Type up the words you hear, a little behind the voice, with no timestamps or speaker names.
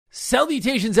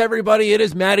Salutations, everybody. It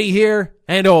is Maddie here,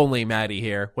 and only Maddie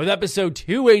here, with episode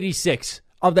 286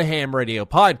 of the Ham Radio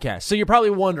Podcast. So you're probably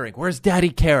wondering, where's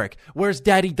Daddy Carrick? Where's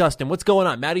Daddy Dustin? What's going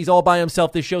on? Maddie's all by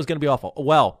himself. This show's going to be awful.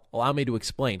 Well, allow me to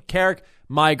explain. Carrick,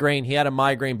 migraine. He had a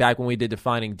migraine back when we did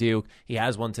Defining Duke. He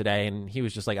has one today, and he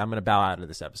was just like, I'm going to bow out of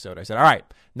this episode. I said, all right,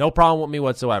 no problem with me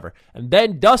whatsoever. And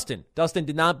then Dustin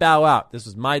did not bow out. This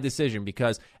was my decision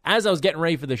because as I was getting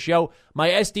ready for the show, my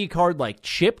SD card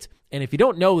chipped. And if you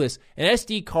don't know this, an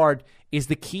SD card is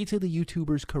the key to the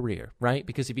YouTuber's career, right?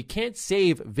 Because if you can't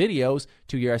save videos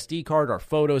to your SD card or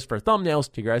photos for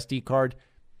thumbnails to your SD card,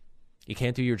 you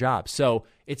can't do your job. So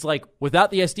it's like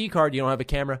without the SD card, you don't have a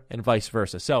camera and vice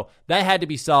versa. So that had to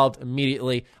be solved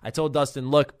immediately. I told Dustin,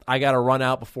 look, I got to run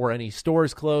out before any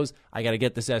stores close. I got to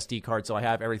get this SD card so I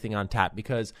have everything on tap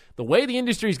because the way the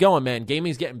industry's going, man,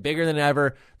 gaming's getting bigger than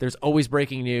ever. There's always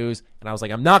breaking news. And I was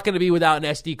like, I'm not going to be without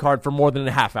an SD card for more than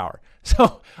a half hour.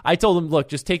 So I told him, look,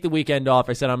 just take the weekend off.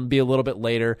 I said, I'm going to be a little bit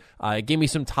later. Give me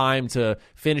some time to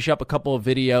finish up a couple of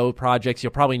video projects.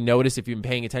 You'll probably notice if you've been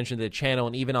paying attention to the channel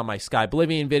and even on my Sky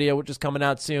Oblivion video, which is coming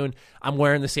out soon, I'm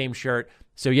wearing the same shirt.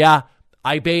 So yeah,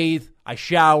 I bathe, I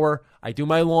shower, I do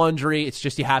my laundry. It's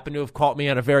just you happen to have caught me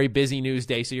on a very busy news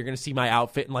day, so you're going to see my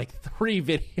outfit in 3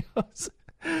 videos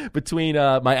between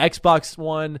my Xbox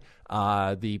one,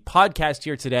 the podcast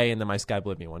here today, and then my Sky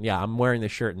Oblivion one. Yeah, I'm wearing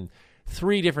this shirt in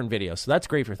 3 different videos, so that's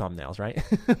great for thumbnails, right?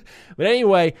 But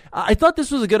anyway, I thought this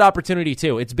was a good opportunity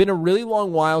too. It's been a really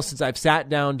long while since I've sat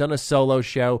down, done a solo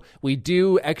show. We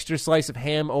do Extra Slice of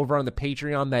Ham over on the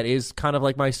Patreon. That is kind of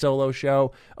like my solo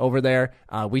show over there.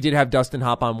 We did have Dustin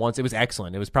hop on once. It was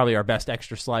excellent. It was probably our best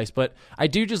Extra Slice, but I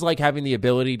do just like having the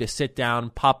ability to sit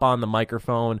down, pop on the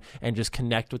microphone, and just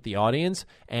connect with the audience.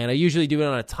 And I usually do it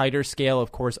on a tighter scale,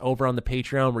 of course, over on the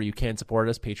Patreon where you can support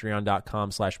us,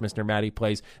 patreon.com/Mr. Matty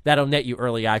Plays. That'll net you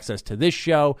early access to this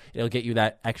show. It'll get you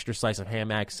that Extra Slice of Ham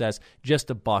access, just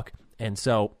 $1. And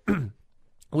so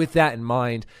with that in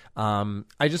mind, I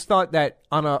just thought that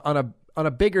on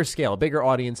a bigger scale, a bigger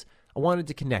audience, I wanted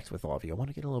to connect with all of you. I want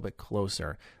to get a little bit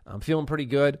closer. I'm feeling pretty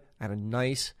good. I had a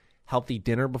nice, healthy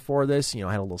dinner before this. I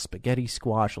had a little spaghetti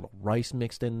squash, a little rice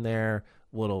mixed in there,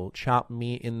 a little chopped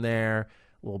meat in there,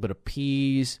 a little bit of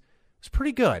peas. It's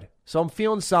pretty good. So I'm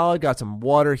feeling solid. Got some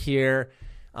water here.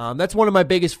 That's one of my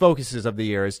biggest focuses of the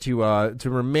year is to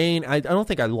remain. I don't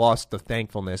think I lost the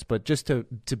thankfulness, but just to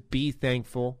be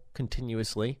thankful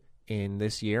continuously in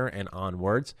this year and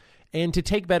onwards, and to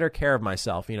take better care of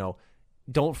myself.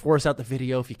 Don't force out the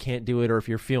video if you can't do it, or if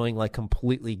you're feeling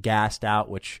completely gassed out,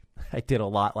 which I did a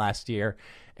lot last year,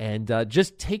 and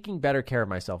just taking better care of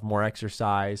myself, more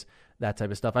exercise, that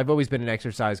type of stuff. I've always been an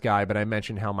exercise guy, but I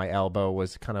mentioned how my elbow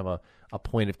was kind of a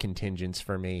point of contingence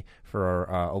for me for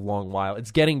a long while.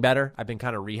 It's getting better. I've been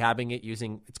kind of rehabbing it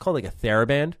using, it's called a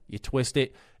TheraBand. You twist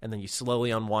it, and then you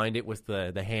slowly unwind it with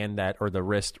the hand or the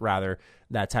wrist, rather,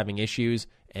 that's having issues,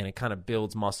 and it kind of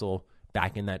builds muscle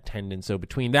back in that tendon. So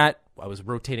between that, I was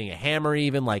rotating a hammer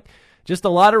even, just a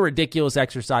lot of ridiculous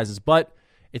exercises, but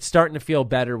it's starting to feel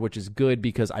better, which is good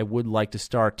because I would like to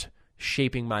start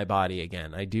shaping my body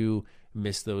again. I do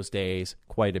miss those days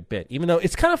quite a bit, even though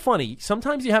it's kind of funny.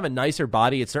 Sometimes you have a nicer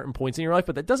body at certain points in your life,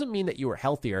 but that doesn't mean that you are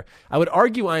healthier. I would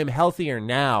argue I am healthier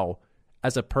now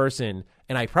as a person,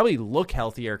 and I probably look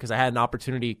healthier because I had an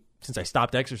opportunity since I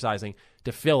stopped exercising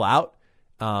to fill out.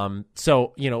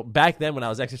 So, back then when I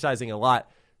was exercising a lot,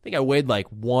 I think I weighed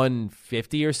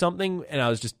 150 or something, and I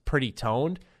was just pretty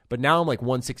toned. But now I'm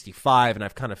 165, and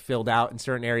I've kind of filled out in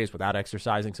certain areas without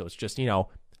exercising. So it's just,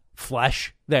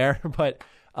 flesh there. But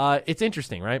it's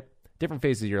interesting, right? Different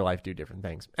phases of your life do different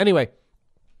things. Anyway,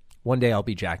 one day I'll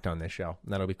be jacked on this show,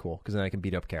 and that'll be cool because then I can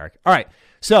beat up Carrick. All right,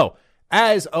 so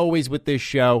as always with this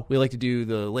show, we like to do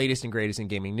the latest and greatest in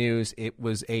gaming news. It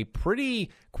was a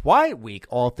pretty quiet week,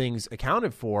 all things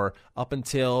accounted for, up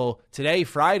until today,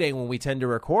 Friday, when we tend to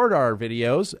record our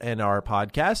videos and our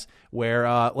podcasts, where,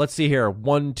 let's see here,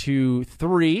 1, 2,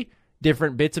 3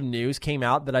 different bits of news came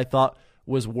out that I thought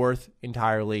was worth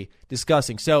entirely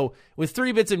discussing. So with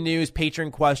 3 bits of news, patron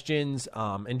questions,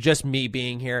 and just me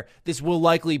being here, this will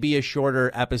likely be a shorter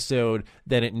episode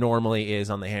than it normally is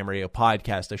on the Ham Radio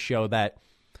Podcast, a show that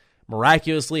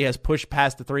miraculously has pushed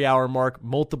past the 3-hour mark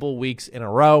multiple weeks in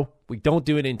a row. We don't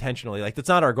do it intentionally. That's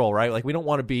not our goal, right? We don't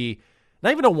want to be,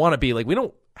 not even don't want to be, we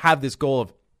don't have this goal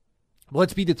of,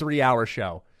 let's be the 3-hour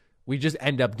show. We just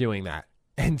end up doing that.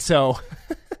 And so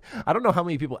I don't know how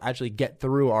many people actually get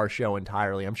through our show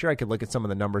entirely. I'm sure I could look at some of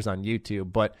the numbers on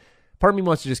YouTube, but part of me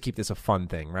wants to just keep this a fun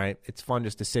thing, right? It's fun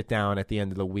just to sit down at the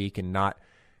end of the week and not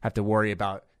have to worry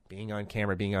about being on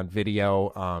camera, being on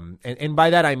video. And by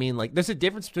that, I mean, like, there's a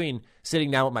difference between sitting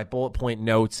down with my bullet point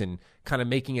notes and kind of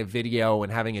making a video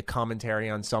and having a commentary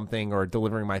on something or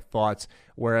delivering my thoughts,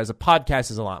 whereas a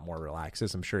podcast is a lot more relaxed,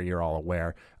 as I'm sure you're all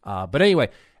aware. But anyway,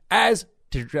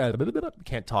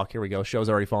 can't talk. Here we go. Show's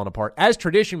already falling apart. As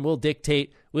tradition will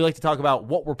dictate, we like to talk about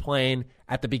what we're playing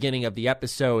at the beginning of the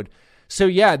episode. So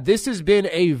yeah, this has been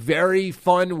a very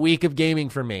fun week of gaming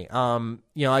for me.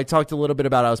 I talked a little bit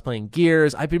about I was playing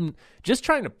Gears. I've been just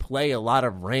trying to play a lot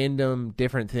of random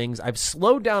different things. I've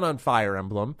slowed down on Fire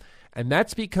Emblem, and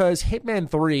that's because Hitman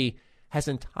 3 has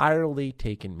entirely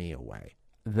taken me away.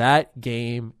 That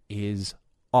game is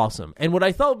awesome. And what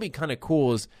I thought would be kind of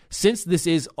cool is, since this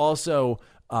is also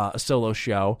a solo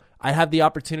show, I have the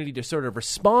opportunity to sort of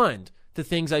respond to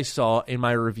things I saw in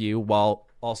my review while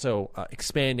also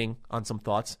expanding on some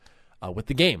thoughts with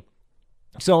the game.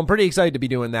 So I'm pretty excited to be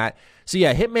doing that. So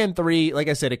yeah, Hitman 3, like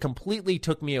I said, it completely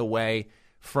took me away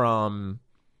from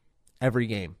every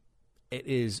game. It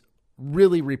is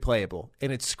really replayable,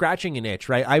 and it's scratching an itch,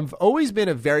 right? I've always been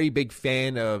a very big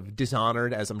fan of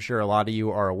Dishonored, as I'm sure a lot of you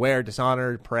are aware.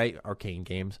 Dishonored, Prey, Arcane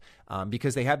games,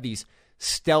 because they have these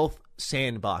stealth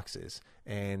sandboxes,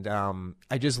 and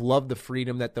I just love the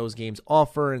freedom that those games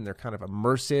offer, and they're kind of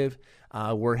immersive,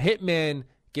 where Hitman,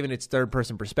 given its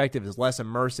third-person perspective, is less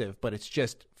immersive, but it's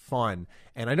just fun.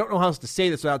 And I don't know how else to say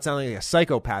this without sounding like a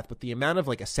psychopath, but the amount of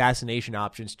like assassination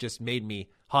options just made me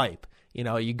hype. You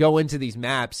know, you go into these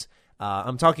maps.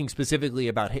 I'm talking specifically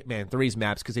about Hitman 3's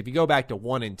maps, because if you go back to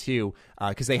 1 and 2,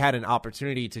 because they had an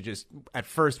opportunity to just, at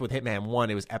first with Hitman 1,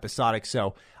 it was episodic,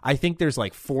 so I think there's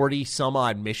like 40 some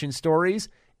odd mission stories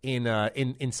in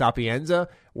Sapienza,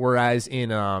 whereas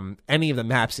in any of the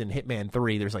maps in Hitman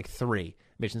 3, there's like 3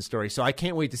 mission stories. So I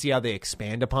can't wait to see how they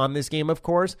expand upon this game, of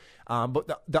course.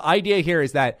 But the idea here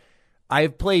is that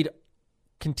I've played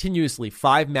continuously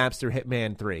 5 maps through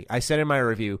Hitman 3. I said in my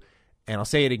review, and I'll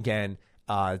say it again,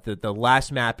 the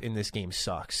last map in this game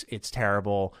sucks. It's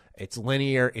terrible. It's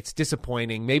linear. It's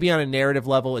disappointing. Maybe on a narrative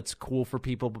level, it's cool for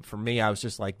people, but for me, I was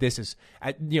just like, this is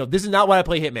not what I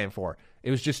play Hitman for. It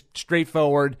was just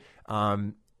straightforward,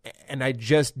 and I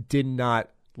just did not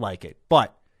like it.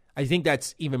 But I think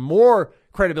that's even more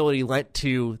credibility lent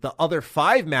to the other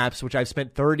 5 maps, which I've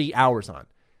spent 30 hours on.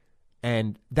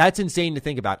 And that's insane to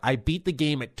think about. I beat the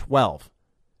game at 12,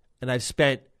 and I've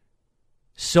spent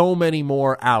so many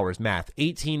more hours,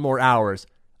 18 more hours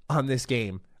on this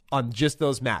game, on just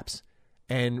those maps.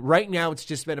 And right now, it's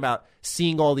just been about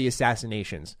seeing all the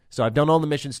assassinations. So I've done all the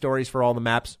mission stories for all the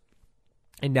maps,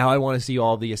 and now I want to see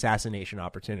all the assassination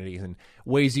opportunities and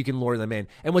ways you can lure them in.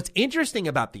 And what's interesting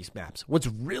about these maps, what's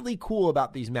really cool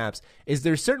about these maps, is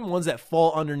there's certain ones that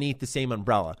fall underneath the same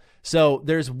umbrella. So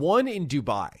there's one in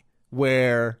Dubai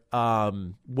where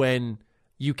when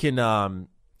you can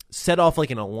set off like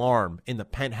an alarm in the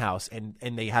penthouse and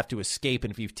they have to escape.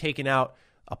 And if you've taken out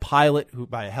a pilot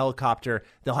by a helicopter,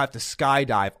 they'll have to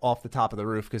skydive off the top of the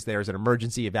roof because there's an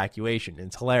emergency evacuation. And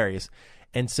it's hilarious.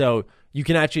 And so you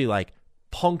can actually like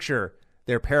puncture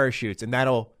their parachutes, and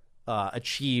that'll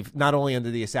achieve not only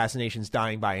under the assassinations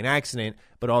dying by an accident,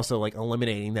 but also like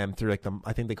eliminating them through like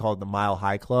I think they call it the Mile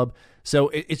High Club. So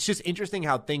it's just interesting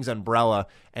how things umbrella,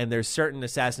 and there's certain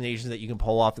assassinations that you can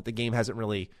pull off that the game hasn't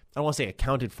really, I don't want to say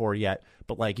accounted for yet,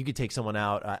 but like you could take someone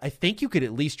out. I think you could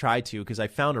at least try to, because I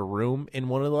found a room in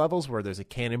one of the levels where there's a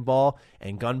cannonball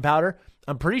and gunpowder.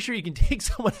 I'm pretty sure you can take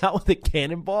someone out with a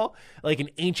cannonball, like an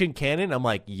ancient cannon. I'm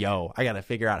like, yo, I got to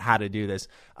figure out how to do this.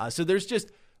 So there's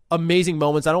just amazing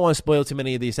moments. I don't want to spoil too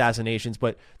many of the assassinations,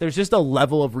 but there's just a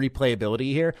level of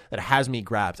replayability here that has me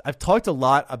grabbed. I've talked a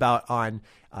lot about on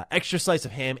Extra Slice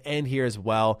of Ham and here as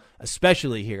well,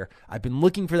 especially here. I've been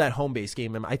looking for that home base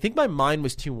game, and I think my mind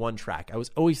was too one track. I was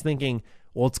always thinking,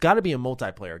 well, it's got to be a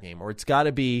multiplayer game, or it's got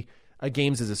to be a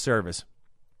games as a service.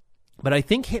 But I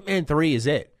think Hitman 3 is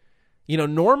it. You know,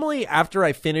 normally after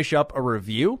I finish up a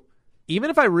review, even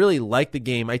if I really like the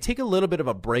game, I take a little bit of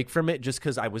a break from it just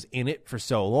because I was in it for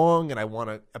so long and I want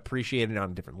to appreciate it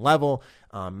on a different level.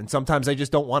 And sometimes I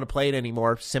just don't want to play it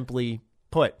anymore, simply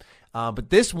put. But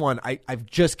this one, I've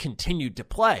just continued to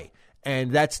play.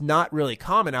 And that's not really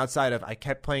common outside of I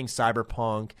kept playing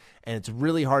Cyberpunk, and it's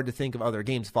really hard to think of other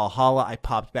games. Valhalla, I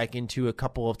popped back into a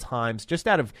couple of times just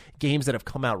out of games that have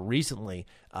come out recently.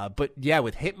 But yeah,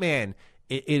 with Hitman,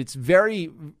 it's very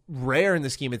rare in the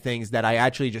scheme of things that I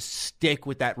actually just stick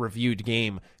with that reviewed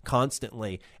game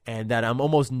constantly, and that I'm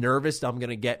almost nervous I'm going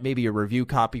to get maybe a review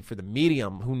copy for the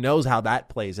Medium. Who knows how that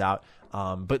plays out.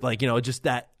 But like, you know, just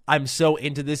that I'm so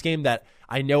into this game that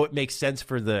I know it makes sense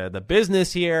for the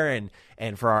business here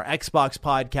and for our Xbox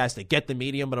podcast to get the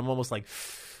Medium, but I'm almost like,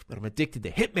 but I'm addicted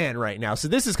to Hitman right now. So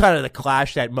this is kind of the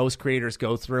clash that most creators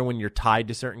go through when you're tied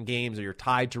to certain games or you're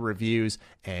tied to reviews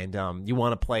and you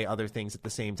want to play other things at the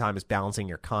same time as balancing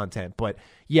your content. But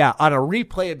yeah, on a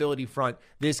replayability front,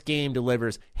 this game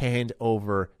delivers hand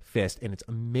over fist, and it's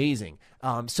amazing.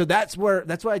 So that's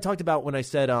what I talked about when I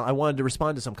said I wanted to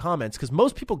respond to some comments, because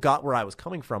most people got where I was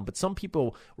coming from, but some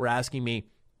people were asking me,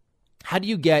 how do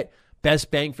you get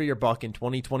best bang for your buck in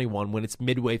 2021 when it's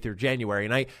midway through January?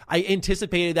 And I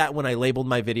anticipated that when I labeled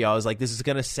my video. I was like, this is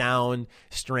going to sound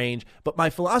strange. But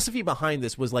my philosophy behind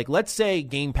this was like, let's say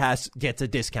Game Pass gets a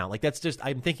discount. Like that's just,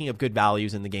 I'm thinking of good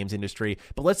values in the games industry.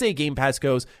 But let's say Game Pass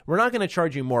goes, we're not going to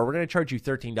charge you more. We're going to charge you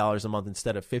 $13 a month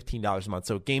instead of $15 a month.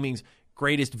 So gaming's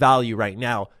greatest value right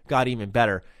now got even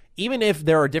better. Even if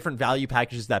there are different value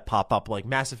packages that pop up, like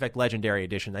Mass Effect Legendary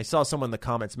Edition, I saw someone in the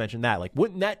comments mention that. Like,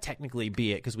 wouldn't that technically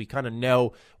be it? Because we kind of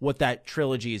know what that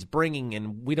trilogy is bringing,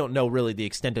 and we don't know really the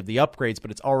extent of the upgrades,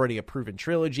 but it's already a proven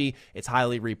trilogy. It's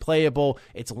highly replayable.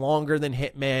 It's longer than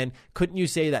Hitman. Couldn't you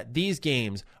say that these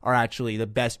games are actually the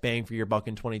best bang for your buck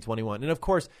in 2021? And of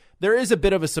course, there is a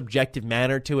bit of a subjective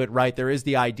manner to it, right? There is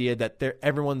the idea that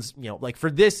everyone's, like for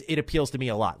this, it appeals to me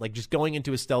a lot. Like just going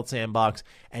into a stealth sandbox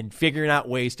and figuring out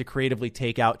ways to creatively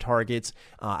take out targets.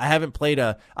 I haven't played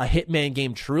a Hitman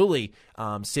game truly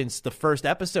since the first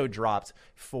episode dropped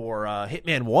for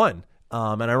Hitman 1.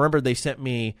 And I remember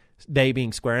they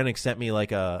being Square Enix sent me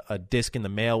like a disc in the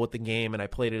mail with the game, and I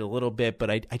played it a little bit,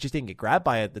 but I just didn't get grabbed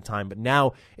by it at the time. But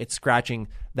now it's scratching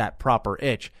that proper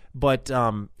itch. But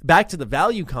back to the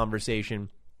value conversation,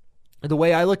 the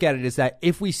way I look at it is that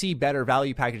if we see better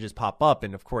value packages pop up,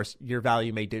 and of course your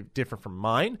value may differ from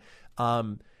mine,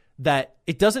 that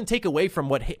it doesn't take away from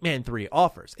what Hitman 3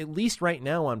 offers. At least right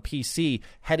now on PC,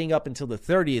 heading up until the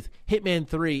 30th, Hitman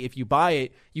 3, if you buy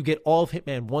it, you get all of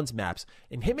Hitman 1's maps.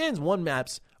 And Hitman's 1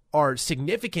 maps are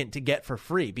significant to get for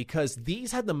free because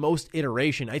these had the most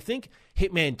iteration. I think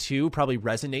Hitman 2 probably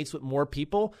resonates with more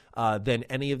people than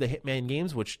any of the Hitman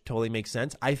games, which totally makes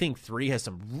sense. I think 3 has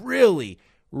some really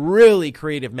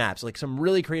creative maps, like some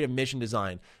really creative mission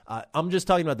design. I'm just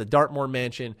talking about the Dartmoor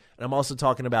Mansion, and I'm also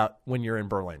talking about when you're in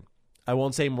Berlin. I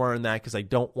won't say more on that because I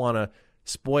don't want to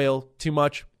spoil too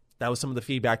much. That was some of the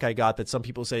feedback I got, that some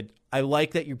people said, I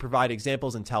like that you provide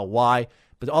examples and tell why,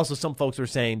 but also some folks were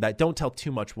saying that don't tell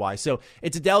too much why. So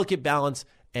it's a delicate balance,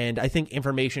 and I think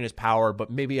information is power,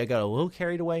 but maybe I got a little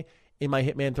carried away in my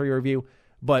Hitman 3 review.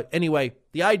 But anyway,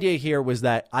 the idea here was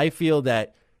that I feel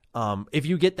that if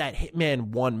you get that Hitman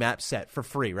 1 map set for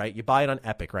free, right? You buy it on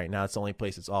Epic right now. It's the only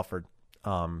place it's offered.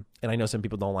 And I know some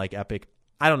people don't like Epic.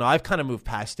 I don't know. I've kind of moved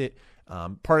past it.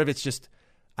 Part of it's just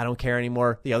I don't care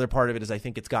anymore. The other part of it is I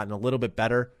think it's gotten a little bit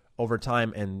better over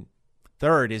time. And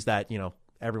third is that,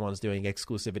 everyone's doing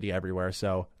exclusivity everywhere.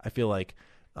 So I feel like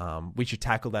we should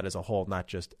tackle that as a whole, not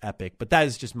just Epic. But that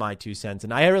is just my 2 cents.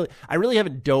 And I really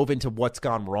haven't dove into what's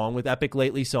gone wrong with Epic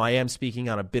lately, so I am speaking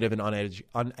on a bit of an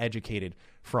uneducated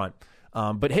front.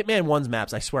 But Hitman 1's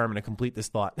maps, I swear I'm going to complete this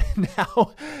thought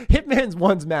now. Hitman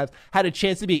 1's maps had a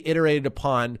chance to be iterated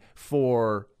upon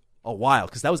for a while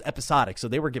because that was episodic. So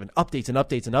they were given updates and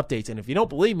updates and updates. And if you don't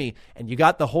believe me and you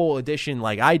got the whole edition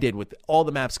like I did with all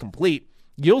the maps complete,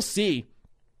 you'll see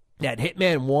that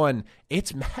Hitman 1,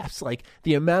 its maps, like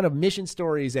the amount of mission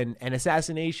stories and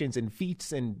assassinations and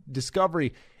feats and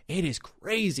discovery, it is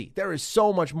crazy. There is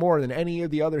so much more than any of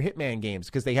the other Hitman games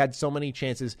because they had so many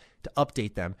chances to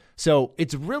update them. So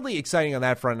it's really exciting on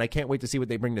that front, and I can't wait to see what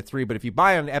they bring to 3. But if you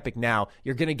buy on Epic now,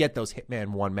 you're going to get those Hitman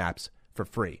 1 maps for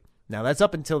free. Now, that's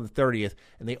up until the 30th,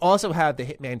 and they also have the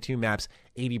Hitman 2 maps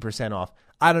 80% off.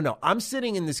 I don't know. I'm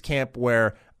sitting in this camp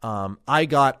where I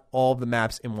got all the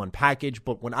maps in one package,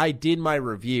 but when I did my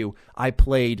review, I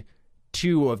played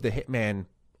 2 of the Hitman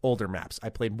older maps. I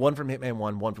played 1 from Hitman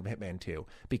 1, 1 from Hitman 2,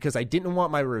 because I didn't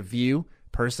want my review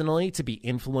personally to be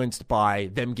influenced by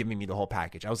them giving me the whole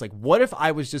package. I was like, what if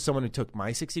I was just someone who took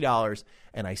my $60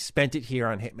 and I spent it here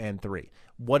on Hitman 3?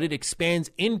 What it expands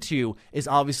into is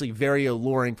obviously very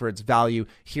alluring for its value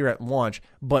here at launch,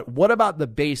 but what about the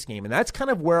base game? And that's kind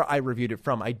of where I reviewed it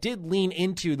from. I did lean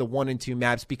into the 1 and 2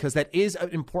 maps because that is an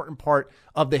important part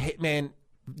of the Hitman,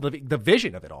 the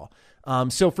vision of it all.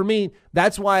 So for me,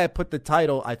 that's why I put the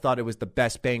title. I thought it was the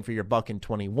best bang for your buck in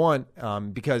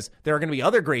 21 because there are going to be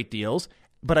other great deals,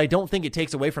 but I don't think it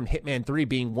takes away from Hitman 3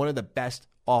 being one of the best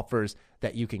offers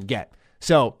that you can get.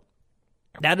 So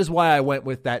that is why I went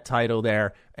with that title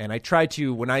there. And I try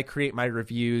to, when I create my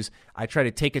reviews, I try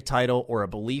to take a title or a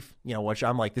belief, which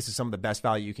I'm like, this is some of the best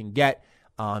value you can get,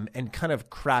 and kind of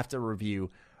craft a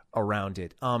review around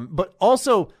it. But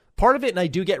also part of it, and I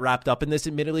do get wrapped up in this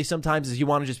admittedly sometimes, is you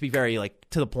want to just be very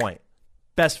to the point.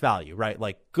 best value, right?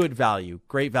 Like good value,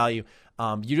 great value.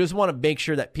 You just want to make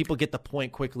sure that people get the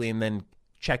point quickly and then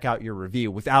check out your review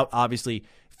without obviously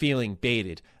feeling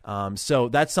baited. So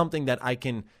that's something that I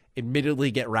can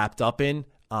admittedly get wrapped up in.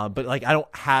 But like I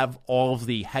don't have all of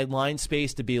the headline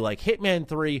space to be like Hitman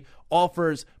 3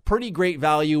 offers pretty great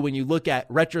value when you look at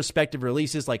retrospective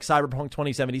releases like Cyberpunk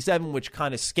 2077, which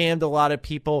kind of scammed a lot of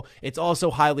people. It's also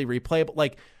highly replayable.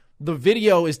 Like the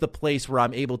video is the place where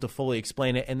I'm able to fully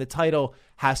explain it, and the title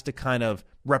has to kind of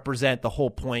represent the whole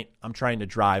point I'm trying to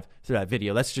drive through that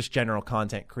video. That's just general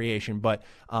content creation. But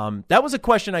that was a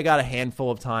question I got a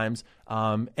handful of times,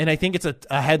 and I think it's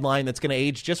a headline that's going to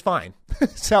age just fine.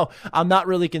 So I'm not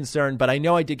really concerned, but I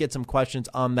know I did get some questions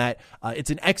on that.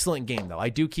 It's an excellent game, though. I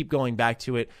do keep going back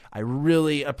to it. I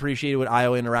really appreciated what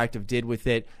IO Interactive did with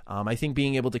it. I think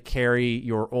being able to carry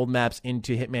your old maps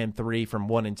into Hitman 3 from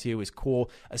 1 and 2 is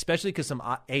cool, especially because some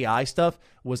AI stuff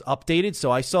was updated.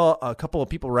 So I saw a couple of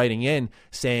people writing in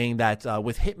saying that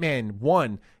with Hitman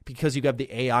 1, because you have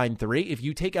the AI in 3, if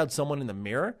you take out someone in the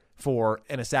mirror for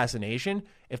an assassination,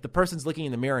 if the person's looking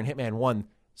in the mirror in Hitman 1,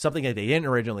 something that they didn't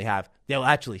originally have, they'll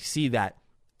actually see that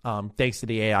thanks to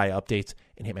the AI updates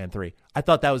in Hitman 3. I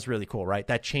thought that was really cool, right?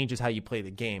 That changes how you play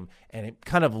the game, and it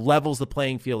kind of levels the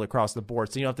playing field across the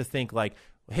board. So you don't have to think like,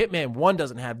 Hitman 1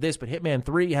 doesn't have this, but Hitman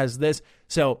 3 has this.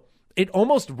 So it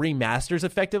almost remasters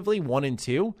effectively 1 and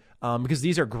 2 because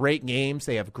these are great games.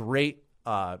 They have great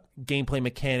gameplay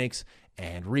mechanics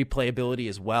and replayability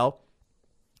as well.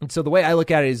 And so the way I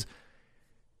look at it is,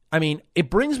 I mean,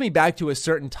 it brings me back to a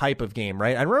certain type of game,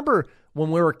 right? I remember when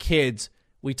we were kids,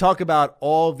 we talk about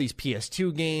all of these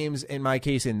PS2 games, in my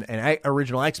case, and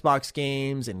original Xbox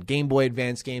games and Game Boy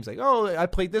Advance games. Like, oh, I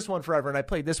played this one forever and I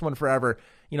played this one forever.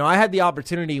 You know, I had the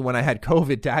opportunity when I had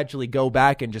COVID to actually go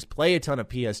back and just play a ton of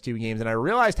PS2 games. And I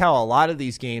realized how a lot of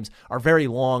these games are very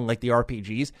long, like the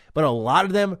RPGs, but a lot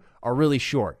of them are really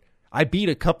short. I beat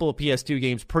a couple of PS2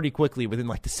 games pretty quickly within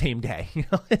like the same day. You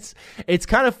know, it's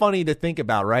kind of funny to think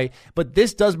about, right? But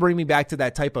this does bring me back to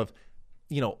that type of,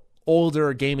 you know,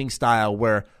 older gaming style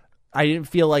where I didn't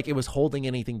feel like it was holding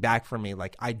anything back from me.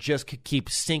 Like I just could keep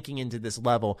sinking into this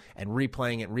level and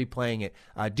replaying it.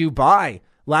 Dubai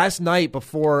last night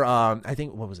before, I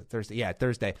think, what was it? Thursday. Yeah,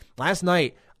 Thursday. Last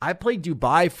night, I played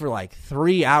Dubai for like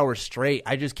 3 hours straight.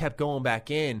 I just kept going back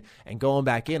in. And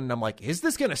I'm like, is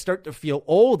this going to start to feel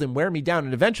old and wear me down?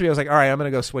 And eventually I was like, all right, I'm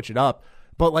going to go switch it up.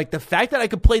 But like the fact that I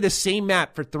could play the same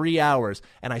map for 3 hours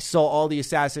and I saw all the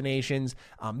assassinations,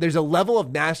 there's a level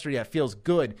of mastery that feels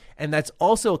good. And that's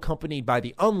also accompanied by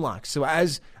the unlocks. So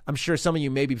as I'm sure some of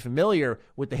you may be familiar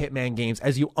with the Hitman games,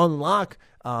 as you unlock,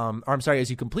 as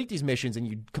you complete these missions and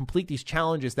you complete these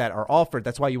challenges that are offered,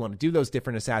 that's why you want to do those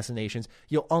different assassinations.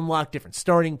 You'll unlock different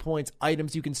starting points,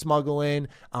 items you can smuggle in.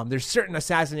 There's certain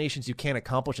assassinations you can't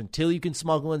accomplish until you can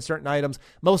smuggle in certain items,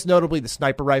 most notably the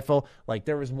sniper rifle. Like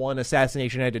there was one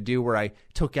assassination I had to do where I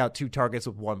took out 2 targets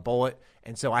with 1 bullet.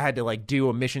 And so I had to like do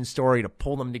a mission story to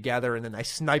pull them together, and then I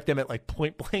sniped them at like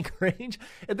point blank range.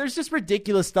 And there's just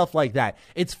ridiculous stuff like that.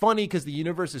 It's funny because the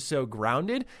universe is so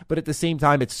grounded, but at the same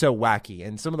time, it's so wacky.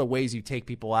 And some of the ways you take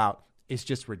people out is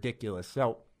just ridiculous.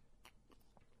 So,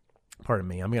 pardon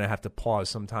me, I'm going to have to pause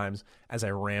sometimes as I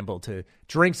ramble to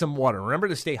drink some water. Remember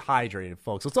to stay hydrated,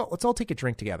 folks. Let's all take a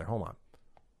drink together. Hold on.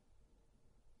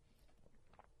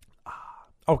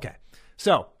 Okay.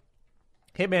 So,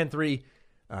 Hitman 3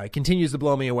 continues to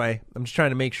blow me away. I'm just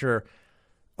trying to make sure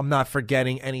I'm not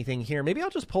forgetting anything here. Maybe I'll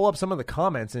just pull up some of the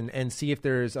comments and see if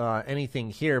there's anything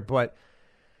here. But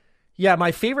yeah,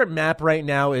 my favorite map right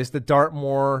now is the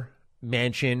Dartmoor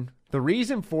Mansion. The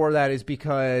reason for that is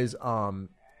because,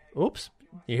 oops,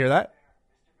 you hear that?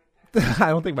 I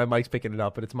don't think my mic's picking it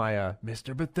up, but it's my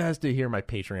Mr. Bethesda here, my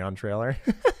Patreon trailer.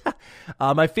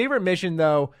 My favorite mission,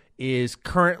 though, is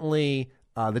currently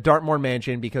the Dartmoor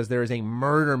Mansion because there is a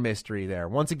murder mystery there.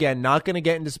 Once again, not going to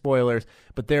get into spoilers,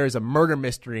 but there is a murder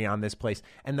mystery on this place.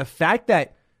 And the fact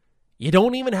that you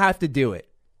don't even have to do it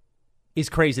is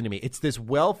crazy to me. It's this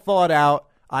well thought out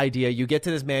idea. You get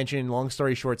to this mansion, long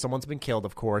story short, someone's been killed,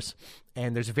 of course,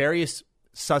 and there's various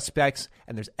suspects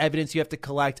and there's evidence you have to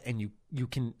collect, and you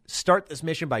can start this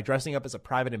mission by dressing up as a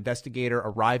private investigator,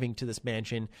 arriving to this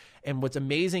mansion. And what's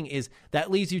amazing is that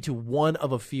leads you to one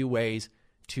of a few ways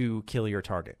to kill your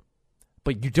target.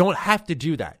 But you don't have to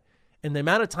do that. And the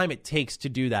amount of time it takes to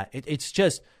do that, it's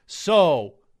just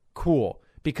so cool.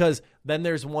 Because then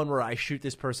there's one where I shoot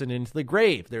this person into the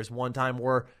grave. There's one time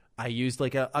where I used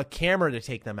like a camera to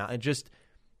take them out. And just,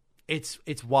 it's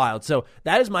wild. So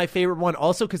that is my favorite one.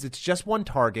 Also because it's just one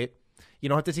target. You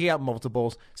don't have to take out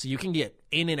multiples. So you can get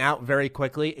in and out very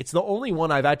quickly. It's the only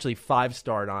one I've actually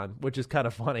 5-starred on, which is kind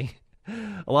of funny.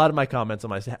 A lot of my comments on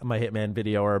my Hitman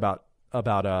video are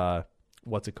about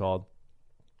what's it called?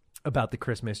 About the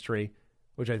Christmas tree,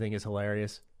 which I think is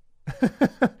hilarious.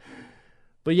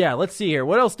 But yeah, let's see here.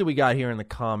 What else do we got here in the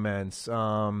comments? A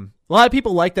lot of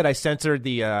people like that I censored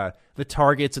the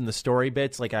targets and the story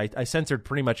bits. Like I censored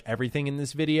pretty much everything in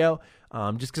this video,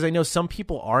 just because I know some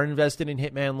people are invested in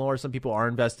Hitman lore. Some people are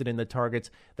invested in the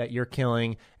targets that you're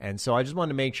killing. And so I just wanted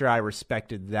to make sure I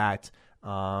respected that.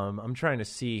 I'm trying to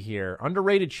see here.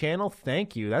 Underrated channel.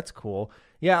 Thank you. That's cool.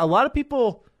 Yeah, a lot of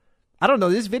people, I don't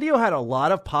know. This video had a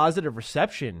lot of positive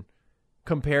reception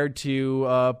compared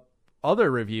to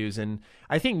other reviews, and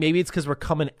I think maybe it's because we're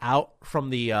coming out from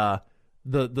the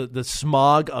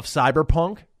smog of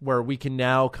Cyberpunk, where we can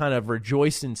now kind of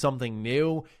rejoice in something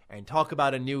new and talk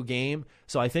about a new game.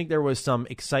 So I think there was some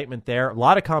excitement there. A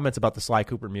lot of comments about the Sly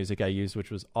Cooper music I used, which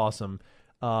was awesome.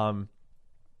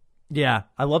 Yeah,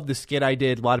 I love the skit I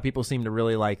did. A lot of people seem to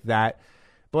really like that.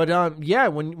 But yeah,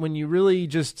 when you really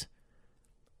just,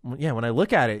 yeah, when I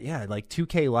look at it, yeah, like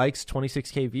 2K likes,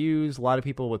 26K views, a lot of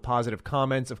people with positive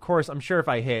comments. Of course, I'm sure if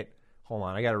I hit, hold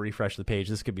on, I got to refresh the page.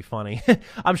 This could be funny.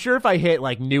 I'm sure if I hit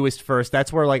like newest first,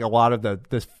 that's where like a lot of the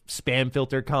spam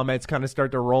filter comments kind of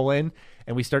start to roll in,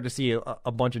 and we start to see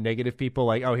a bunch of negative people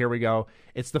like, oh, here we go.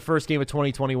 It's the first game of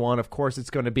 2021. Of course it's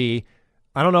going to be,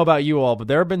 I don't know about you all, but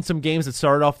there have been some games that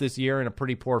started off this year in a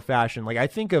pretty poor fashion. Like I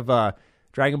think of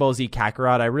Dragon Ball Z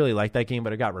Kakarot. I really liked that game,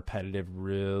 but it got repetitive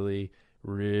really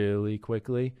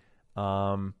quickly.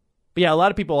 But yeah, a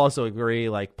lot of people also agree.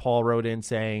 Like Paul wrote in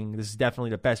saying, this is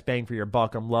definitely the best bang for your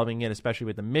buck. I'm loving it, especially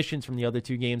with the missions from the other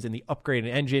two games and the upgraded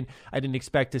engine. I didn't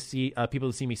expect to see people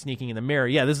to see me sneaking in the mirror.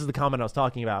 Yeah, this is the comment I was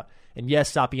talking about. And yes,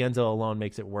 Sapienza alone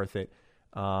makes it worth it.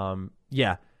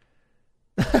 Yeah.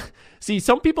 See,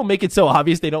 some people make it so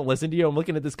obvious they don't listen to you. I'm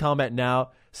looking at this comment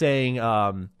now saying,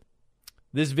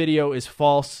 this video is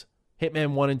false.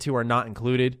 Hitman 1 and 2 are not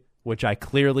included, which I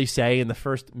clearly say in the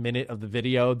first minute of the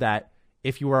video that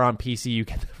if you are on PC, you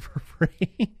get them for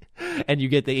free and you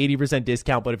get the 80%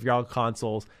 discount. But if you're on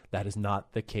consoles, that is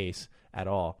not the case at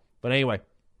all. But anyway,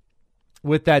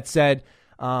 with that said,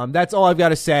 that's all I've got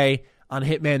to say on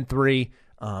Hitman 3.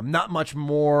 Not much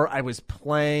more. I was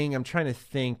playing. I'm trying to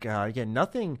think. Again,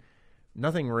 nothing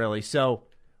really. So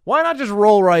why not just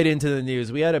roll right into the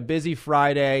news? We had a busy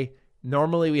Friday.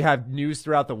 Normally we have news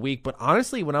throughout the week, but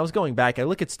honestly, when I was going back, I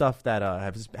look at stuff that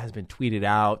has been tweeted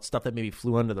out, stuff that maybe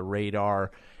flew under the radar,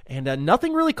 and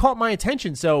nothing really caught my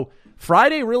attention. So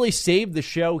Friday really saved the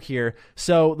show here.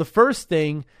 So the first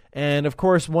thing, and of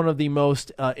course one of the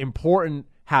most important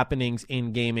happenings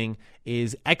in gaming,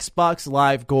 is Xbox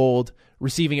Live Gold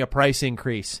receiving a price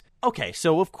increase. Okay,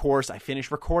 so of course I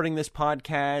finished recording this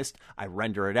podcast, I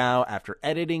render it out after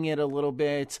editing it a little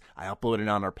bit, I upload it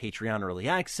on our Patreon Early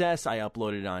Access, I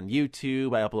upload it on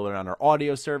YouTube, I upload it on our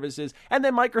audio services, and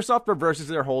then Microsoft reverses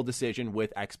their whole decision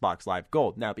with Xbox Live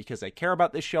Gold. Now, because I care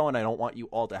about this show and I don't want you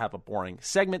all to have a boring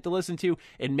segment to listen to,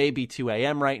 it may be 2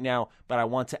 a.m. right now, but I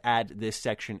want to add this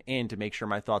section in to make sure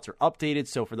my thoughts are updated,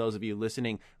 so for those of you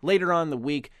listening later on in the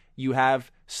week, you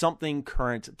have something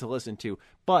current to listen to.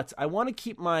 But I want to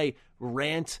keep my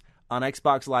rant on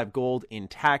Xbox Live Gold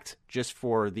intact just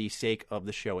for the sake of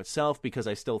the show itself, because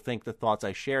I still think the thoughts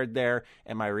I shared there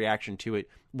and my reaction to it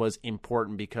was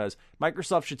important, because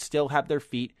Microsoft should still have their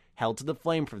feet held to the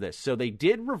flame for this. So they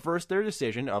did reverse their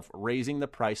decision of raising the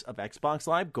price of Xbox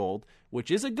Live Gold,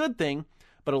 which is a good thing.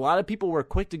 But a lot of people were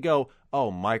quick to go,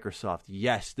 oh, Microsoft,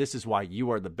 yes, this is why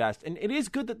you are the best. And it is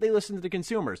good that they listen to the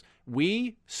consumers.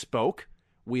 We spoke.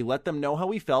 We let them know how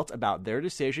we felt about their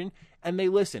decision, and they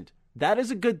listened. That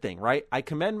is a good thing, right? I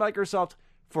commend Microsoft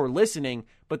for listening,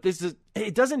 but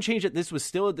it doesn't change that this was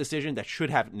still a decision that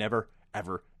should have never,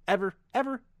 ever, ever,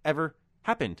 ever, ever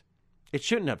happened. It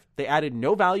shouldn't have. They added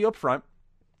no value up front,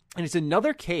 and it's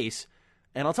another case,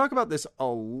 and I'll talk about this a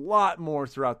lot more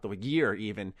throughout the year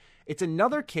even. It's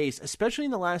another case, especially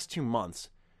in the last 2 months,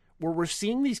 where we're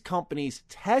seeing these companies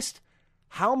test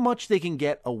how much they can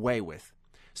get away with.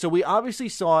 So we obviously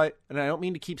saw it, and I don't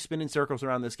mean to keep spinning circles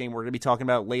around this game. We're going to be talking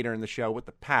about it later in the show with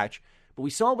the patch, but we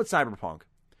saw it with Cyberpunk.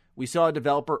 We saw a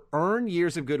developer earn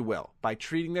years of goodwill by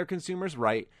treating their consumers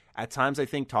right, at times I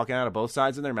think talking out of both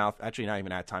sides of their mouth, actually not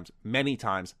even at times, many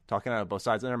times talking out of both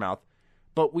sides of their mouth.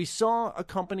 But we saw a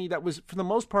company that was, for the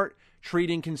most part,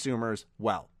 treating consumers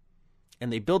well.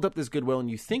 And they build up this goodwill,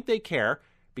 and you think they care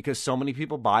because so many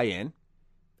people buy in.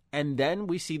 And then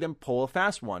we see them pull a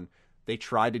fast one. They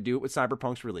tried to do it with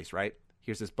Cyberpunk's release, right?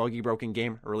 Here's this buggy, broken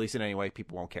game. Release it anyway.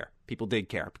 People won't care. People did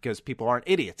care because people aren't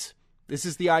idiots. This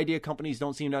is the idea companies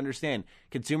don't seem to understand.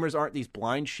 Consumers aren't these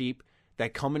blind sheep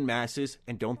that come in masses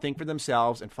and don't think for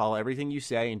themselves and follow everything you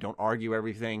say and don't argue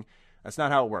everything. That's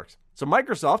not how it works. So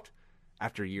Microsoft,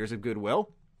 after years of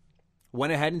goodwill,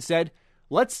 went ahead and said,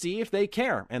 let's see if they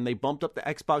care. And they bumped up the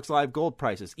Xbox Live Gold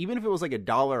prices, even if it was like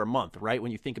 $1 a month, right?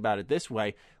 When you think about it this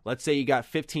way, let's say you got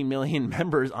 15 million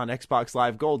members on Xbox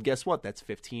Live Gold. Guess what? That's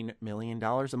 $15 million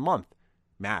a month.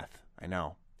 Math, I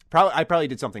know. I probably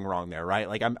did something wrong there, right?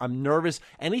 Like I'm nervous.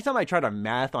 Anytime I try to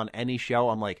math on any show,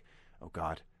 I'm like, oh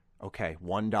God, okay,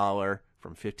 $1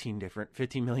 from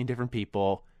 15 million different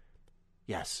people.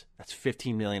 Yes, that's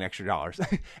 15 million extra dollars.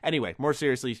 Anyway, more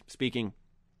seriously speaking,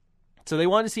 so they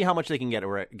wanted to see how much they can get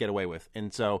away with.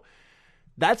 And so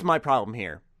that's my problem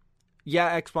here.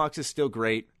 Yeah, Xbox is still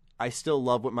great. I still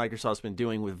love what Microsoft's been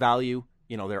doing with value.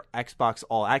 You know, their Xbox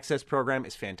All Access program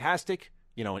is fantastic.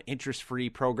 You know, an interest-free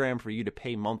program for you to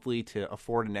pay monthly to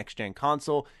afford a next-gen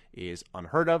console is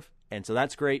unheard of. And so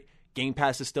that's great. Game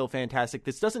Pass is still fantastic.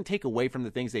 This doesn't take away from the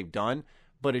things they've done,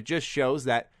 but it just shows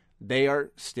that they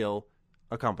are still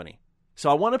a company. So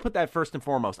I want to put that first and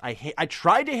foremost. I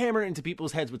tried to hammer it into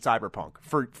people's heads with Cyberpunk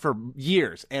for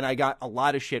years, and I got a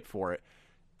lot of shit for it.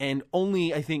 And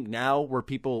only, I think, now were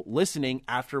people listening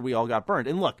after we all got burned.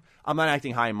 And look, I'm not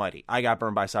acting high and mighty. I got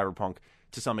burned by Cyberpunk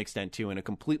to some extent, too, in a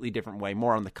completely different way,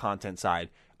 more on the content side,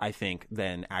 I think,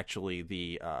 than actually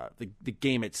the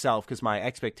game itself, because my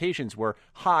expectations were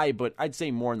high, but I'd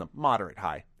say more in the moderate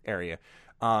high area.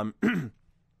 But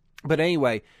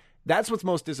anyway, that's what's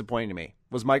most disappointing to me,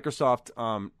 was Microsoft,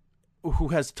 who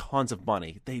has tons of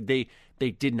money. They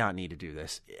did not need to do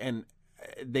this, and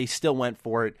they still went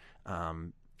for it.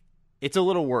 It's a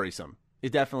little worrisome.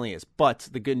 It definitely is. But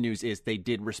the good news is they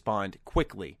did respond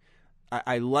quickly.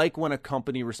 I like when a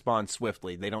company responds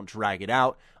swiftly. They don't drag it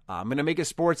out. I'm going to make a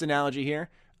sports analogy here,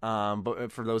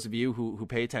 but for those of you who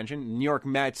pay attention, New York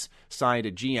Mets signed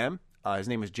a GM. His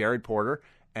name is Jared Porter.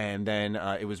 And then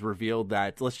it was revealed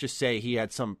that, let's just say, he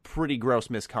had some pretty gross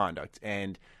misconduct.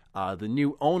 And the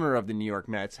new owner of the New York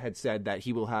Mets had said that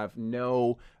he will have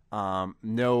no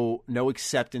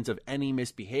acceptance of any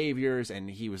misbehaviors. And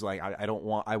he was like,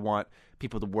 I want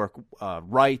people to work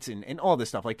right and all this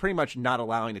stuff, like pretty much not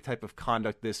allowing the type of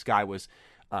conduct this guy was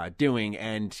doing.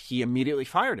 And he immediately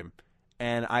fired him.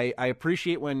 And I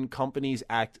appreciate when companies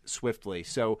act swiftly.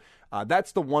 So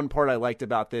that's the one part I liked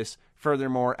about this.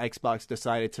 Furthermore, Xbox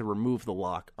decided to remove the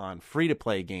lock on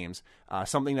free-to-play games,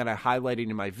 something that I highlighted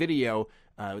in my video.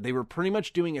 They were pretty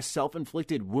much doing a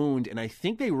self-inflicted wound, and I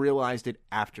think they realized it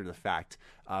after the fact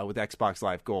with Xbox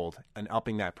Live Gold and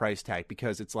upping that price tag,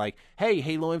 because it's like, hey,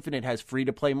 Halo Infinite has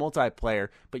free-to-play multiplayer,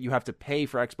 but you have to pay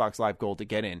for Xbox Live Gold to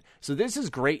get in. So this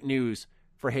is great news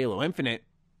for Halo Infinite,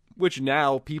 which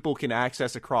now people can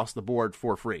access across the board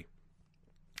for free.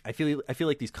 I feel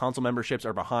like these console memberships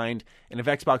are behind, and if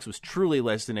Xbox was truly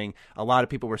listening, a lot of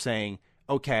people were saying,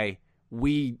 okay,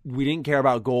 we didn't care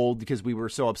about gold because we were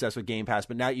so obsessed with Game Pass,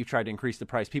 but now you've tried to increase the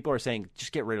price. People are saying,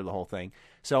 just get rid of the whole thing.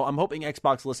 So I'm hoping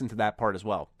Xbox listened to that part as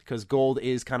well, because gold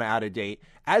is kind of out of date,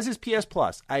 as is PS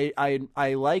Plus. I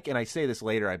like, and I say this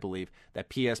later, I believe, that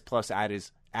PS Plus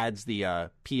adds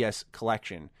the PS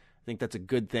collection. I think that's a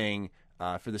good thing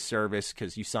for the service,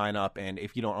 because you sign up, and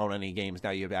if you don't own any games,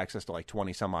 now you have access to like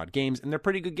 20 some odd games, and they're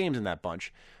pretty good games in that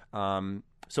bunch.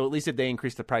 So at least if they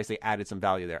increased the price, they added some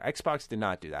value there. Xbox did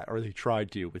not do that, or they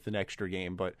tried to with an extra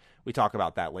game, but we talk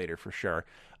about that later for sure.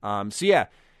 So yeah,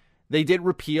 they did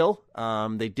repeal.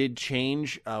 They did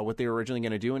change what they were originally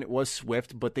going to do, and it was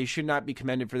swift, but they should not be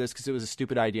commended for this because it was a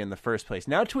stupid idea in the first place.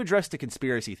 Now to address the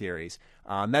conspiracy theories,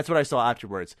 that's what I saw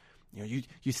afterwards. You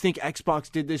think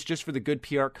Xbox did this just for the good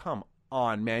PR? Come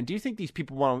on, man. Do you think these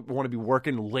people want to be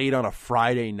working late on a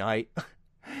Friday night?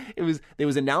 It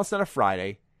was announced on a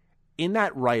Friday. In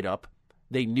that write-up,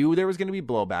 they knew there was going to be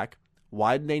blowback.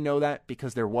 Why did they know that?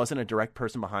 Because there wasn't a direct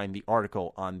person behind the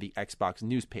article on the Xbox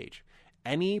News page.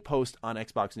 Any post on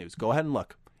Xbox News, go ahead and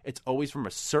look. It's always from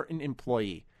a certain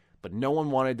employee, but no one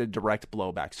wanted the direct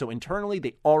blowback. So internally,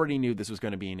 they already knew this was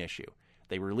going to be an issue.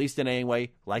 They released it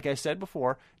anyway, like I said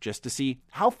before, just to see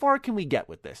how far can we get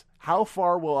with this? How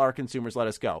far will our consumers let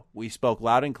us go? We spoke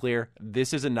loud and clear.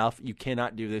 This is enough. You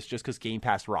cannot do this just because Game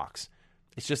Pass rocks.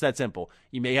 It's just that simple.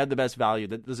 You may have the best value.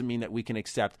 That doesn't mean that we can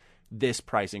accept this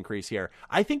price increase here.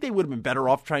 I think they would have been better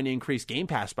off trying to increase Game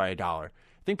Pass by $1. I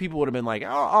think people would have been like, oh,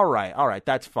 all right,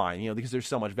 that's fine, because there's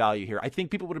so much value here. I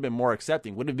think people would have been more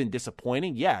accepting. Would have been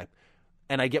disappointing, yeah.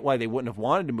 And I get why they wouldn't have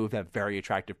wanted to move that very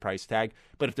attractive price tag.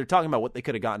 But if they're talking about what they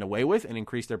could have gotten away with and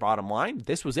increased their bottom line,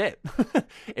 this was it.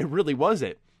 It really was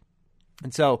it.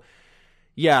 And so,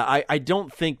 yeah, I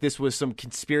don't think this was some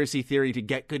conspiracy theory to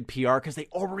get good PR, because they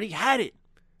already had it.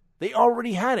 They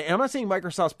already had it. And I'm not saying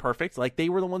Microsoft's perfect. Like, they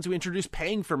were the ones who introduced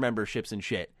paying for memberships and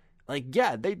shit. Like,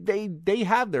 yeah, they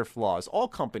have their flaws. All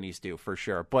companies do, for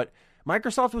sure. But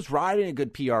Microsoft was riding a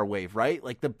good PR wave, right?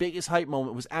 Like the biggest hype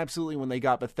moment was absolutely when they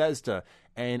got Bethesda,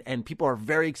 and people are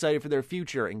very excited for their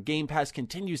future, and Game Pass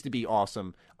continues to be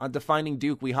awesome. On Defining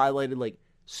Duke, we highlighted like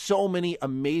so many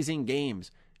amazing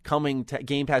games coming to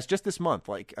Game Pass just this month.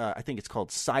 Like I think it's called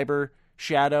Cyber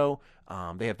Shadow.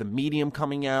 They have The Medium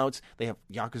coming out. They have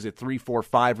Yakuza 3, 4,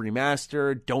 5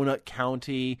 Remastered, Donut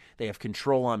County. They have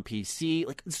Control on PC.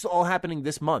 Like, this is all happening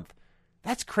this month.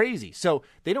 That's crazy. So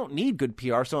they don't need good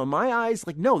PR. So in my eyes,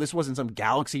 like, no, this wasn't some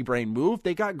galaxy brain move.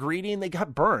 They got greedy and they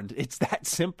got burned. It's that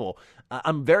simple.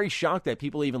 I'm very shocked that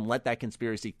people even let that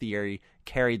conspiracy theory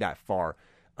carry that far.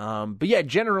 But yeah,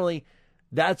 generally,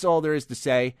 that's all there is to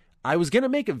say. I was going to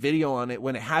make a video on it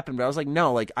when it happened, but I was like,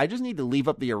 no, like, I just need to leave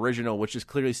up the original, which is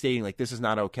clearly stating, like, this is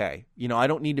not okay. You know, I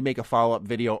don't need to make a follow-up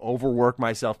video, overwork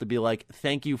myself to be like,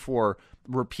 thank you for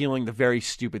repealing the very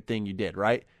stupid thing you did,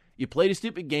 right? You played a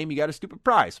stupid game, you got a stupid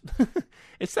prize.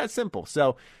 It's that simple.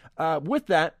 So, with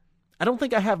that, I don't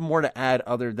think I have more to add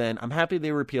other than I'm happy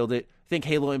they repealed it. I think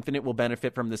Halo Infinite will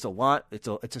benefit from this a lot. It's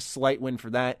a slight win for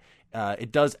that.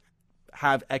 It does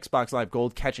have Xbox Live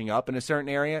Gold catching up in a certain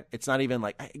area. It's not even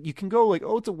like you can go like,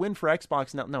 oh, it's a win for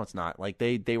Xbox. No, it's not. Like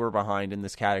they were behind in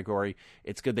this category.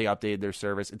 It's good they updated their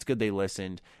service. It's good they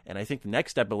listened. And I think the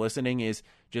next step of listening is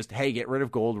just, hey, get rid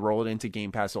of Gold, roll it into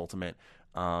Game Pass Ultimate.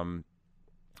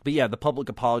 But yeah, the public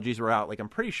apologies were out. Like, I'm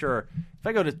pretty sure if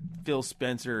I go to Phil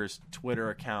Spencer's Twitter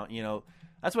account, you know,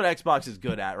 that's what Xbox is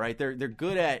good at, right? They're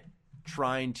good at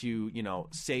trying to, you know,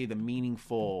 say the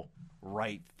meaningful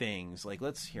right things. Like,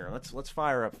 let's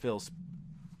fire up Phil's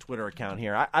Twitter account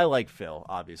here. I like Phil,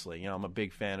 obviously. You know, I'm a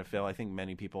big fan of Phil. I think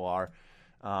many people are.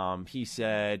 He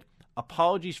said,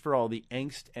 apologies for all the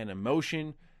angst and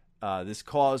emotion this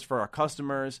caused for our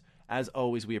customers. As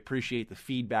always, we appreciate the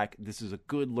feedback. This is a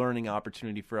good learning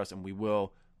opportunity for us, and we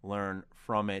will learn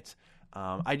from it.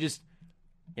 I just,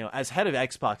 you know, as head of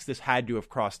Xbox, this had to have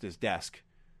crossed his desk.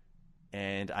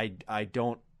 And I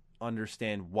don't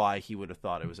understand why he would have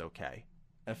thought it was okay.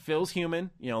 If Phil's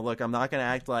human, you know, look, I'm not going to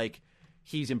act like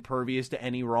he's impervious to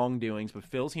any wrongdoings, but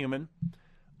Phil's human.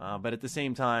 But at the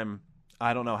same time,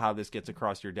 I don't know how this gets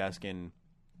across your desk and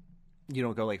you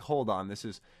don't go like, hold on, this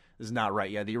is not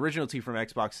right. Yeah, the original tweet from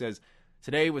Xbox says,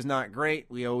 today was not great.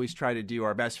 We always try to do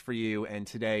our best for you, and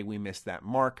today we missed that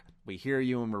mark. We hear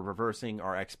you, and we're reversing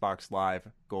our Xbox Live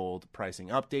Gold pricing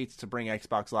updates to bring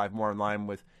Xbox Live more in line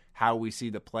with how we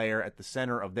see the player at the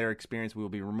center of their experience. We will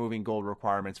be removing gold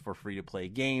requirements for free-to-play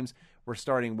games. We're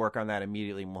starting work on that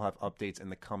immediately, and we'll have updates in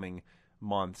the coming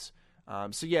months.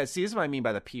 So yeah, see, this is what I mean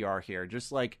by the PR here.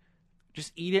 Just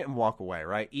eat it and walk away,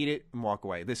 right? Eat it and walk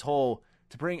away. This whole,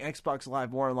 to bring Xbox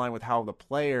Live more in line with how the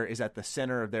player is at the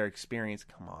center of their experience.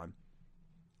 Come on.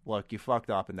 Look, you fucked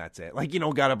up and that's it. Like, you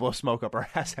don't got to blow smoke up our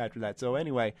ass after that. So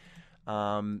anyway,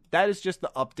 that is just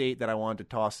the update that I wanted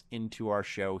to toss into our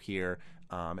show here.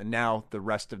 And now the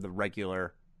rest of the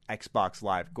regular Xbox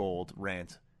Live Gold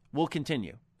rant will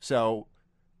continue. So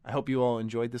I hope you all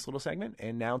enjoyed this little segment.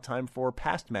 And now time for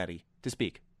Past Maddie to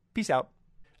speak. Peace out.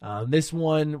 This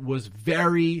one was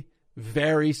very,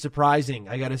 very surprising.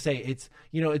 I got to say,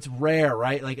 it's rare,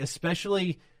 right? Like,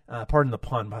 especially, pardon the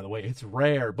pun, by the way, it's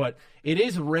rare, but it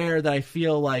is rare that I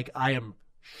feel like I am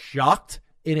shocked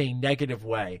in a negative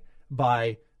way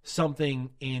by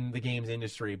something in the games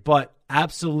industry, but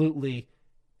absolutely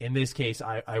in this case,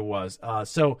 I was.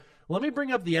 So let me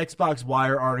bring up the Xbox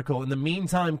Wire article. In the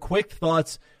meantime, quick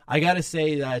thoughts. I got to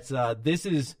say that this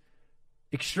is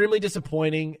extremely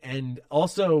disappointing, and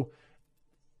also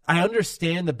I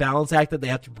understand the balance act that they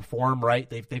have to perform, right?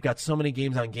 They've got so many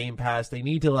games on Game Pass. They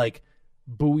need to, like,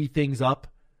 buoy things up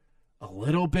a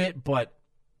little bit, but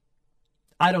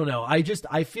I don't know.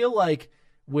 I feel like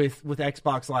with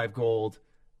Xbox Live Gold,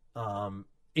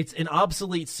 it's an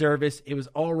obsolete service. It was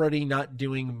already not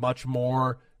doing much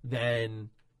more than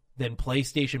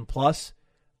PlayStation Plus.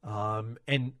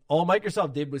 And all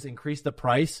Microsoft did was increase the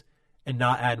price and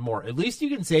not add more. At least you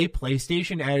can say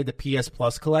PlayStation added the PS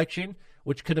Plus collection,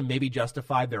 which could have maybe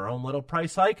justified their own little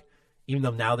price hike, even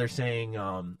though now they're saying,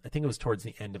 I think it was towards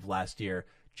the end of last year,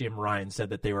 Jim Ryan said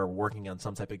that they were working on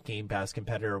some type of Game Pass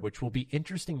competitor, which will be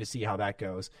interesting to see how that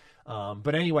goes.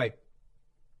 But anyway,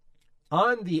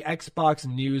 on the Xbox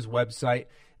News website,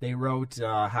 they wrote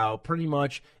how pretty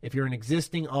much if you're an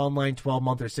existing online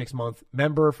 12-month or 6-month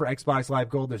member for Xbox Live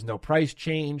Gold, there's no price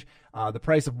change. The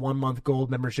price of 1-month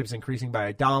Gold membership is increasing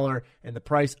by $1, and the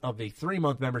price of a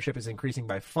 3-month membership is increasing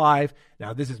by $5.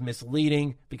 Now, this is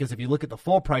misleading because if you look at the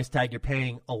full price tag, you're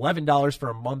paying $11 for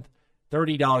a month,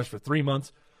 $30 for 3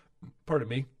 months. Pardon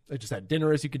me. I just had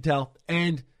dinner, as you can tell,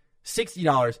 and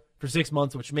 $60 for 6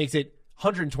 months, which makes it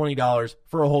 $120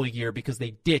 for a whole year because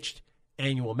they ditched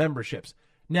annual memberships.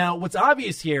 Now, what's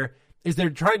obvious here is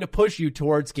they're trying to push you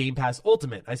towards Game Pass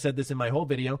Ultimate. I said this in my whole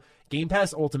video. Game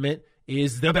Pass Ultimate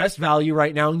is the best value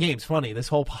right now in games. Funny, this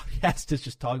whole podcast is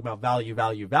just talking about value.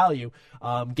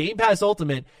 Game Pass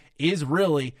Ultimate is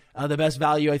really the best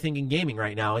value, I think, in gaming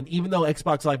right now. And even though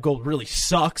Xbox Live Gold really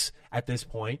sucks at this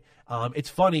point, it's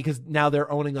funny because now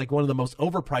they're owning like one of the most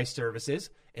overpriced services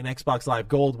in Xbox Live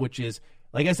Gold, which is,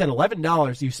 like I said,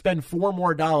 $11. You spend $4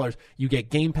 more, you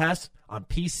get Game Pass on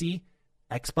PC,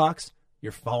 Xbox,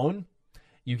 your phone.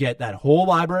 You get that whole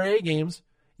library of games.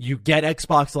 You get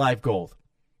Xbox Live Gold.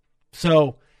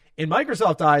 So, in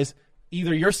Microsoft eyes,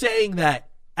 either you're saying that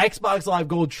Xbox Live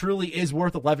Gold truly is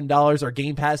worth $11 or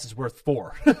Game Pass is worth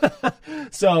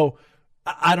 $4. So,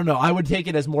 I don't know. I would take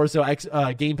it as more so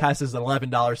Game Pass is an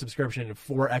 $11 subscription and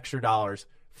 $4 extra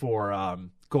for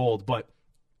Gold. But,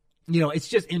 it's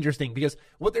just interesting because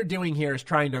what they're doing here is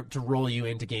trying to roll you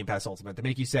into Game Pass Ultimate to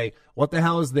make you say, what the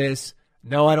hell is this?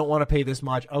 No, I don't want to pay this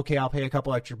much. Okay, I'll pay a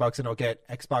couple extra bucks and I'll get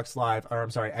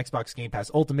Xbox Game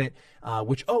Pass Ultimate,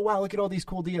 which, oh, wow, look at all these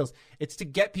cool deals. It's to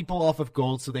get people off of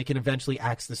Gold so they can eventually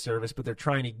axe the service, but they're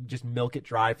trying to just milk it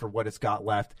dry for what it's got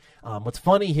left. What's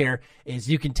funny here is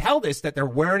you can tell that they're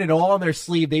wearing it all on their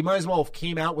sleeve. They might as well have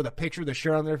came out with a picture of the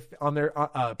shirt on their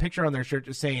picture on their shirt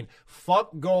just saying, fuck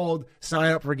Gold,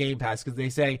 sign up for Game Pass, because they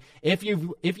say, if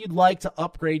you'd like to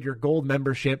upgrade your Gold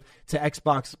membership to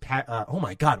Xbox, oh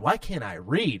my God, why can't I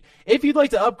read? If you'd like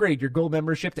to upgrade your Gold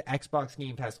membership to Xbox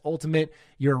Game Pass Ultimate,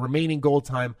 your remaining Gold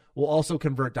time will also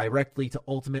convert directly to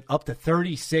Ultimate up to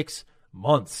 36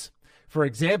 months. For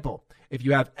example, if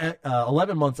you have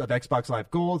 11 months of Xbox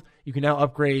Live Gold, you can now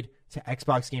upgrade to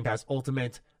Xbox Game Pass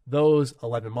Ultimate. Those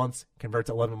 11 months convert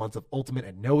to 11 months of Ultimate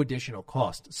at no additional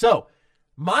cost. So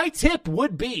my tip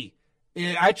would be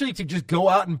actually to just go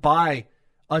out and buy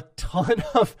a ton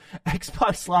of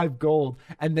Xbox Live Gold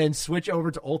and then switch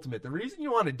over to Ultimate. The reason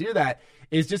you want to do that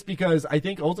is just because I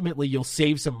think ultimately you'll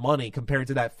save some money compared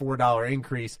to that $4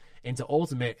 increase into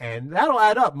Ultimate, and that'll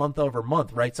add up month over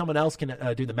month, right? Someone else can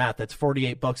do the math. That's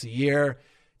 $48 a year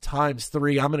times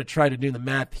 3. I'm going to try to do the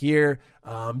math here.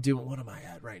 What am I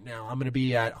at right now? I'm going to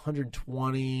be at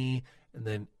 120 and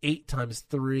then 8 times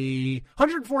 3,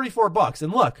 $144.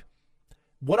 And look,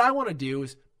 what I want to do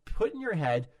is put in your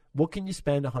head, what can you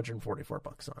spend $144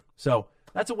 on? So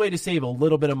that's a way to save a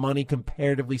little bit of money,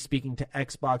 comparatively speaking, to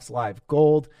Xbox Live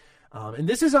Gold. And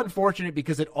this is unfortunate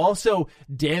because it also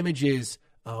damages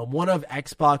one of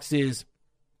Xbox's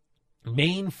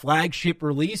main flagship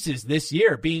releases this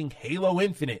year, being Halo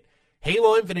Infinite.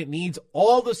 Halo Infinite needs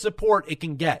all the support it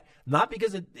can get. Not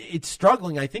because it's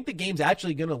struggling. I think the game's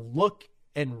actually going to look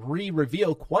and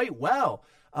re-reveal quite well.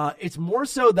 It's more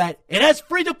so that it has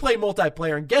free-to-play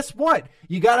multiplayer, and guess what?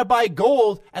 You got to buy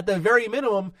Gold at the very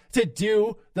minimum to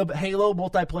do the Halo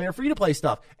multiplayer free-to-play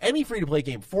stuff. Any free-to-play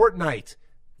game, Fortnite,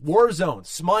 Warzone,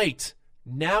 Smite,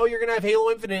 now you're going to have Halo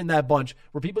Infinite in that bunch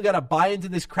where people got to buy into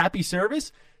this crappy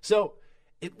service. So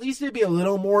at least it'd be a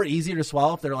little more easier to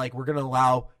swallow if they're like, we're going to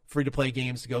allow free-to-play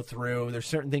games to go through. There's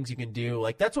certain things you can do.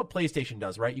 Like, that's what PlayStation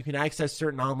does, right? You can access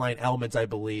certain online elements, I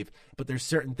believe, but there's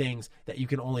certain things that you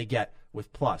can only get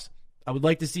with Plus. I would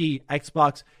like to see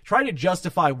Xbox try to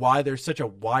justify why there's such a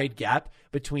wide gap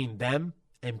between them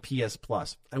and PS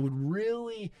Plus. I would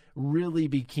really, really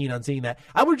be keen on seeing that.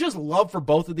 I would just love for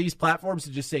both of these platforms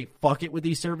to just say, fuck it with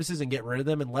these services and get rid of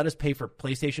them and let us pay for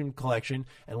PlayStation Collection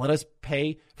and let us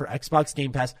pay for Xbox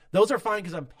Game Pass. Those are fine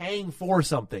because I'm paying for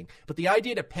something. But the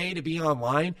idea to pay to be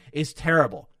online is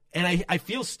terrible. And I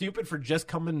feel stupid for just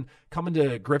coming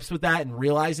to grips with that and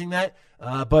realizing that.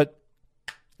 But,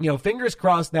 fingers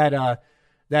crossed that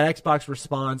that Xbox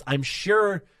responds. I'm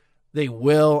sure they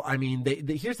will. I mean,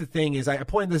 here's the thing is, I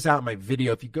pointed this out in my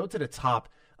video. If you go to the top,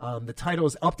 the title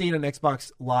is Update on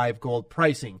Xbox Live Gold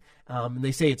Pricing. And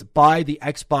they say it's by the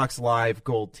Xbox Live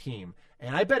Gold team.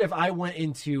 And I bet if I went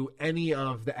into any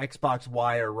of the Xbox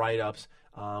Wire write-ups,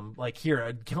 like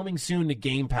here, coming soon to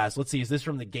Game Pass. Let's see, is this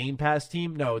from the Game Pass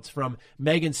team? No, it's from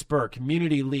Megan Spur,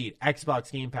 community lead,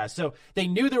 Xbox Game Pass. So they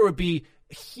knew there would be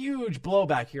huge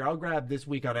blowback here. I'll grab this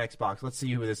week on Xbox. Let's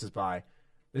see who this is by.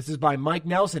 This is by Mike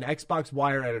Nelson, Xbox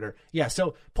Wire editor. Yeah,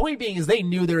 so point being is they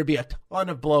knew there would be a ton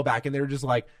of blowback, and they were just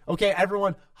like, okay,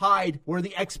 everyone, hide. We're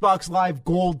the Xbox Live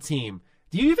Gold team.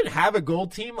 Do you even have a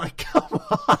Gold team? Like, come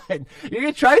on. You're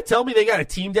going to try to tell me they got a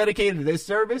team dedicated to this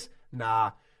service?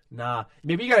 Nah.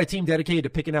 Maybe you got a team dedicated to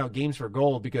picking out games for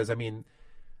Gold because, I mean,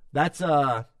 that's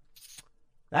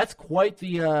That's quite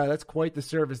the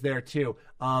service there too.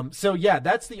 So yeah,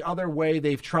 that's the other way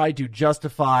they've tried to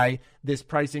justify this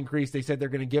price increase. They said they're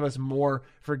going to give us more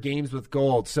for games with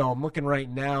gold. So I'm looking right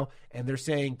now, and they're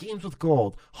saying games with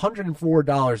gold,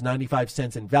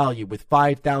 $104.95 in value with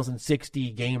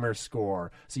 5,060 gamer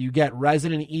score. So you get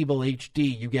Resident Evil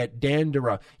HD, you get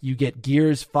Dandara, you get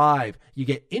Gears 5, you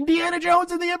get Indiana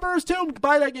Jones and the Emperor's Tomb.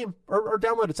 Buy that game or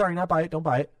download it. Sorry, not buy it. Don't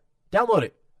buy it. Download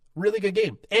it. Really good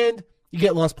game. And you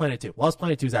get Lost Planet 2. Lost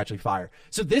Planet 2 is actually fire.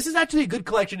 So this is actually a good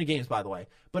collection of games, by the way.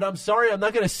 But I'm sorry, I'm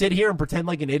not going to sit here and pretend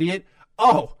like an idiot.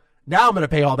 Oh, now I'm going to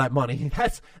pay all that money.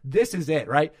 This is it,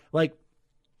 right? Like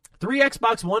 3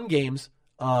 Xbox One games,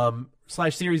 /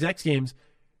 Series X games.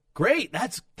 Great.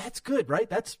 That's good, right?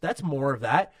 That's more of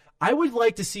that. I would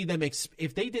like to see them,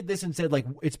 if they did this and said, like,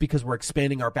 it's because we're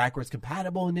expanding our backwards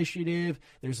compatible initiative,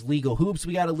 there's legal hoops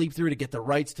we got to leap through to get the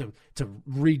rights to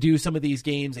redo some of these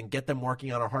games and get them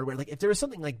working on our hardware. Like, if there was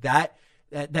something like that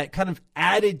kind of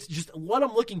added, just what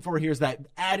I'm looking for here is that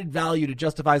added value to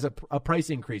justifies a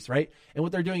price increase, right? And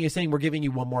what they're doing is saying we're giving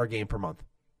you one more game per month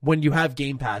when you have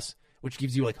Game Pass, which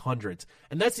gives you like hundreds.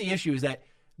 And that's the issue, is that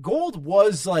Gold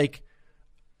was like,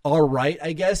 all right,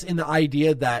 I guess, in the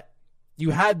idea that you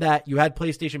had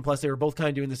PlayStation Plus. They were both kind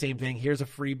of doing the same thing. Here's a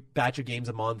free batch of games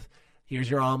a month. Here's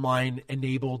your online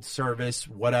enabled service,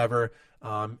 whatever,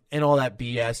 and all that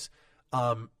BS.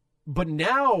 But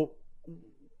now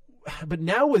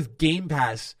with Game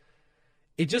Pass,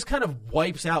 it just kind of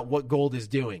wipes out what Gold is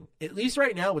doing. At least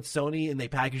right now with Sony, and they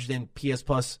packaged in PS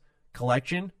Plus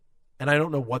Collection. And I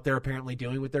don't know what they're apparently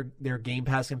doing with their Game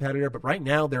Pass competitor, but right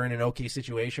now they're in an okay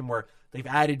situation where they've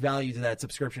added value to that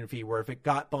subscription fee, where if it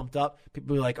got bumped up, people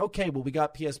will be like, okay, well, we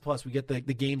got PS Plus, we get the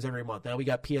games every month. Now we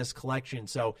got PS Collection.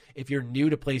 So if you're new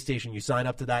to PlayStation, you sign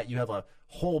up to that, you have a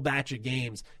whole batch of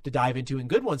games to dive into, and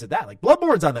good ones at that. Like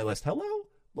Bloodborne's on that list. Hello,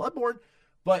 Bloodborne.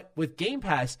 But with Game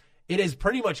Pass, it has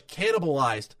pretty much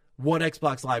cannibalized what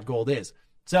Xbox Live Gold is.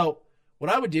 So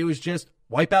what I would do is just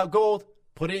wipe out Gold,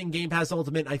 put it in Game Pass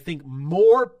Ultimate. I think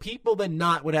more people than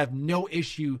not would have no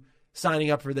issue signing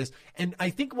up for this. And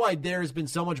I think why there's been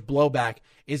so much blowback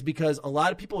is because a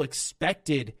lot of people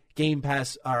expected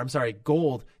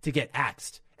Gold to get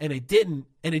axed. And it didn't.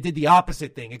 And it did the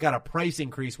opposite thing. It got a price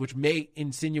increase, which may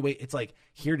insinuate it's like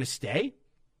here to stay,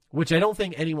 which I don't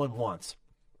think anyone wants.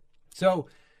 So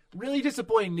really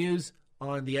disappointing news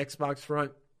on the Xbox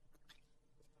front.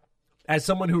 As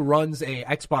someone who runs a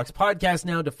Xbox podcast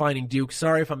now, Defining Duke,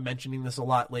 sorry if I'm mentioning this a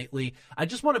lot lately. I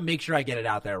just want to make sure I get it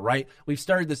out there, right? We've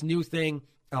started this new thing.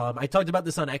 I talked about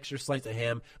this on Extra Slice of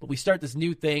Ham, but we start this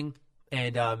new thing.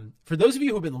 And for those of you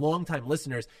who have been longtime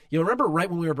listeners, you'll remember right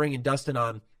when we were bringing Dustin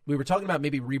on, we were talking about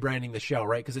maybe rebranding the show,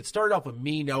 right? Because it started off with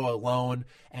me, Noah, alone,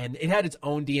 and it had its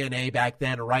own DNA back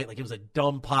then, right? Like it was a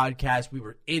dumb podcast. We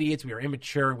were idiots. We were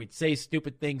immature. We'd say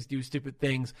stupid things, do stupid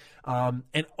things.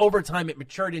 And over time, it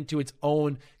matured into its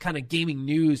own kind of gaming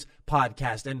news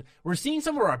podcast. And we're seeing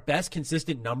some of our best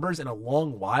consistent numbers in a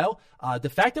long while. The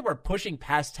fact that we're pushing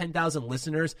past 10,000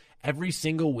 listeners every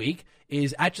single week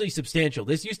is actually substantial.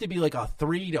 This used to be like a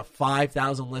 3,000 to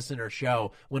 5,000 listener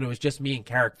show when it was just me and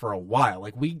Carrick for a while.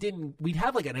 Like we'd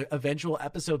have like an eventual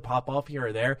episode pop off here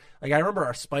or there. Like I remember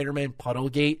our Spider-Man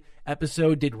Puddlegate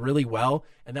episode did really well,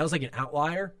 and that was like an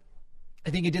outlier. I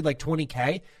think it did like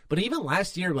 20K, but even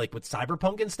last year, like with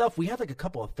Cyberpunk and stuff, we had like a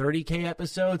couple of 30K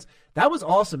episodes. That was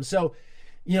awesome. So,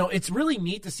 you know, it's really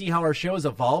neat to see how our show has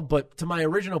evolved. But to my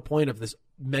original point of this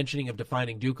mentioning of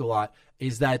Defining Duke a lot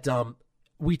is that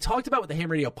we talked about with the Ham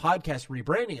Radio podcast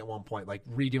rebranding at one point, like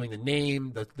redoing the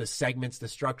name, the segments, the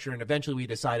structure, and eventually we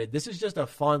decided this is just a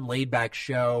fun, laid-back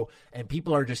show, and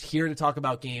people are just here to talk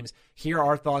about games, hear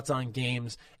our thoughts on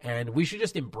games, and we should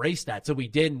just embrace that. So we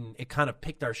did, and it kind of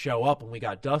picked our show up when we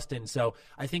got Dustin. So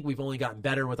I think we've only gotten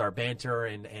better with our banter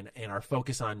and our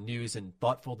focus on news and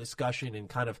thoughtful discussion and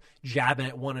kind of jabbing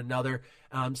at one another.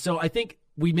 So I think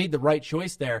we made the right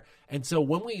choice there. And so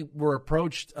when we were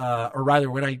approached, or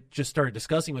rather when I just started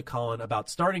discussing with Colin about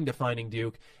starting Defining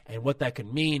Duke and what that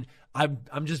could mean,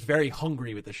 I'm just very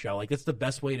hungry with the show. Like that's the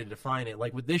best way to define it.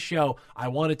 Like with this show, I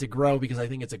want it to grow because I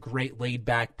think it's a great laid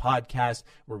back podcast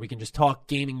where we can just talk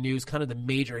gaming news, kind of the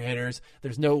major hitters.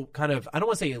 There's no kind of, I don't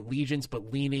want to say allegiance,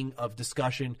 but leaning of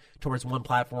discussion towards one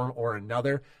platform or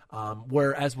another.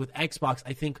 Whereas with Xbox,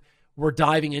 I think we're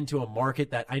diving into a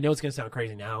market that I know it's going to sound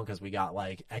crazy now because we got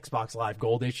like Xbox Live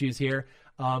Gold issues here.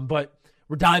 But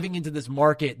we're diving into this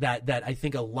market that I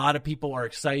think a lot of people are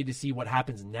excited to see what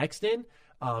happens next in.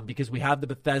 because we have the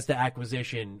Bethesda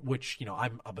acquisition, which, you know,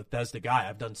 I'm a Bethesda guy.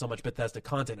 I've done so much Bethesda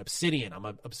content. Obsidian, I'm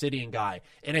an Obsidian guy.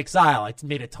 In Exile, I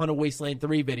made a ton of Wasteland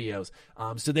 3 videos.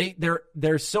 So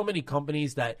there's so many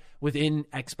companies that within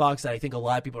Xbox that I think a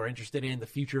lot of people are interested in. The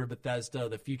future of Bethesda,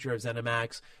 the future of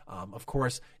ZeniMax, of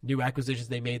course, new acquisitions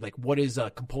they made. Like, what is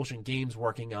Compulsion Games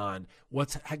working on?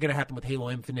 What's going to happen with Halo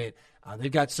Infinite?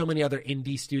 They've got so many other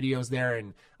indie studios there,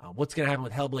 and what's going to happen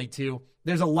with Hellblade 2.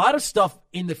 There's a lot of stuff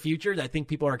in the future that I think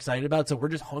people are excited about, so we're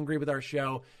just hungry with our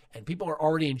show, and people are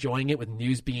already enjoying it with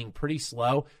news being pretty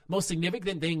slow. Most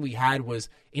significant thing we had was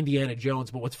Indiana Jones,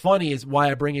 but what's funny is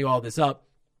why I bring you all this up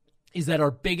is that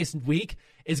our biggest week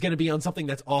is going to be on something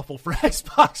that's awful for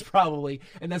Xbox probably,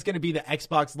 and that's going to be the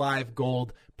Xbox Live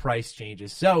Gold price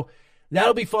changes. So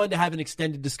that'll be fun to have an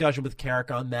extended discussion with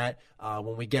Carrick on that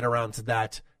when we get around to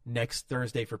that next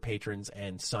Thursday for patrons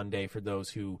and Sunday for those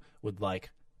who would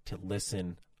like to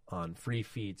listen on free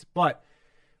feeds. But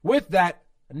with that,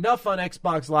 enough on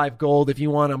Xbox Live Gold. If you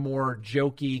want a more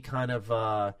jokey kind of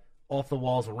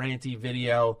off-the-walls ranty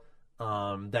video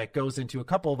that goes into a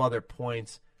couple of other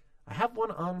points, I have one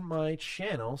on my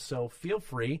channel, so feel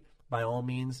free, by all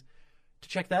means, to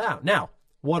check that out. Now,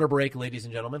 water break, ladies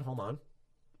and gentlemen. Hold on.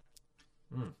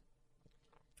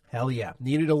 Hell yeah.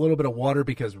 Needed a little bit of water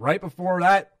because right before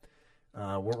that,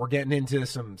 we're getting into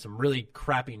some really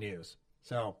crappy news.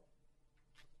 So,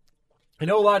 I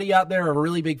know a lot of you out there are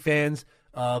really big fans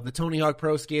of the Tony Hawk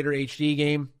Pro Skater HD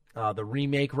game, the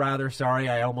remake, rather. Sorry,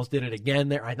 I almost did it again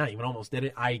there. I not even almost did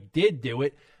it. I did do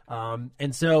it.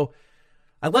 And so,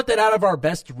 I let that out of our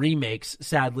best remakes,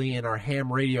 sadly, in our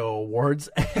Ham Radio Awards.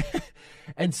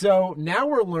 And so, now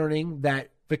we're learning that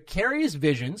Vicarious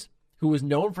Visions, who was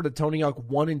known for the Tony Hawk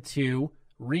 1 and 2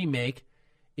 remake,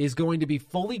 is going to be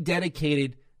fully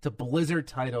dedicated to Blizzard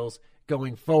titles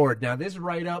going forward. Now, this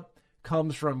write-up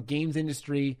comes from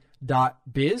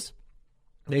GamesIndustry.biz.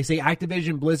 They say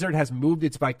Activision Blizzard has moved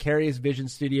its Vicarious Vision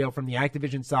studio from the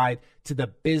Activision side to the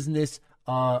business,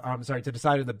 to the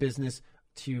side of the business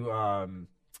to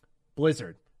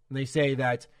Blizzard. And they say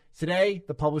that today,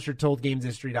 the publisher told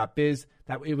GamesIndustry.biz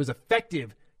that it was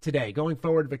effective today. Going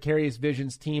forward, Vicarious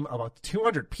Vision's team of about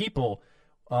 200 people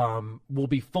will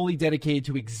be fully dedicated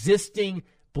to existing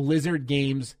Blizzard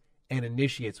games and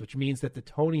initiates, which means that the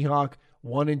Tony Hawk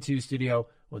 1 and 2 studio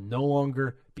will no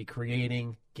longer be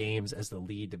creating games as the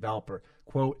lead developer.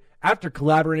 Quote, after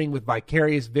collaborating with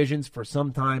Vicarious Visions for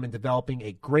some time and developing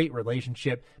a great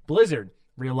relationship, Blizzard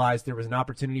realized there was an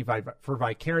opportunity for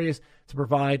Vicarious to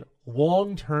provide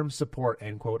long-term support,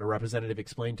 end quote, a representative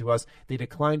explained to us. They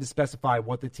declined to specify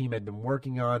what the team had been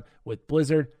working on with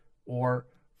Blizzard or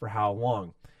for how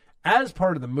long. As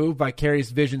part of the move,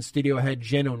 Vicarious Vision studio head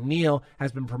Jen O'Neill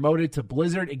has been promoted to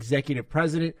Blizzard Executive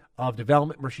President of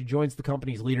Development, where she joins the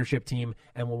company's leadership team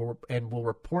and will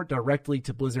report directly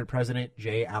to Blizzard President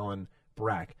J. Allen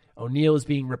Brack. O'Neill is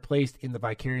being replaced in the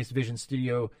Vicarious Vision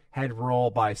studio head role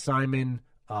by Simon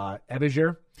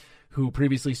Ebinger, who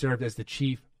previously served as the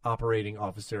Chief Operating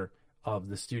Officer of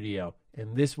the studio.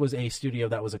 And this was a studio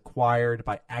that was acquired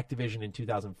by Activision in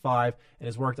 2005 and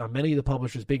has worked on many of the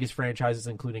publisher's biggest franchises,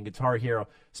 including Guitar Hero,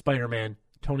 Spider-Man,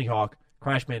 Tony Hawk,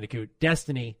 Crash Bandicoot,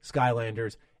 Destiny,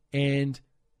 Skylanders, and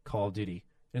Call of Duty.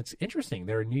 And it's interesting.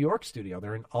 They're a New York studio.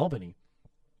 They're in Albany.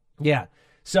 Yeah.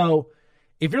 So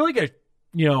if you're like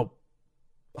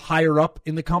higher up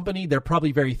in the company, they're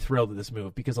probably very thrilled with this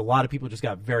move because a lot of people just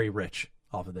got very rich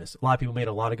off of this. A lot of people made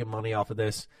a lot of good money off of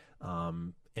this.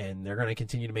 And they're going to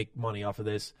continue to make money off of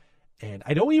this. And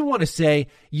I don't even want to say,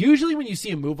 usually when you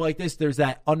see a move like this, there's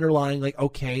that underlying, like,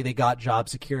 okay, they got job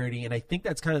security. And I think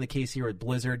that's kind of the case here with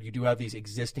Blizzard. You do have these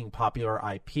existing popular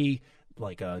IP,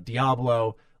 like a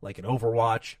Diablo, like an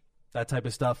Overwatch, that type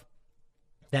of stuff.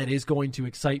 That is going to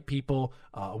excite people.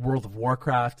 World of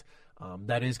Warcraft,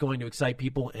 that is going to excite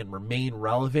people and remain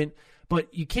relevant.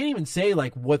 But you can't even say,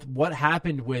 like, what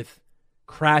happened with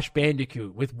Crash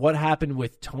Bandicoot, with what happened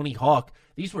with Tony Hawk.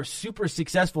 These were super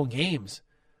successful games,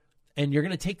 and you're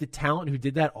going to take the talent who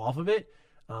did that off of it.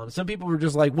 Some people were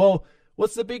just like, well,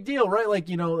 what's the big deal, right? Like,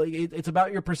 it's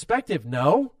about your perspective.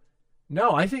 No,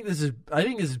 I think this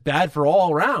is bad for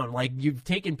all around. Like, you've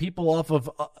taken people off of,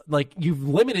 you've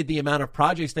limited the amount of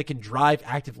projects that can drive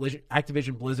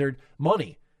Activision Blizzard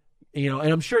money, and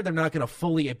I'm sure they're not going to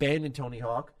fully abandon Tony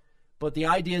Hawk, but the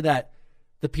idea that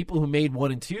the people who made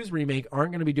 1 and 2's remake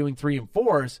aren't going to be doing 3 and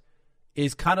 4's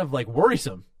is kind of like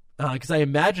worrisome because I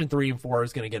imagine 3 and 4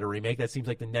 is going to get a remake. That seems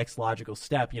like the next logical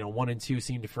step. 1 and 2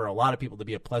 seemed for a lot of people to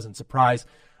be a pleasant surprise.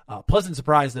 pleasant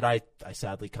surprise that I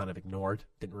sadly kind of ignored.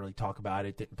 Didn't really talk about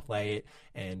it, didn't play it.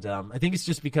 And I think it's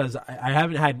just because I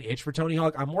haven't had an itch for Tony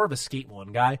Hawk. I'm more of a Skate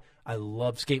 1 guy. I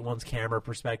love Skate 1's camera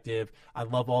perspective. I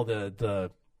love all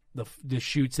the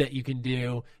shoots that you can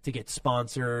do to get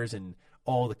sponsors and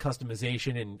all the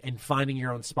customization and finding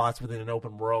your own spots within an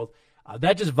open world.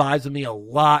 That just vibes with me a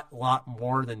lot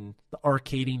more than the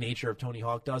arcadey nature of Tony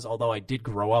Hawk does, although I did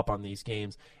grow up on these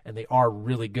games, and they are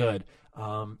really good.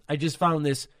 I just found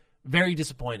this very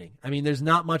disappointing. I mean, there's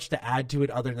not much to add to it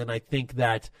other than I think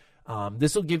that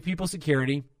this will give people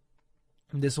security.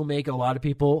 This will make a lot of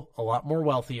people a lot more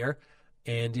wealthier,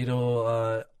 and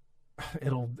it'll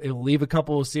leave a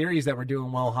couple of series that were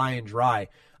doing well high and dry.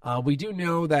 We do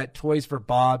know that Toys for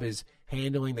Bob is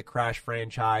handling the Crash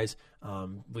franchise.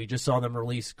 We just saw them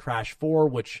release Crash 4,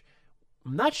 which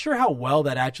I'm not sure how well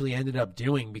that actually ended up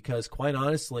doing because, quite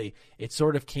honestly, it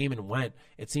sort of came and went.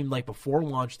 It seemed like before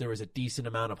launch there was a decent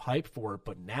amount of hype for it,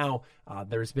 but now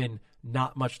there's been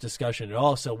not much discussion at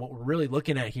all. So what we're really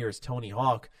looking at here is Tony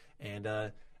Hawk, and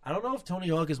I don't know if Tony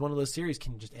Hawk is one of those series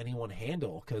can just anyone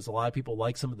handle because a lot of people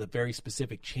like some of the very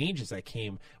specific changes that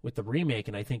came with the remake,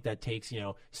 and I think that takes,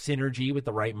 synergy with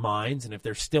the right minds, and if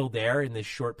they're still there in this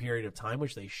short period of time,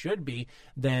 which they should be,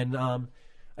 then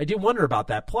I do wonder about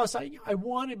that. Plus, I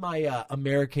wanted my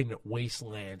American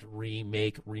Wasteland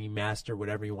remake, remaster,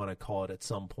 whatever you want to call it at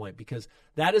some point, because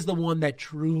that is the one that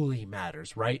truly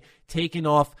matters, right? Taking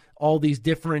off all these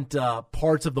different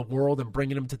parts of the world and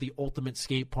bringing them to the ultimate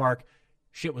skate park.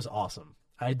 Shit was awesome.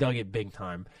 I dug it big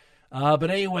time.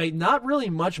 But anyway, not really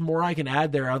much more I can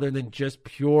add there other than just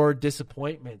pure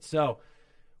disappointment. So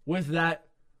with that,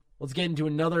 let's get into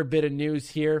another bit of news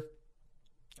here.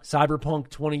 Cyberpunk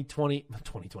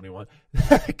 2021,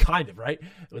 kind of, right?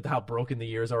 With how broken the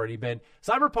year's already been.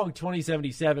 Cyberpunk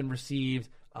 2077 received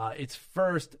its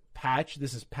first patch.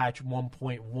 This is patch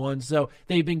 1.1. So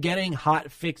they've been getting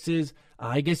hot fixes.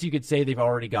 I guess you could say they've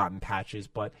already gotten patches,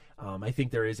 but I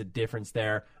think there is a difference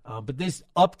there. But this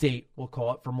update, we'll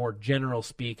call it for more general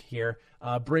speak here,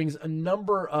 brings a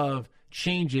number of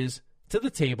changes to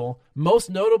the table, most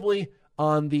notably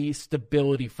on the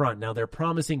stability front. Now, they're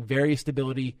promising various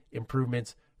stability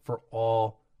improvements for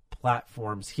all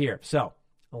platforms here. So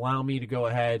allow me to go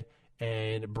ahead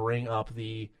and bring up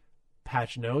the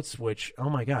patch notes, which, oh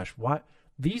my gosh, what?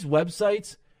 These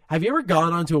websites, have you ever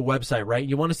gone onto a website, right?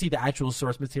 You want to see the actual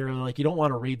source material. Like, you don't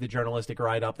want to read the journalistic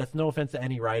write-up. That's no offense to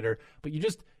any writer, but you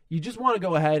just want to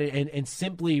go ahead and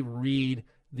simply read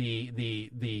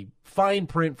the fine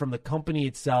print from the company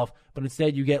itself, but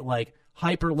instead you get like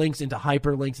hyperlinks into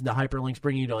hyperlinks into hyperlinks,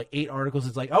 bringing you to like 8 articles.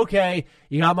 It's like, okay,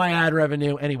 you got my ad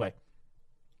revenue. Anyway,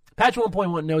 patch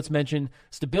 1.1 notes mention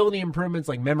stability improvements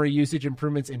like memory usage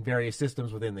improvements in various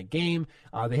systems within the game.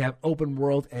 They have open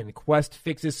world and quest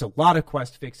fixes, so a lot of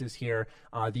quest fixes here.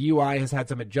 The UI has had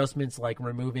some adjustments like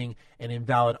removing an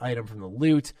invalid item from the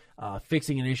loot,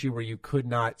 fixing an issue where you could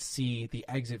not see the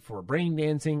exit for brain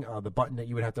dancing, the button that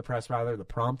you would have to press, rather, the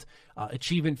prompt.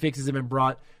 Achievement fixes have been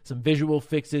brought. Some visual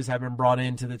fixes have been brought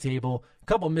into the table. A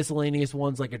couple miscellaneous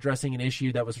ones like addressing an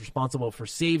issue that was responsible for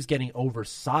saves getting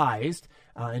oversized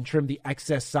and trim the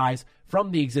excess size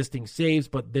from the existing saves,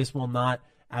 but this will not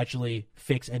actually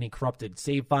fix any corrupted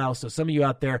save files. So some of you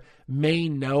out there may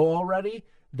know already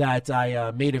that I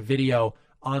made a video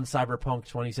on Cyberpunk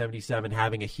 2077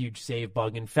 having a huge save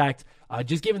bug. In fact,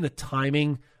 just given the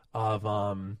timing of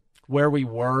where we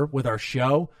were with our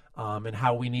show and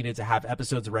how we needed to have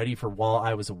episodes ready for while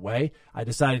I was away, I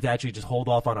decided to actually just hold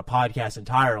off on a podcast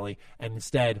entirely and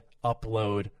instead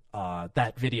upload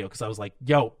that video, because I was like,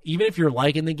 yo, even if you're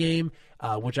liking the game,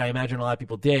 which I imagine a lot of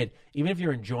people did, even if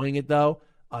you're enjoying it though,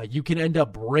 you can end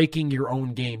up breaking your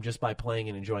own game just by playing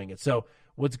and enjoying it. So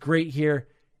what's great here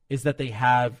is that they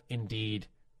have indeed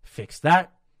fixed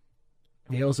that.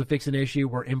 They also fixed an issue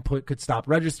where input could stop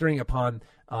registering upon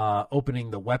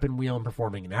opening the weapon wheel and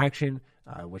performing an action,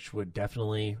 which would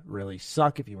definitely really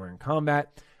suck if you were in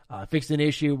combat. Fixed an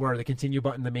issue where the continue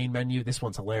button in the main menu, this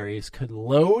one's hilarious, could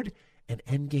load an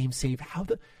endgame save. How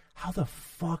the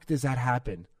fuck does that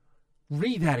happen?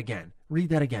 Read that again,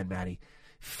 Maddie.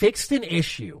 Fixed an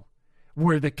issue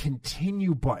where the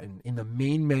continue button in the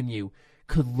main menu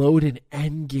could load an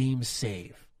endgame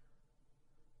save.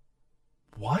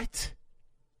 What?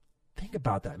 Think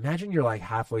about that. Imagine you're like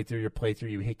halfway through your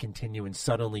playthrough, you hit continue, and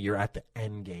suddenly you're at the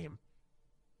end game.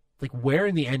 Like, where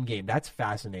in the end game? That's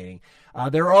fascinating.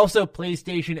 There are also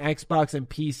PlayStation, Xbox, and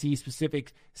PC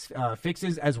specific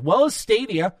fixes, as well as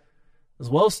Stadia.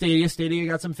 Stadia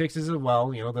got some fixes as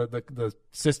well. You know, the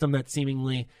system that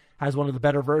seemingly has one of the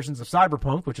better versions of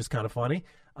Cyberpunk, which is kind of funny.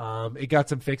 It got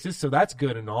some fixes, so that's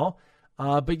good and all.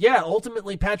 But yeah,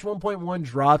 ultimately, patch 1.1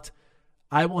 dropped.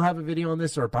 I will have a video on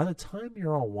this, or by the time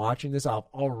you're all watching this, I've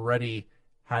already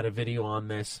had a video on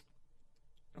this.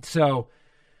 So,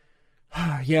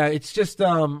 yeah, it's just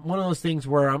one of those things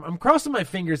where I'm crossing my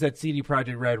fingers that CD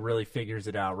Projekt Red really figures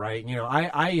it out, right? You know,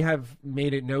 I have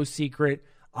made it no secret.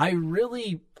 I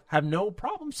really have no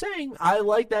problem saying I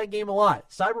like that game a lot.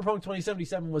 Cyberpunk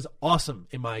 2077 was awesome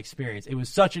in my experience. It was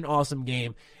such an awesome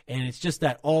game, and it's just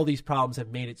that all these problems have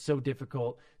made it so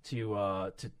difficult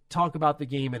to talk about the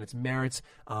game and its merits,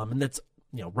 and that's,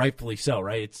 you know, rightfully so,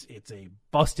 right? It's a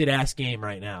busted ass game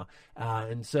right now,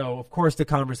 and so of course the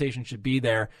conversation should be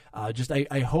there.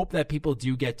 I hope that people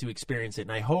do get to experience it,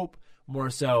 and I hope more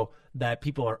so that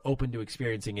people are open to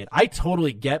experiencing it. I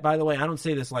totally get, by the way, I don't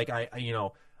say this like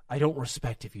I don't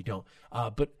respect if you don't,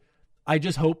 but I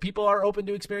just hope people are open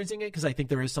to experiencing it because I think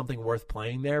there is something worth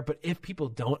playing there. But if people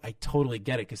don't, I totally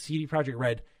get it because CD Projekt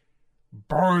Red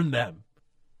burned them.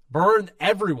 Burn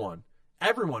everyone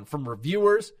from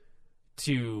reviewers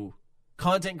to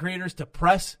content creators to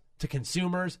press to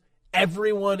consumers.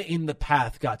 Everyone in the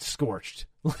path got scorched.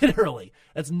 Literally.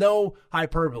 That's no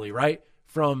hyperbole, right?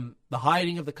 From the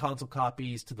hiding of the console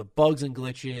copies to the bugs and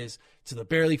glitches to the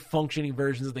barely functioning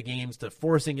versions of the games to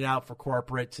forcing it out for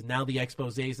corporate to now the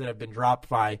exposés that have been dropped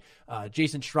by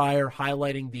Jason Schreier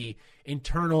highlighting the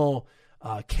internal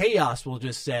chaos, we'll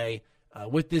just say,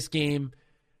 with this game.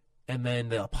 And then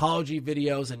the apology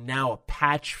videos, and now a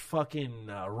patch fucking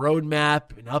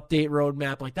roadmap, an update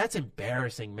roadmap. Like, that's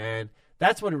embarrassing, man.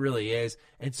 That's what it really is.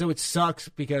 And so it sucks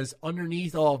because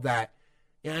underneath all of that,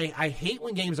 and I hate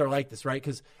when games are like this, right?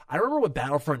 Because I remember with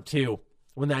Battlefront 2,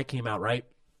 when that came out, right?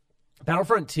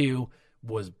 Battlefront 2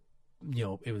 was, you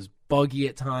know, it was buggy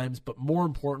at times, but more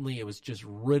importantly, it was just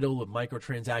riddled with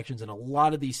microtransactions, and a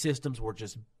lot of these systems were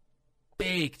just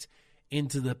baked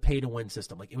into the pay-to-win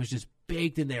system. Like, it was just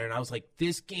baked in there, and I was like,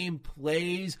 this game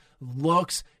plays,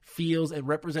 looks, feels, and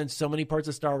represents so many parts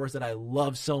of Star Wars that I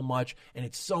love so much, and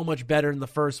it's so much better than the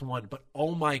first one, but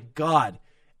oh my God,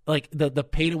 like, the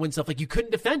pay-to-win stuff, like, you couldn't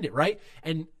defend it, right?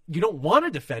 And you don't want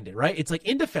to defend it, right? It's, like,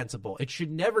 indefensible. It should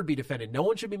never be defended. No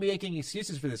one should be making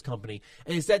excuses for this company,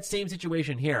 and it's that same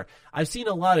situation here. I've seen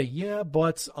a lot of yeah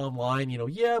buts online, you know,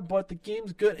 yeah, but the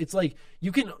game's good. It's like,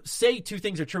 you can say two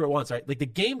things are true at once, right? Like, the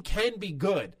game can be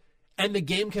good, and the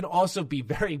game can also be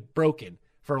very broken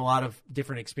for a lot of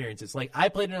different experiences. Like, I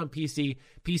played it on PC.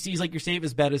 PC's like your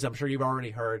safest bet, as I'm sure you've already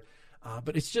heard,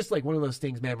 but it's just, like, one of those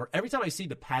things, man, where every time I see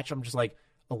the patch, I'm just, like,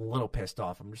 a little pissed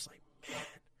off. I'm just like, man,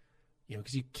 you know,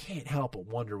 because you can't help but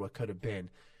wonder what could have been,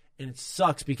 and it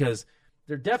sucks because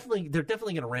they're definitely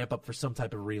going to ramp up for some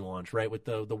type of relaunch, right? With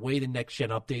the way the next gen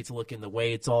updates look and the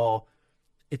way it's all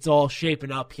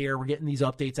shaping up here. We're getting these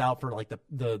updates out for like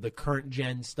the current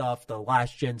gen stuff, the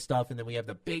last gen stuff, and then we have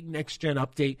the big next gen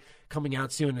update coming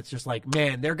out soon. It's just like,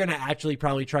 man, they're going to actually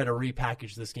probably try to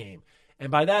repackage this game,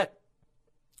 and by that,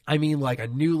 I mean like a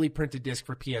newly printed disc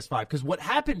for PS5. Because what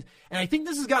happened, and I think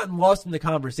this has gotten lost in the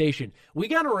conversation, we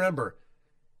got to remember,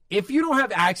 if you don't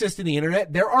have access to the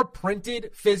internet, there are printed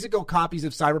physical copies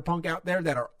of Cyberpunk out there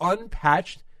that are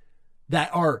unpatched, that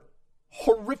are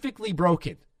horrifically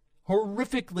broken.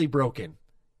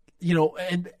 You know,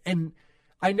 and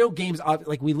I know games,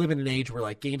 like, we live in an age where,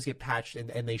 like, games get patched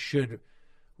and they should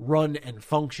run and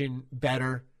function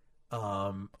better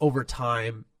over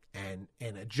time.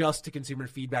 And adjust to consumer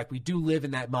feedback. We do live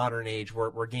in that modern age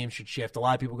where games should shift. A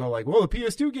lot of people go like, well, the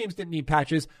PS2 games didn't need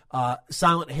patches.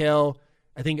 Silent Hill,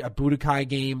 I think a Budokai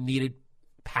game needed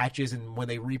patches, and when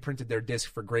they reprinted their disc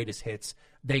for Greatest Hits,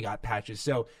 they got patches.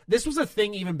 So this was a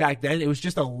thing even back then. It was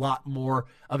just a lot more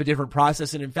of a different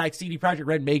process. And in fact, CD Projekt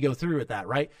Red may go through with that,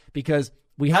 right? Because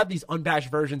we have these unpatched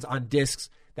versions on discs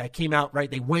that came out, right?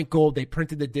 They went gold, they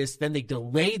printed the disc, then they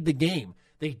delayed the game.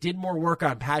 They did more work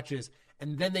on patches,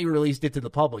 and then they released it to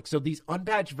the public. So these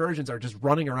unpatched versions are just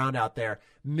running around out there,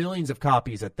 millions of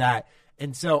copies at that.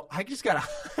 And so I just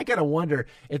gotta wonder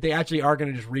if they actually are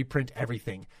going to just reprint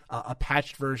everything, a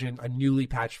patched version, a newly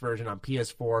patched version on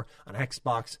PS4, on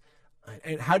Xbox.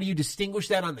 And how do you distinguish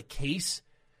that on the case?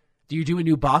 Do you do a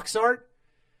new box art?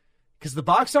 Because the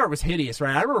box art was hideous,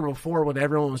 right? I remember before when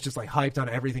everyone was just like hyped on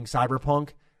everything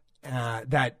Cyberpunk,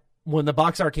 that when the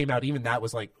box art came out, even that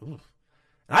was like, ooh.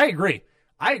 I agree.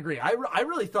 I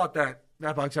really thought that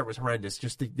box art was horrendous.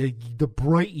 Just the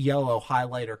bright yellow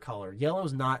highlighter color.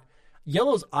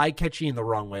 Yellow's eye-catchy in the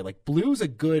wrong way. Like, blue's a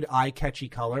good eye-catchy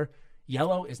color.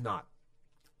 Yellow is not.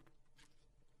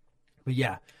 But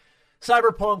yeah,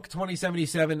 Cyberpunk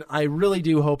 2077, I really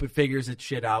do hope it figures its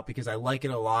shit out because I like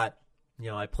it a lot. You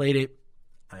know, I played it.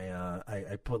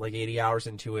 I put like 80 hours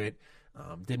into it.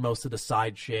 Did most of the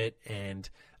side shit, and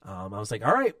I was like,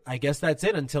 all right, I guess that's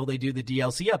it until they do the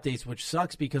DLC updates, which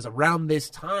sucks because around this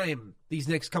time, these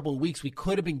next couple of weeks, we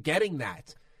could have been getting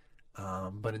that.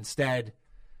 But instead,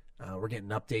 we're getting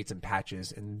updates and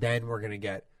patches, and then we're going to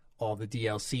get all the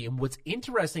DLC. And what's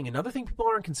interesting, another thing people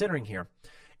aren't considering here,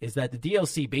 is that the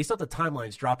DLC, based on the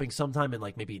timelines, dropping sometime in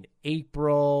like maybe in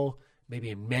April, maybe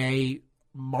in May,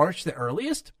 March the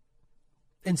earliest.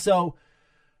 And so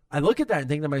I look at that and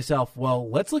think to myself, well,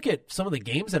 let's look at some of the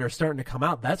games that are starting to come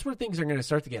out. That's where things are going to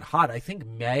start to get hot. I think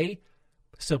May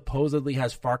supposedly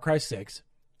has Far Cry 6.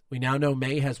 We now know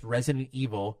May has Resident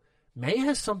Evil. May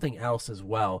has something else as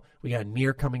well. We got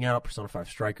Nier coming out, Persona 5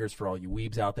 Strikers for all you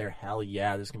weebs out there. Hell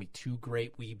yeah, there's going to be 2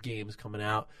 great weeb games coming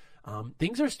out.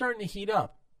 Things are starting to heat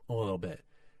up a little bit.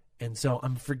 And so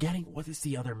I'm forgetting, what is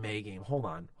the other May game? Hold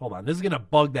on. This is going to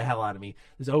bug the hell out of me.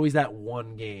 There's always that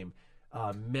one game.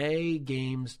 May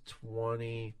games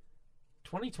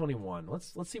 2021.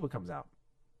 Let's see what comes out.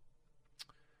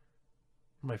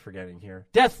 What am I forgetting here?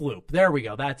 Deathloop. There we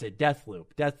go. That's it. Deathloop.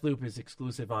 Deathloop is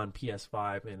exclusive on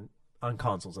PS5 and on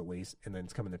consoles at least, and then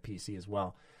it's coming to PC as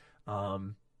well.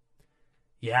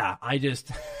 Yeah, I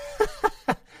just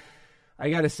I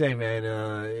gotta say, man,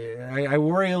 I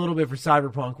worry a little bit for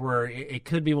Cyberpunk, where it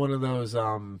could be one of those.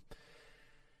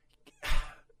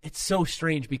 It's so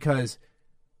strange because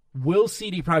will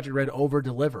CD Projekt Red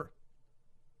over-deliver?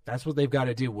 That's what they've got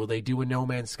to do. Will they do a No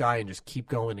Man's Sky and just keep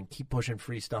going and keep pushing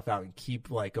free stuff out and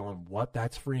keep like going, what,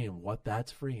 that's free, and what,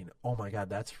 that's free, and oh my God,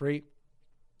 that's free?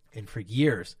 And for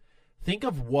years, think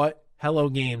of what Hello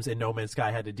Games and No Man's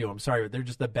Sky had to do. I'm sorry, but they're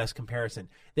just the best comparison.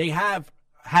 They have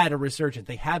had a resurgence.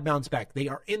 They have bounced back. They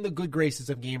are in the good graces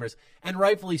of gamers, and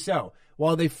rightfully so.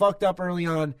 While they fucked up early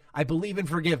on, I believe in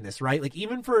forgiveness, right? Like,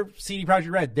 even for CD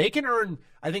Projekt Red, they can earn,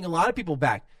 I think, a lot of people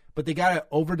back, but they got to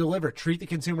over-deliver, treat the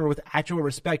consumer with actual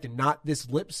respect and not this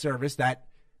lip service that,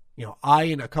 you know, I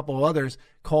and a couple of others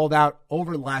called out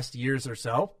over the last years or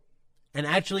so, and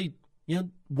actually, you know,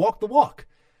 walk the walk.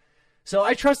 So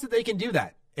I trust that they can do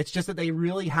that. It's just that they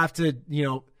really have to, you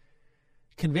know,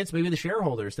 convince maybe the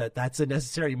shareholders that that's a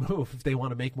necessary move if they want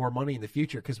to make more money in the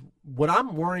future. Because what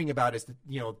I'm worrying about is that,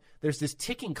 you know, there's this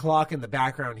ticking clock in the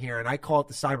background here, and I call it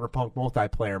the Cyberpunk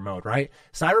multiplayer mode, right?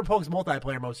 Cyberpunk's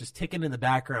multiplayer mode is just ticking in the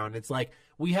background. It's like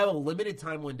we have a limited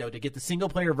time window to get the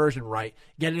single-player version right,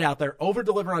 get it out there,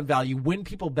 over-deliver on value, win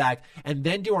people back, and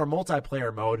then do our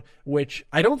multiplayer mode, which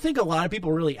I don't think a lot of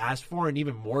people really asked for, and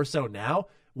even more so now,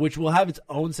 which will have its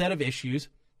own set of issues.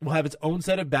 Will have its own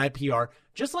set of bad PR,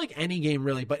 just like any game,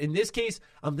 really. But in this case,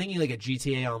 I'm thinking like a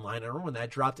GTA Online. I remember when that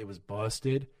dropped, it was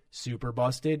busted, super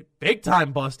busted, big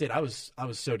time busted. I was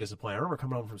so disappointed. I remember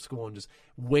coming home from school and just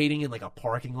waiting in like a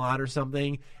parking lot or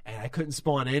something, and I couldn't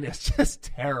spawn in. It's just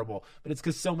terrible. But it's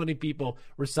because so many people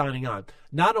were signing on.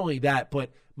 Not only that, but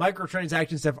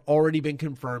microtransactions have already been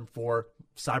confirmed for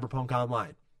Cyberpunk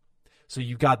Online. So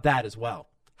you've got that as well.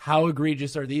 How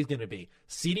egregious are these going to be?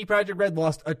 CD Projekt Red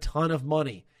lost a ton of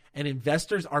money, and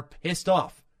investors are pissed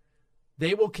off.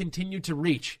 They will continue to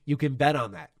reach. You can bet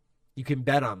on that. You can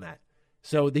bet on that.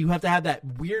 So you have to have that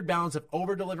weird balance of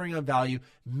over-delivering on value,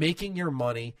 making your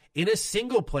money in a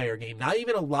single-player game, not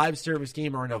even a live service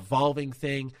game or an evolving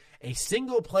thing, a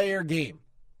single-player game.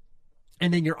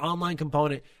 And then your online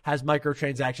component has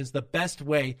microtransactions, the best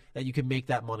way that you can make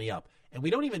that money up. And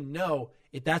we don't even know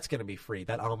if that's going to be free,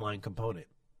 that online component.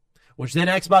 Which then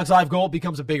Xbox Live Gold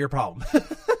becomes a bigger problem.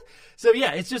 So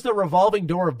yeah, it's just a revolving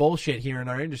door of bullshit here in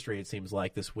our industry, it seems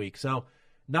like, this week. So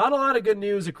not a lot of good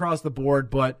news across the board,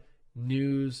 but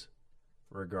news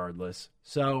regardless.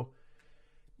 So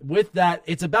with that,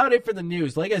 it's about it for the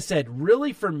news. Like I said,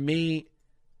 really for me,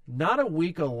 not a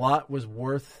week a lot was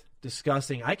worth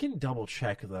discussing. I can double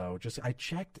check though. I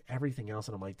checked everything else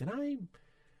and I'm like, did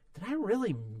I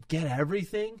really get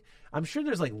everything? I'm sure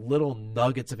there's like little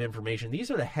nuggets of information.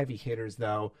 These are the heavy hitters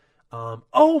though.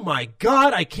 Oh my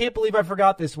God, I can't believe I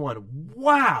forgot this one.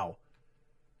 Wow,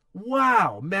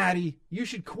 Maddie, you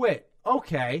should quit.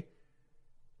 Okay.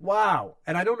 Wow.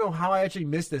 And I don't know how I actually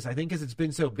missed this. I think because it's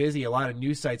been so busy, a lot of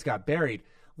news sites got buried.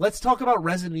 Let's talk about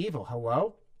Resident Evil.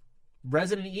 Hello?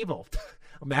 Resident Evil.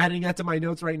 I'm adding that to my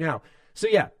notes right now. So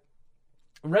yeah,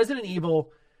 Resident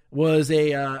Evil was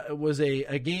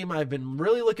a game I've been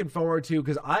really looking forward to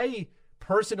because I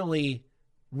personally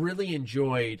really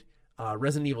enjoyed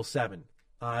Resident Evil 7.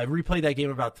 I've replayed that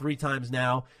game about 3 times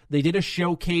now. They did a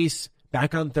showcase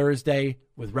back on Thursday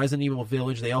with Resident Evil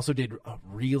Village. They also did a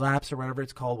Relapse or whatever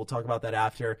it's called. We'll talk about that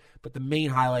after. But the main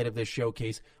highlight of this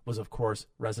showcase was, of course,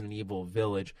 Resident Evil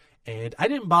Village. And I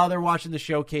didn't bother watching the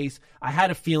showcase. I had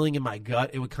a feeling in my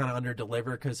gut it would kind of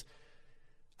underdeliver because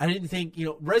I didn't think,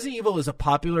 Resident Evil is a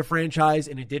popular franchise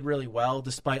and it did really well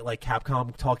despite like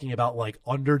Capcom talking about like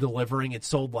under delivering. It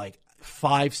sold like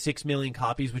 5-6 million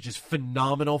copies, which is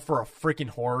phenomenal for a freaking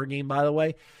horror game, by the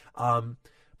way.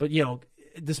 But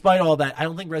despite all that, I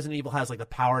don't think Resident Evil has like the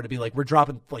power to be like, we're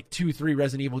dropping like 2-3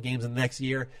 Resident Evil games in the next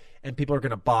year and people are going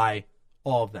to buy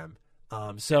all of them.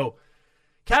 So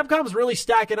Capcom's really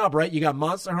stacking up, right? You got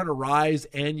Monster Hunter Rise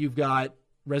and you've got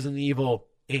Resident Evil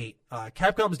 8.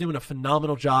 Capcom's doing a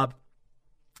phenomenal job.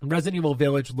 Resident Evil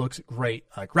Village looks great.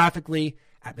 Graphically,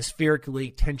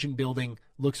 atmospherically, tension building,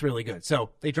 looks really good. So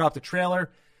they dropped a trailer.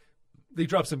 They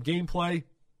dropped some gameplay.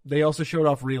 They also showed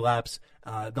off Relapse.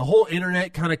 The whole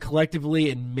internet kind of collectively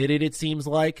admitted, it seems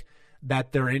like,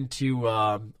 that they're into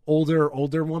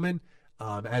older woman,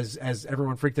 as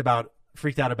everyone freaked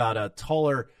out about a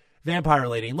taller vampire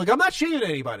lady. And look, I'm not shaming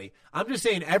anybody. I'm just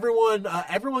saying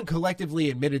everyone collectively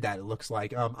admitted that, it looks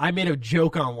like. I made a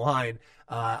joke online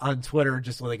on Twitter,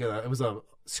 just like it was a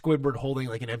Squidward holding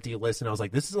like an empty list, and I was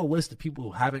like, this is a list of people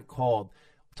who haven't called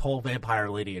tall vampire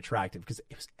lady attractive, because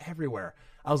it was everywhere.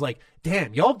 I was like,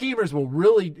 damn, y'all gamers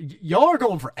y'all are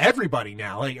going for everybody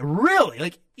now. Like, really?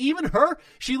 Like, even her?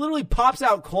 She literally pops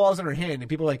out claws in her hand and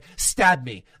people are like, stab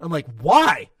me. I'm like,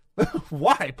 why?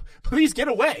 Why? Please get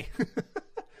away.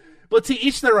 But to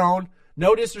each their own.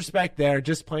 No disrespect there,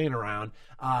 just playing around.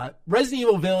 Resident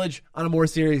Evil Village, on a more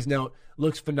serious note,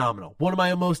 looks phenomenal. One of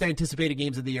my most anticipated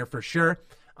games of the year for sure.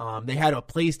 They had a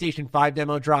PlayStation 5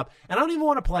 demo drop, and I don't even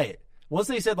want to play it. Once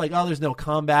they said, like, oh, there's no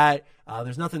combat,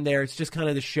 there's nothing there, it's just kind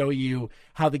of to show you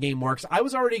how the game works. I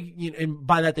was already, and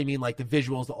by that they mean, like, the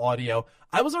visuals, the audio.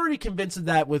 I was already convinced of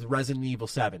that with Resident Evil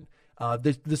 7.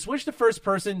 The switch to first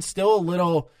person, still a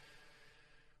little,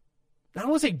 I don't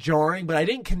want to say jarring, but I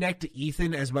didn't connect to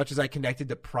Ethan as much as I connected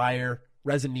to prior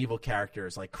Resident Evil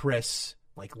characters, like Chris,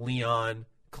 like Leon,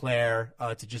 Claire,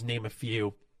 to just name a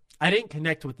few. I didn't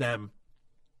connect with them.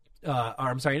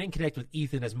 I didn't connect with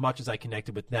Ethan as much as I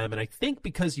connected with them. And I think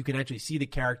because you can actually see the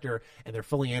character and they're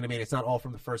fully animated, it's not all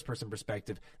from the first-person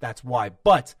perspective. That's why.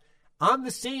 But on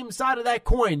the same side of that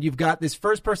coin, you've got this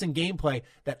first-person gameplay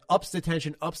that ups the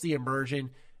tension, ups the immersion,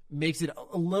 makes it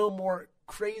a little more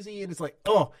crazy. And it's like,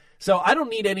 oh. So I don't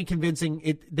need any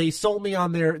convincing. They sold me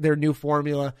on their new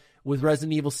formula with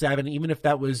Resident Evil 7, even if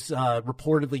that was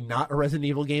reportedly not a Resident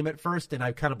Evil game at first. And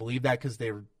I kind of believe that because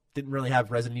they didn't really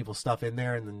have Resident Evil stuff in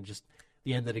there, and then just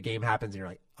the end of the game happens, and you're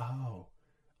like, oh,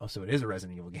 so it is a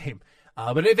Resident Evil game.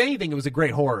 But if anything, it was a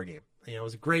great horror game. It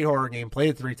was a great horror game. Played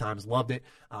it 3 times, loved it.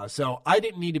 So I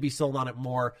didn't need to be sold on it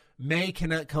more. May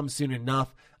cannot come soon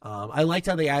enough. I liked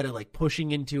how they added like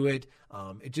pushing into it.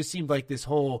 It just seemed like this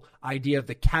whole idea of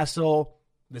the castle,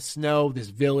 the snow, this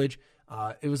village.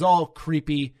 It was all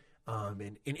creepy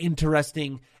and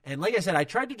interesting. And like I said, I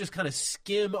tried to just kind of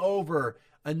skim over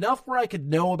enough where I could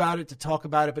know about it to talk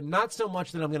about it, but not so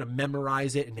much that I'm going to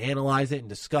memorize it and analyze it and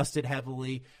discuss it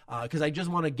heavily, because I just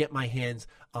want to get my hands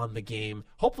on the game,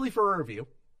 hopefully for a review,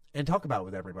 and talk about it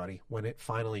with everybody when it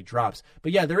finally drops.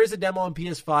 But yeah, there is a demo on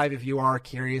PS5 if you are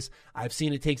curious. I've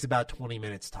seen it takes about 20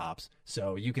 minutes tops,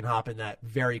 so you can hop in that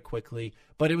very quickly.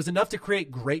 But it was enough to create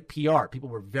great PR. People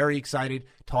were very excited,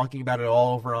 talking about it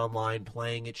all over online,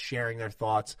 playing it, sharing their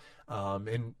thoughts.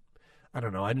 And I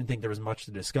don't know, I didn't think there was much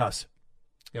to discuss.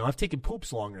 I've taken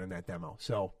poops longer than that demo,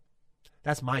 so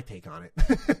that's my take on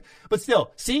it. But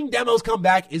still, seeing demos come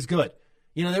back is good.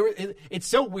 It's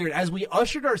so weird. As we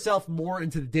ushered ourselves more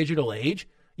into the digital age,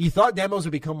 you thought demos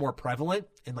would become more prevalent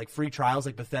and like free trials,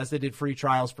 like Bethesda did free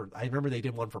trials I remember they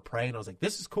did one for Prey, and I was like,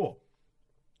 this is cool.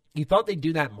 You thought they'd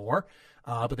do that more,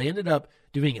 but they ended up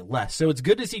doing it less. So it's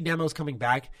good to see demos coming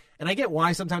back, and I get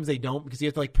why sometimes they don't, because you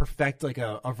have to like perfect like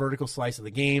a vertical slice of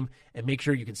the game and make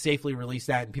sure you can safely release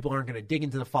that, and people aren't going to dig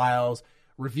into the files,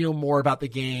 reveal more about the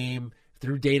game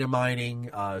through data mining,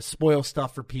 spoil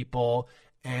stuff for people,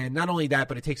 and not only that,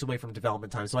 but it takes away from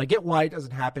development time. So I get why it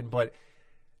doesn't happen, but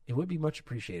it would be much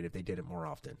appreciated if they did it more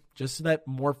often, just so that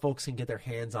more folks can get their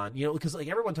hands on, because like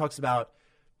everyone talks about,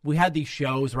 we had these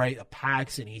shows, right,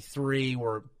 PAX and E3,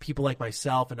 where people like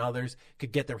myself and others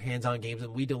could get their hands on games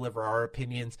and we deliver our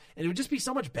opinions. And it would just be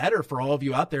so much better for all of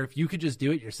you out there if you could just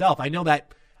do it yourself. I know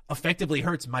that effectively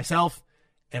hurts myself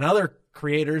and other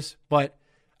creators, but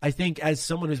I think as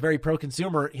someone who's very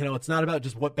pro-consumer, it's not about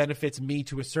just what benefits me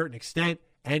to a certain extent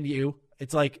and you.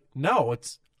 It's like, no,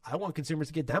 I want consumers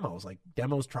to get demos, like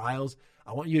demos, trials.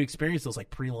 I want you to experience those like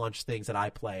pre-launch things that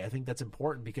I play. I think that's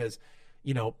important because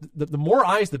the more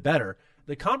eyes, the better.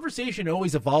 The conversation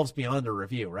always evolves beyond the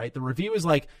review, right? The review is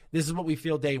like, this is what we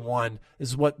feel day one. This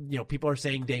is what, people are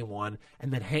saying day one.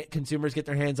 And then consumers get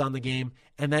their hands on the game.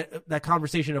 And that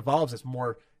conversation evolves as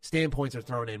more standpoints are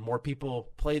thrown in. More people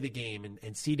play the game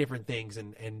and see different things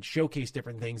and showcase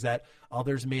different things that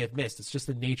others may have missed. It's just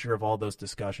the nature of all those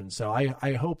discussions. So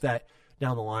I hope that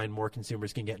down the line, more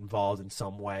consumers can get involved in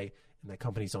some way and that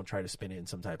companies don't try to spin it in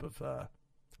some type of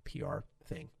PR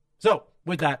thing. So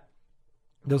with that,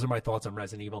 those are my thoughts on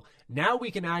Resident Evil. Now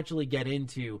we can actually get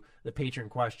into the patron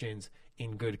questions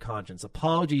in good conscience.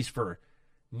 Apologies for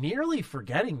nearly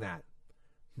forgetting that.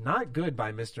 Not good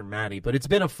by Mr. Matty, but it's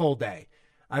been a full day.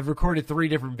 I've recorded 3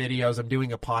 different videos. I'm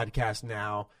doing a podcast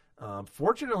now.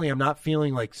 Fortunately, I'm not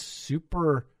feeling like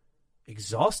super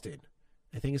exhausted.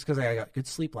 I think it's because I got good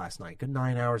sleep last night, good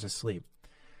 9 hours of sleep.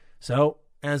 So,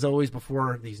 as always,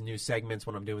 before these new segments,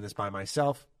 when I'm doing this by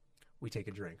myself, we take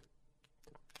a drink.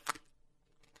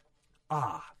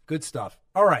 Good stuff.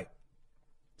 All right.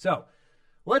 So,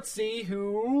 let's see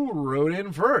who wrote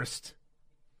in first.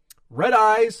 Red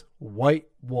Eyes, White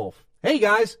Wolf. Hey,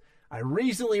 guys. I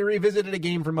recently revisited a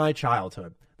game from my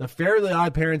childhood. The Fairly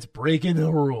Odd Parents Breaking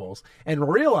the Rules, and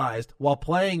realized while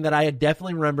playing that I had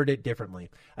definitely remembered it differently.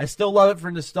 I still love it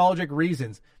for nostalgic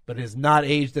reasons, but it has not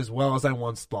aged as well as I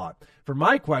once thought. For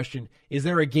my question, is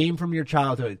there a game from your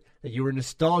childhood that you were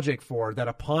nostalgic for that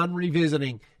upon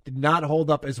revisiting did not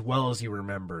hold up as well as you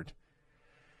remembered?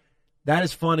 That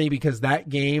is funny because that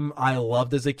game I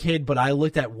loved as a kid, but I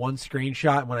looked at one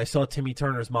screenshot and when I saw Timmy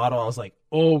Turner's model, I was like,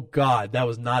 oh God, that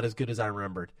was not as good as I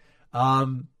remembered.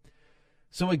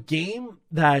 So a game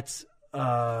that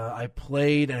I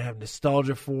played and I have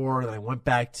nostalgia for that I went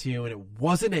back to and it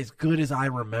wasn't as good as I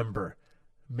remember.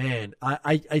 Man,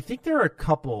 I think there are a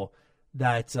couple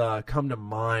that come to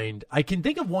mind. I can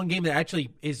think of one game that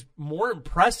actually is more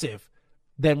impressive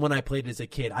than when I played as a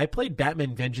kid. I played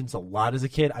Batman Vengeance a lot as a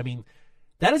kid. I mean,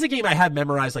 that is a game I had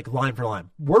memorized like line for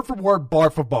line, word for word, bar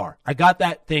for bar. I got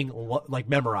that thing like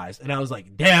memorized, and I was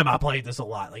like, damn, I played this a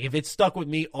lot. Like if it stuck with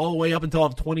me all the way up until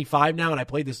I'm 25 now, and I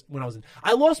played this when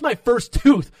I lost my first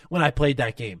tooth when I played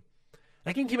that game.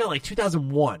 That game came out like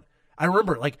 2001. I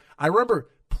remember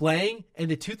playing,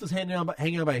 and the tooth was hanging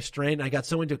out by a strand, and I got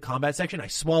so into a combat section, I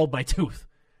swallowed my tooth.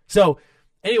 So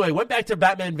anyway, went back to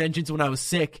Batman Vengeance when I was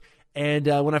sick. And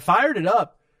when I fired it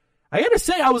up, I gotta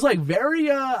say I was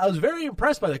very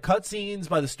impressed by the cutscenes,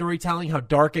 by the storytelling, how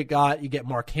dark it got. You get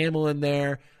Mark Hamill in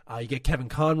there, you get Kevin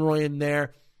Conroy in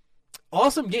there.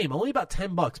 Awesome game, only about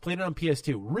 $10. Played it on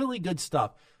PS2, really good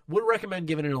stuff. Would recommend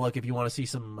giving it a look if you want to see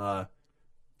some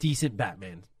decent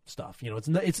Batman stuff.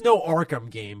 It's no Arkham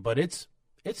game, but it's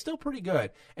still pretty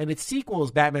good. And its sequel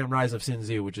is Batman: Rise of Sin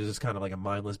Tzu, which is just kind of like a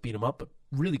mindless beat 'em up, but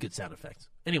really good sound effects.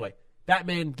 Anyway.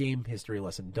 Batman game history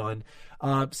lesson done.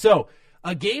 So,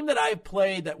 a game that I've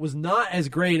played that was not as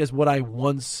great as what I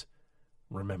once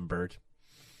remembered.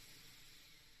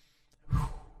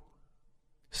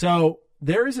 So,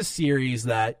 there is a series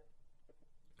that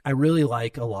I really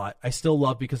like a lot. I still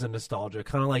love because of nostalgia,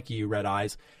 kind of like you, Red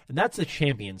Eyes. And that's the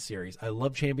Champions series. I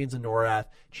love Champions of Norath,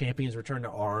 Champions Return to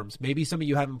Arms. Maybe some of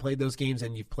you haven't played those games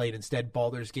and you've played instead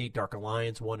Baldur's Gate, Dark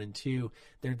Alliance 1 and 2.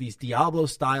 They're these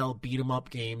Diablo-style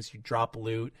beat-em-up games. You drop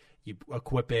loot, you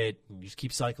equip it, and you just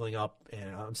keep cycling out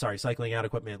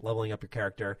equipment, leveling up your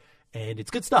character. And it's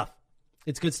good stuff.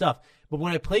 It's good stuff. But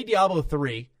when I played Diablo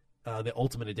 3, the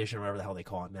Ultimate Edition, or whatever the hell they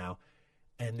call it now,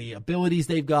 and the abilities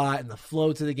they've got and the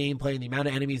flow to the gameplay and the amount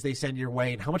of enemies they send your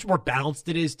way and how much more balanced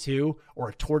it is too, or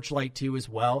a Torchlight 2 as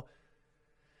well.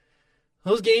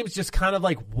 Those games just kind of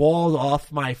like walled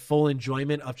off my full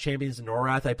enjoyment of Champions of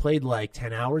Norath. I played like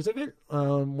 10 hours of it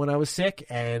when I was sick,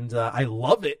 and I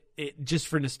love it just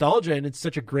for nostalgia, and it's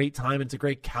such a great time. It's a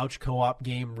great couch co-op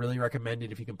game. Really recommend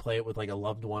it if you can play it with like a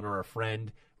loved one or a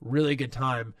friend. Really good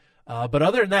time. But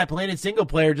other than that, playing it single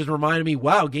player just reminded me,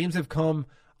 wow, games have come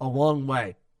a long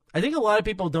way. I think a lot of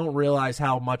people don't realize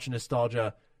how much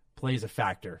nostalgia plays a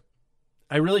factor.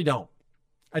 I really don't.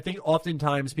 I think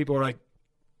oftentimes people are like,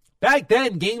 back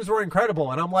then games were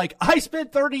incredible. And I'm like, I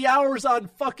spent 30 hours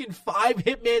on fucking 5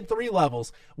 Hitman 3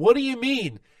 levels. What do you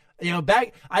mean?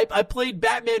 I played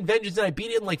Batman Vengeance and I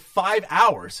beat it in like 5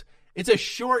 hours. It's a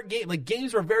short game. Like,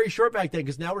 games were very short back then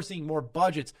because now we're seeing more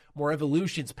budgets, more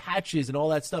evolutions, patches, and all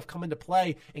that stuff come into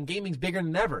play, and gaming's bigger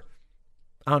than ever.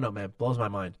 I don't know, man. Blows my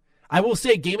mind. I will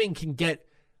say gaming can get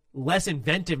less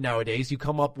inventive nowadays. You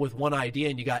come up with one idea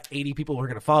and you got 80 people who are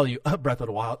going to follow you. Breath of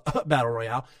the Wild, Battle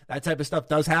Royale. That type of stuff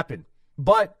does happen.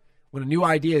 But when a new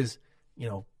idea is,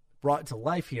 brought to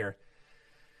life here,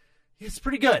 it's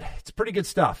pretty good. It's pretty good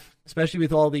stuff, especially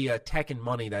with all the tech and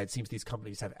money that it seems these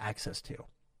companies have access to.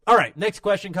 All right, next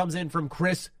question comes in from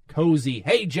Chris Cozy.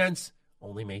 Hey, gents.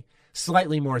 Only me.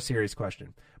 Slightly more serious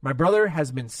question. My brother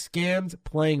has been scammed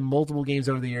playing multiple games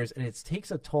over the years, and it takes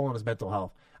a toll on his mental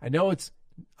health. I know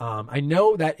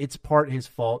that it's part his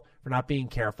fault for not being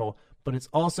careful, but it's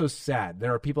also sad.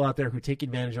 There are people out there who take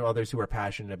advantage of others who are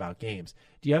passionate about games.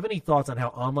 Do you have any thoughts on how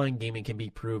online gaming can be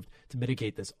improved to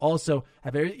mitigate this? Also,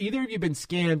 have either of you been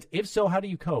scammed? If so, how do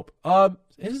you cope?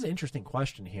 This is an interesting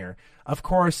question here. Of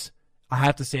course, I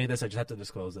have to say this. I just have to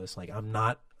disclose this. Like, I'm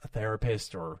not a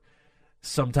therapist or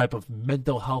some type of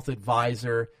mental health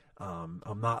advisor.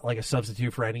 I'm not like a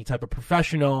substitute for any type of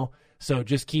professional. So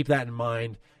just keep that in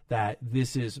mind, that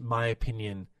this is my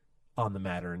opinion on the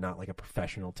matter and not like a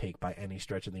professional take by any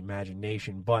stretch of the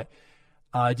imagination. But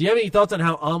do you have any thoughts on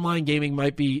how online gaming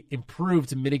might be improved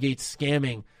to mitigate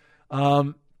scamming?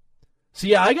 So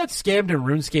yeah, I got scammed in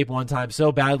RuneScape one time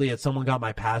so badly that someone got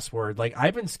my password. Like,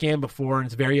 I've been scammed before, and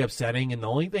it's very upsetting. And the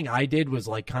only thing I did was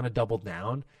like kind of double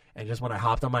down. And just when I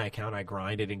hopped on my account, I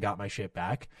grinded and got my shit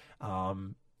back. I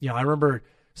remember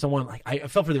someone, like, I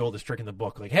fell for the oldest trick in the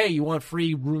book. Like, hey, you want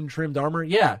free rune trimmed armor?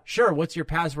 Yeah, sure. What's your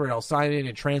password? I'll sign in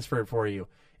and transfer it for you.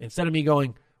 Instead of me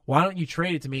going, why don't you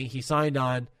trade it to me? He signed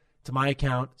on to my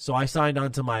account. So I signed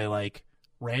on to my like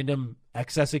random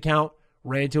excess account,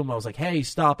 ran to him. I was like, hey,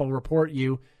 stop. I'll report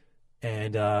you.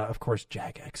 And of course,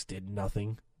 Jagex did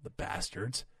nothing. The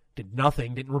bastards did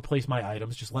nothing. Didn't replace my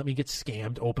items. Just let me get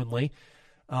scammed openly.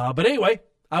 But anyway,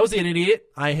 I was an idiot.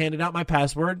 I handed out my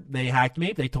password. They hacked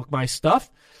me. They took my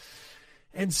stuff.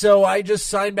 And so I just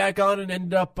signed back on and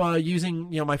ended up using,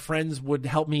 my friends would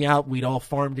help me out. We'd all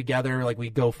farm together. Like,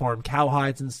 we'd go farm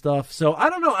cowhides and stuff. So I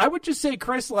don't know. I would just say,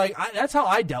 Chris, that's how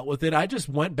I dealt with it. I just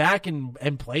went back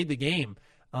and played the game.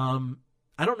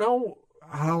 I don't know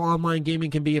how online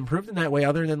gaming can be improved in that way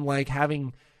other than like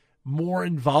having more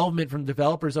involvement from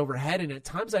developers overhead. And at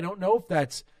times I don't know if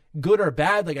that's good or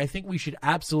bad. Like, I think we should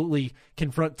absolutely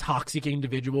confront toxic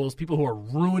individuals, people who are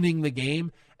ruining the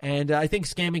game. And I think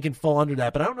scamming can fall under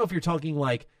that. But I don't know if you're talking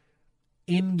like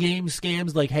in-game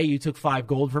scams, like, hey, you took 5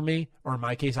 gold from me, or in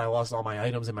my case, I lost all my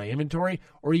items in my inventory,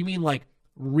 or you mean like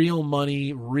real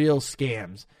money, real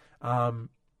scams.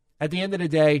 At the end of the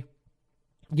day,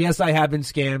 yes, I have been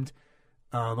scammed.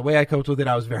 The way I coped with it,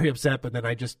 I was very upset, but then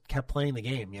I just kept playing the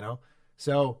game,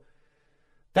 So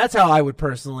that's how I would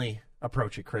personally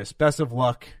approach it, Chris. Best of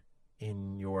luck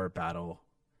in your battle.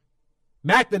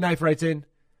 Mac the Knife writes in,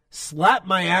 slap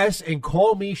my ass and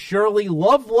call me Shirley.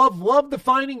 Love, love, love the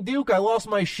Finding Duke. I lost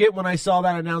my shit when I saw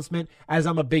that announcement, as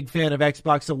I'm a big fan of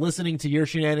Xbox. So listening to your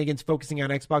shenanigans focusing on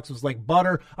Xbox was like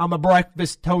butter on a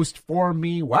breakfast toast for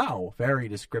me. Wow, very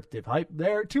descriptive hype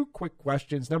there. 2 quick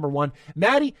questions. Number 1,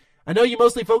 Maddie, I know you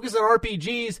mostly focus on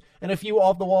RPGs and a few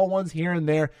off-the-wall ones here and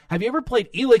there. Have you ever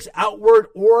played Elix Outward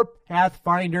or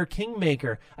Pathfinder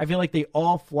Kingmaker? I feel like they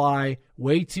all fly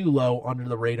way too low under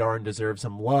the radar and deserve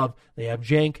some love. They have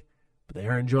jank, but they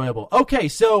are enjoyable. Okay,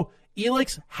 so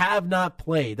Elix have not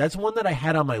played. That's one that I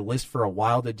had on my list for a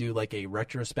while to do like a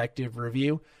retrospective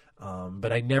review,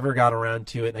 but I never got around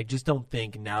to it. And I just don't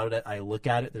think now that I look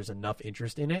at it, there's enough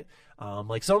interest in it.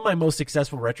 Like some of my most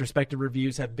successful retrospective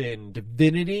reviews have been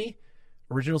Divinity,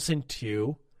 Original Sin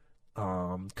 2,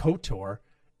 KOTOR,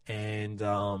 and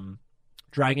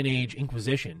Dragon Age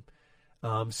Inquisition.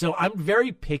 So I'm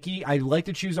very picky. I like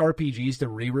to choose RPGs to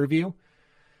re-review.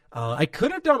 I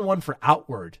could have done one for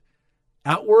Outward.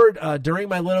 During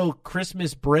my little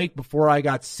Christmas break before I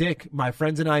got sick, my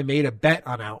friends and I made a bet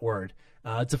on Outward.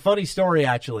 It's a funny story,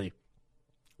 actually.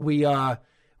 We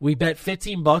bet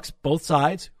 $15 both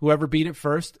sides, whoever beat it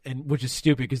first, and which is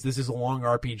stupid because this is a long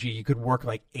RPG. You could work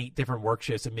like 8 different work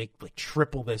shifts and make like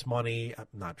triple this money.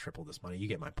 Not triple this money. You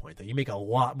get my point, though. You make a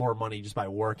lot more money just by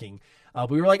working. But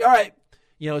we were like, all right,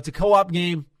 it's a co-op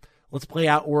game. Let's play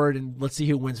Outward and let's see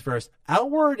who wins first.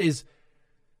 Outward is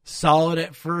solid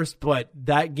at first, but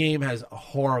that game has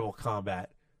horrible combat,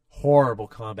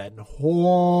 and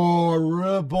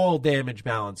horrible damage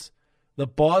balance. The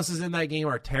bosses in that game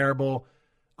are terrible.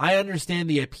 I understand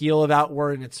the appeal of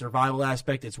Outward and its survival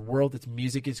aspect, its world, its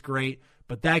music is great,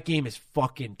 but that game is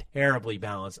fucking terribly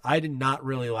balanced. I did not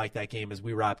really like that game as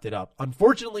we wrapped it up.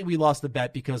 Unfortunately, we lost the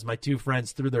bet because my 2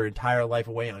 friends threw their entire life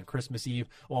away on Christmas Eve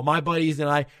while my buddies and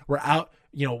I were out,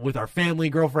 with our family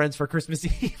girlfriends for Christmas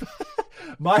Eve.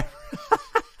 My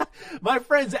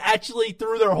friends actually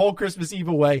threw their whole Christmas Eve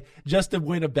away just to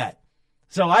win a bet.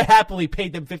 So I happily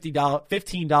paid them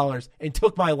 $15 and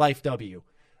took my life W.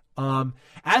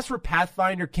 As for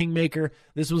Pathfinder Kingmaker,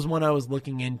 this was one I was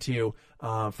looking into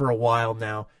for a while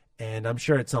now, and I'm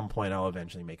sure at some point I'll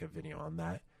eventually make a video on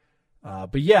that.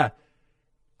 But yeah,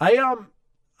 I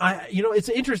It's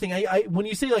interesting. I when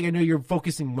you say, like, I know you're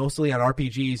focusing mostly on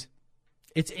RPGs,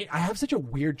 I have such a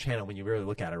weird channel when you really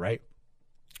look at it, right?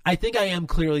 I think I am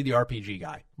clearly the RPG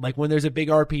guy. Like, when there's a big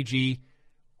RPG,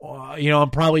 I'm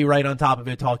probably right on top of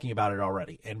it talking about it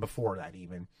already, and before that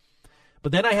even.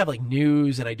 But then I have, like,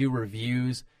 news, and I do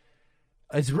reviews.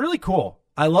 It's really cool.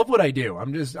 I love what I do.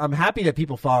 I'm happy that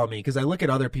people follow me, because I look at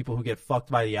other people who get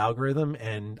fucked by the algorithm,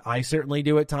 and I certainly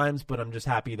do at times, but I'm just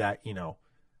happy that,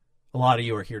 a lot of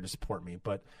you are here to support me.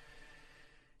 But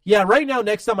yeah, right now,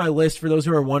 next on my list, for those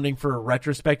who are wondering for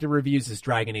retrospective reviews, is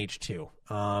Dragon Age 2.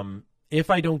 If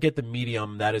I don't get the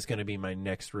medium, that is going to be my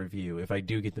next review. If I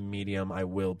do get the medium, I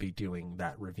will be doing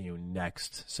that review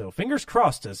next. So fingers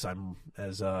crossed, as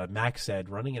Max said,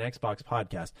 running an Xbox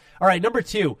podcast. All right, number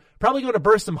 2, probably going to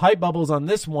burst some hype bubbles on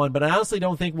this one, but I honestly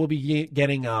don't think we'll be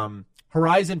getting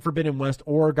Horizon Forbidden West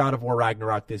or God of War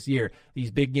Ragnarok this year.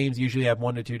 These big games usually have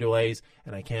 1 to 2 delays,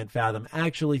 and I can't fathom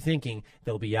actually thinking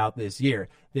they'll be out this year.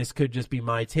 This could just be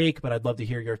my take, but I'd love to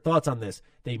hear your thoughts on this.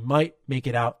 They might make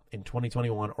it out in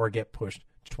 2021 or get pushed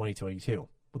to 2022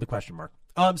 with a question mark.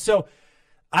 So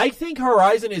I think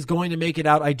Horizon is going to make it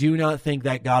out. I do not think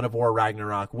that God of War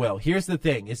Ragnarok will. Here's the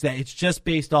thing, is that it's just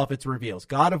based off its reveals.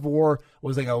 God of War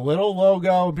was like a little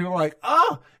logo, and people were like,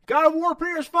 oh, God of War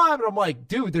PS5. And I'm like,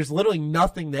 dude, there's literally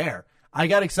nothing there. I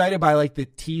got excited by, like, the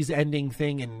tease ending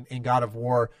thing in God of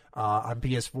War on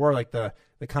PS4, like the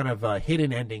kind of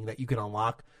hidden ending that you can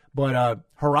unlock. But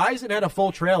Horizon had a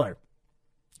full trailer.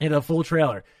 And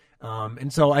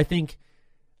so I think,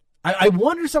 I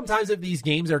wonder sometimes if these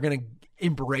games are going to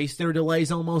embrace their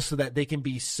delays almost, so that they can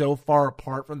be so far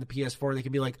apart from the PS4, they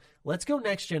can be like, let's go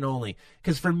next gen only.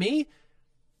 Because for me,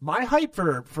 my hype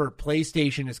for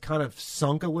PlayStation is kind of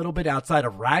sunk a little bit outside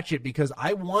of Ratchet, because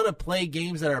I want to play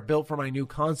games that are built for my new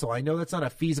console. I know that's not a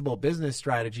feasible business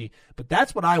strategy, but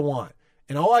that's what I want.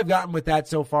 And all I've gotten with that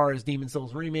so far is Demon's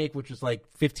Souls Remake, which was like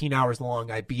 15 hours long.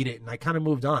 I beat it, and I kind of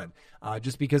moved on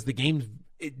just because the game's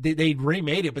they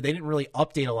remade it, but they didn't really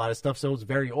update a lot of stuff, so it was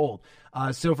very old.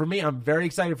 So for me, I'm very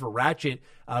excited for Ratchet,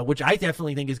 which I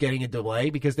definitely think is getting a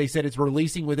delay, because they said it's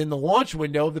releasing within the launch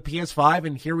window of the PS5,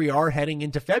 and here we are heading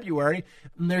into February,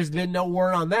 and there's been no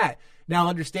word on that. Now,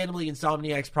 understandably,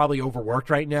 Insomniac's probably overworked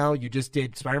right now. You just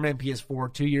did Spider-Man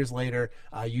PS4 2 years later.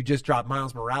 You just dropped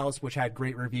Miles Morales, which had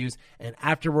great reviews. And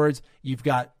afterwards, you've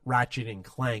got Ratchet and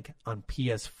Clank on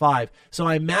PS5. So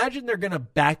I imagine they're going to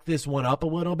back this one up a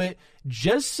little bit,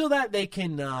 just so that they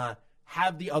can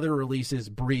have the other releases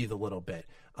breathe a little bit.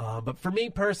 But for me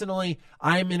personally,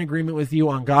 I'm in agreement with you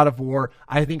on God of War.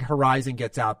 I think Horizon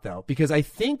gets out, though, because I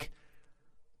think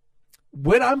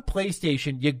when I'm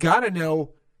PlayStation, you got to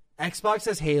know Xbox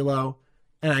has Halo,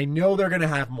 and I know they're going to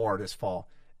have more this fall.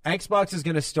 Xbox is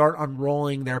going to start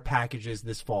unrolling their packages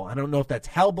this fall. I don't know if that's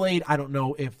Hellblade. I don't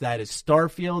know if that is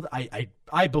Starfield.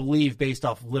 I believe, based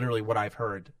off literally what I've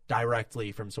heard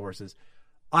directly from sources,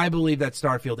 I believe that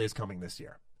Starfield is coming this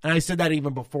year. And I said that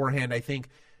even beforehand. I think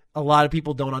a lot of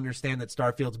people don't understand that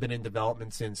Starfield's been in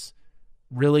development since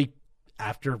really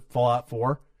after Fallout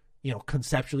 4,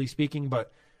 conceptually speaking,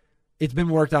 but it's been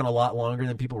worked on a lot longer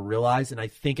than people realize, and I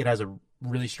think it has a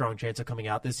really strong chance of coming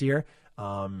out this year.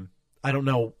 I don't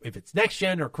know if it's next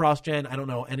gen or cross gen. I don't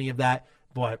know any of that,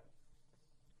 but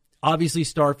obviously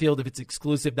Starfield, if it's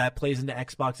exclusive, that plays into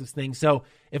Xbox's thing. So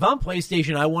if I'm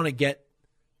PlayStation, I want to get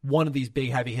one of these big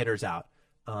heavy hitters out.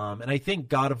 And I think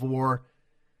God of War,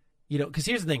 because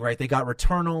here's the thing, right? They got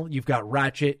Returnal, you've got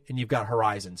Ratchet, and you've got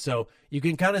Horizon. So you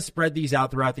can kind of spread these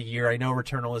out throughout the year. I know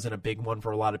Returnal isn't a big one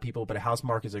for a lot of people, but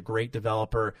Housemarque is a great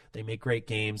developer. They make great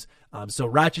games. So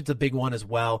Ratchet's a big one as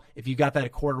well. If you got that a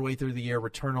quarter way through the year,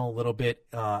 Returnal a little bit.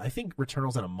 I think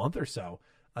Returnal's in a month or so.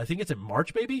 I think it's in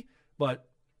March maybe, but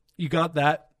you got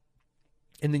that.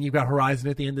 And then you've got Horizon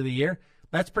at the end of the year.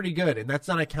 That's pretty good. And that's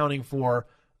not accounting for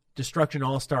Destruction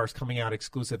All-Stars coming out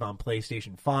exclusive on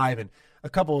PlayStation 5 and a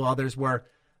couple of others where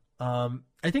I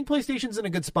think PlayStation's in a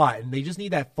good spot, and they just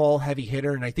need that fall heavy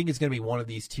hitter, and I think it's going to be one of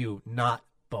these two, not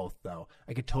both, though.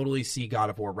 I could totally see God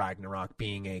of War Ragnarok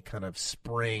being a kind of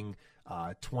spring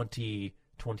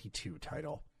 2022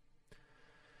 title.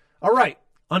 All right.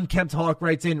 Unkempt Hawk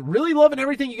writes in, really loving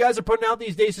everything you guys are putting out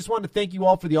these days. Just wanted to thank you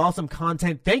all for the awesome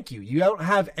content. Thank you. You don't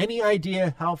have any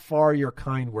idea how far your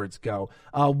kind words go.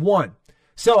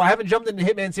 So I haven't jumped into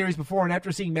Hitman series before, and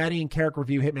after seeing Maddie and Carrick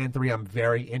review Hitman 3, I'm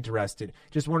very interested.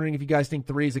 Just wondering if you guys think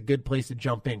 3 is a good place to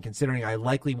jump in, considering I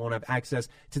likely won't have access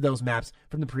to those maps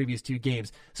from the previous 2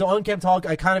 games. So Unkempt Hawk,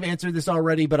 I kind of answered this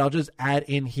already, but I'll just add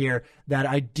in here that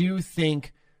I do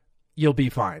think you'll be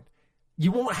fine.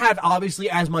 You won't have, obviously,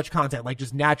 as much content, like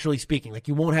just naturally speaking. Like,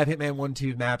 you won't have Hitman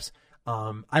 1-2 maps.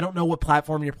 I don't know what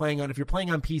platform you're playing on. If you're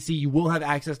playing on PC, you will have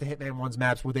access to Hitman 1's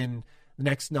maps within the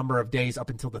next number of days up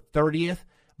until the 30th.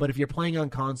 But if you're playing on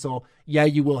console, yeah,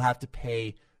 you will have to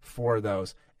pay for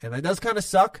those. And that does kind of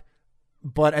suck.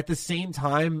 But at the same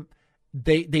time,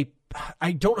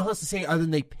 I don't know how else to say other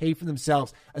than they pay for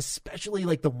themselves, especially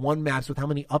like the 1 maps with how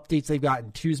many updates they've got,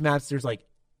 and 2's maps. There's like,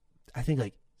 I think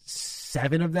like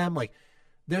 7 of them. Like,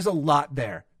 there's a lot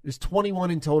there. There's 21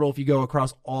 in total if you go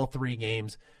across all 3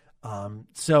 games.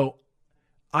 So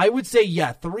I would say,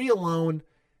 yeah, 3 alone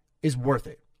is worth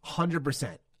it.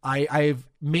 100%. I've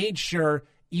made sure,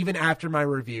 even after my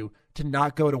review, to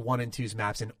not go to 1 and 2's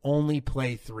maps and only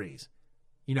play 3's.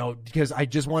 You know, because I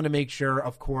just want to make sure,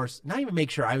 of course, not even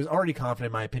make sure, I was already confident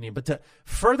in my opinion, but to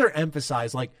further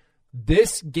emphasize, like,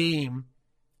 this game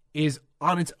is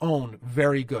on its own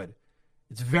very good.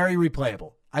 It's very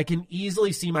replayable. I can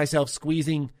easily see myself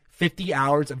squeezing 50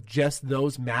 hours of just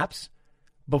those maps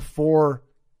before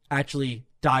actually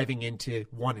diving into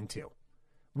 1 and 2.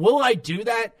 Will I do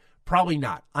that? Probably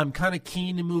not. I'm kind of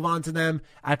keen to move on to them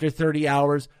after 30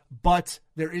 hours, but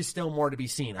there is still more to be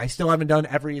seen. I still haven't done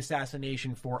every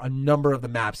assassination for a number of the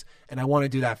maps, and I want to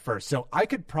do that first. So I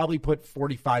could probably put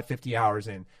 45, 50 hours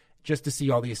in just to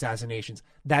see all the assassinations.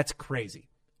 That's crazy.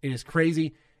 It is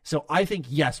crazy. So I think,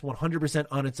 yes, 100%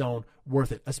 on its own,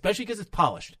 worth it, especially because it's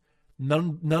polished.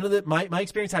 None of it. My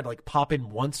experience had to like pop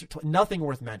in once or twice. Nothing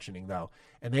worth mentioning, though.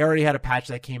 And they already had a patch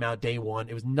that came out day 1.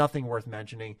 It was nothing worth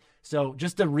mentioning. So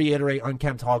just to reiterate,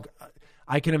 Unkempt Hog,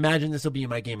 I can imagine this will be in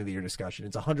my Game of the Year discussion.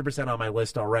 It's 100% on my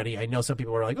list already. I know some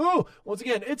people are like, oh, once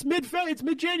again, it's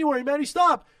mid-January, Matty,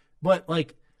 stop. But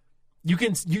like, you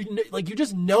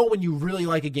just know when you really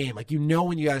like a game. Like, you know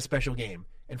when you got a special game.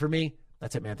 And for me,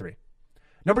 that's Hitman 3.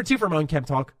 Number 2 from Unkempt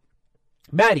Talk.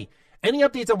 Maddie, any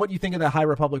updates on what you think of the High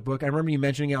Republic book? I remember you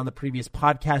mentioning it on the previous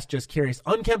podcast. Just curious.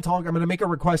 Unkempt Talk, I'm going to make a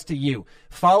request to you.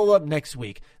 Follow up next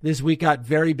week. This week got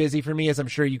very busy for me, as I'm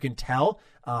sure you can tell,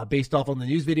 based off on the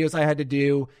news videos I had to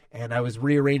do, and I was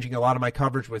rearranging a lot of my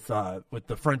coverage with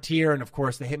the Frontier and, of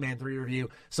course, the Hitman 3 review.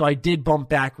 So I did bump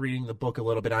back reading the book a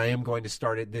little bit. I am going to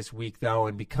start it this week, though,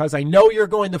 and because I know you're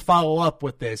going to follow up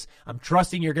with this, I'm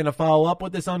trusting you're going to follow up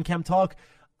with this Unkempt Talk.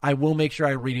 I will make sure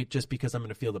I read it just because I'm going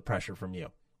to feel the pressure from you.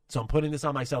 So I'm putting this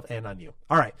on myself and on you.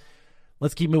 All right,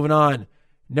 let's keep moving on.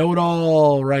 Know It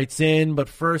All writes in, but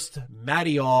first,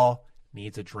 Matty All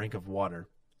needs a drink of water.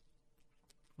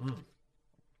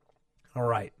 All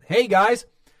right. Hey, guys.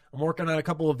 I'm working on a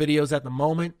couple of videos at the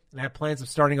moment, and I have plans of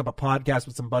starting up a podcast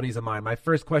with some buddies of mine. My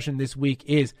first question this week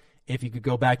is, if you could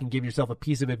go back and give yourself a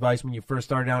piece of advice when you first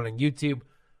started out on YouTube,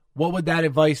 what would that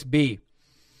advice be?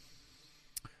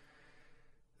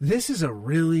 This is a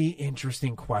really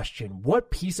interesting question.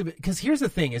 What piece of it? Because here's the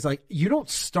thing, is like, you don't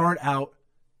start out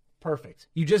perfect.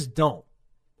 You just don't.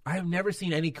 I have never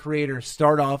seen any creator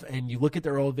start off and you look at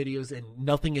their old videos and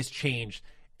nothing has changed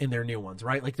in their new ones,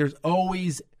 right? Like, there's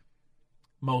always,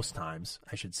 most times,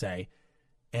 I should say,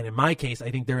 and in my case,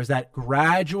 I think there is that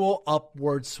gradual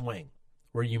upward swing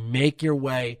where you make your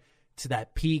way to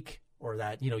that peak, or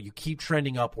that, you keep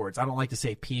trending upwards. I don't like to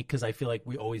say peak because I feel like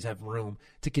we always have room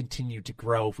to continue to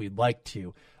grow if we'd like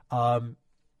to. I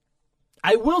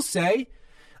will say,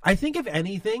 I think if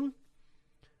anything,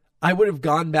 I would have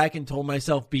gone back and told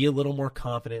myself, be a little more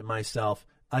confident in myself.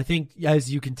 I think,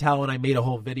 as you can tell, and I made a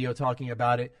whole video talking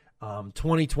about it,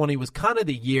 2020 was kind of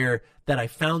the year that I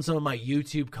found some of my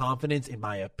YouTube confidence in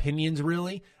my opinions,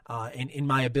 really, and in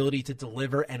my ability to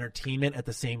deliver entertainment at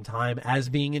the same time as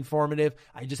being informative.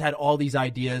 I just had all these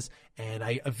ideas, and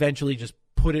I eventually just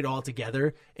put it all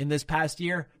together in this past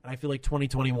year. And I feel like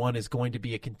 2021 is going to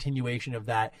be a continuation of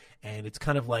that. And it's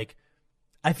kind of like,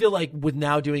 I feel like with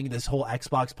now doing this whole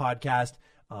Xbox podcast,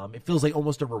 it feels like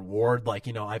almost a reward. Like,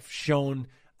 I've shown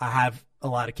I have a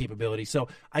lot of capability. So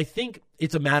I think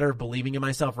it's a matter of believing in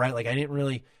myself, right? Like, I didn't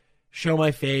really show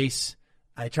my face.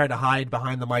 I tried to hide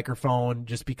behind the microphone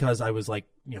just because I was like,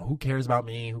 who cares about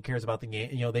me? Who cares about the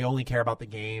game? They only care about the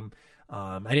game.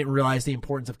 I didn't realize the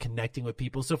importance of connecting with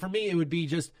people. So for me, it would be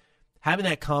just having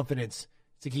that confidence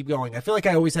to keep going. I feel like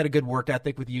I always had a good work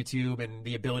ethic with YouTube and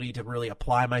the ability to really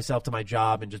apply myself to my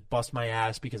job and just bust my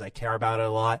ass because I care about it a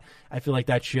lot. I feel like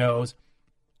that shows.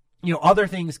 Other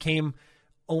things came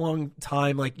a long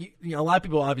time. Like, a lot of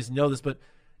people obviously know this, but,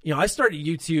 I started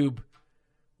YouTube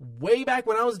way back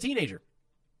when I was a teenager.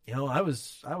 I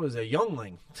was a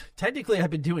youngling. Technically, I've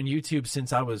been doing YouTube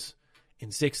since I was in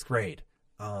 6th grade.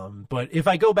 But if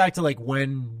I go back to like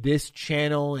when this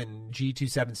channel and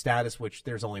G27 status, which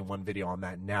there's only one video on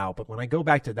that now, but when I go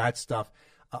back to that stuff,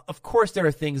 of course there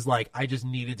are things like I just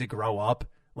needed to grow up.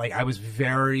 Like, I was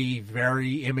very,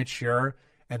 very immature,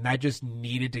 and that just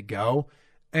needed to go.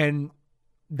 And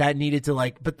that needed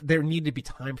to but there needed to be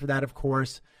time for that, of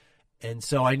course. And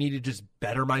so I needed to just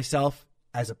better myself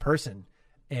as a person.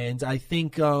 And I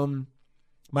think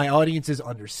my audience's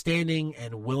understanding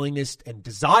and willingness and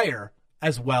desire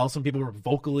as well. Some people were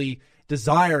vocally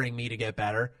desiring me to get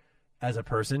better as a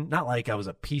person. Not like I was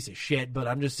a piece of shit, but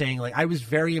I'm just saying I was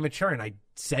very immature and I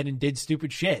said and did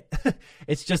stupid shit.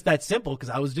 It's just that simple because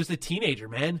I was just a teenager,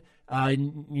 man.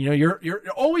 You're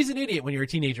always an idiot when you're a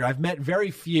teenager. I've met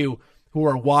very few who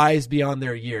are wise beyond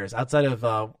their years outside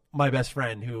of my best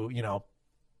friend who,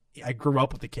 I grew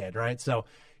up with the kid, right? So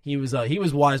he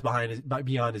was wise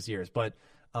beyond his years, but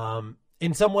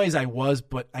in some ways I was,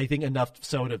 but I think enough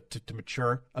so to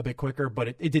mature a bit quicker, but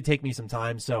it did take me some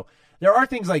time. So there are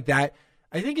things like that.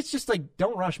 I think it's just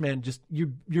don't rush, man. Just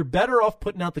you're better off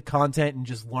putting out the content and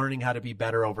just learning how to be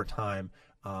better over time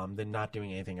than not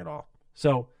doing anything at all.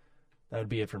 So that would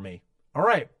be it for me. All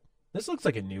right. This looks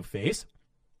like a new face.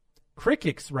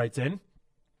 Crickix writes in,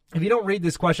 if you don't read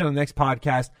this question on the next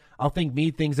podcast, I'll think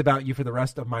mean things about you for the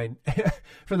rest of my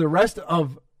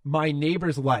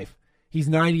neighbor's life. He's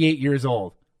 98 years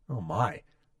old. Oh my.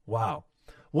 Wow.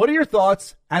 What are your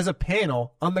thoughts as a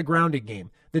panel on the Grounded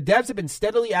game? The devs have been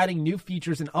steadily adding new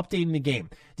features and updating the game.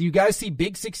 Do you guys see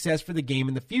big success for the game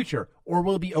in the future, or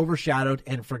will it be overshadowed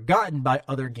and forgotten by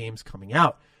other games coming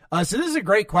out? So this is a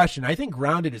great question. I think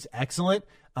Grounded is excellent,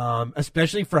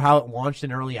 especially for how it launched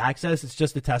in early access. It's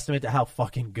just a testament to how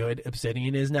fucking good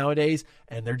Obsidian is nowadays,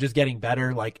 and they're just getting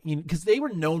better. Because they were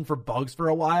known for bugs for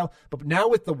a while, but now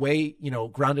with the way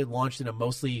Grounded launched in a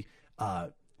mostly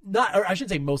not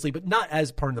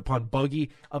as, pardon the pun,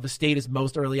 buggy of a state as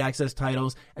most early access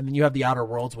titles, and then you have the Outer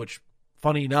Worlds, which,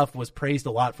 funny enough, was praised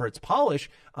a lot for its polish.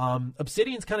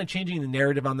 Obsidian's kind of changing the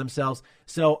narrative on themselves.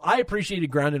 So I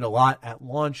appreciated Grounded a lot at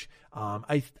launch.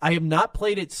 I have not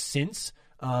played it since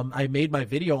I made my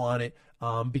video on it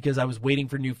because I was waiting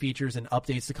for new features and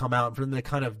updates to come out and for them to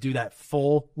kind of do that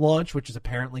full launch, which is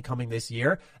apparently coming this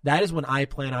year. That is when I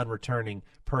plan on returning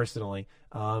personally.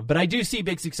 But I do see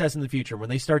big success in the future when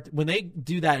they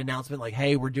do that announcement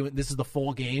hey, this is the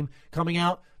full game coming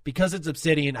out. Because it's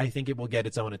Obsidian, I think it will get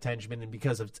its own attention, and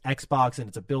because it's Xbox and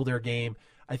it's a builder game,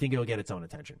 I think it'll get its own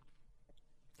attention.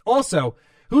 Also,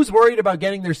 who's worried about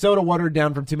getting their soda watered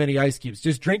down from too many ice cubes?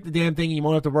 Just drink the damn thing and you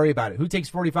won't have to worry about it. Who takes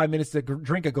 45 minutes to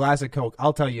drink a glass of Coke?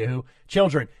 I'll tell you who.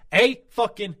 Children.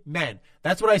 Fucking men.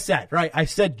 That's what I said, right? I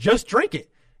said just drink it.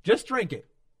 Just drink it.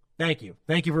 Thank you.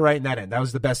 Thank you for writing that in. That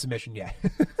was the best submission yet.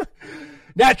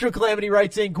 Natural Calamity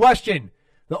writes in, question.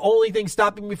 The only thing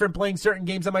stopping me from playing certain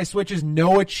games on my Switch is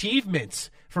no achievements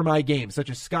for my games, such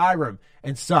as Skyrim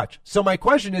and such. So my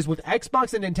question is, with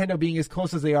Xbox and Nintendo being as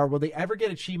close as they are, will they ever get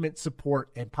achievement support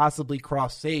and possibly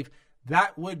cross-save?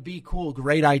 That would be cool.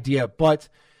 Great idea. But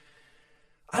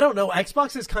I don't know.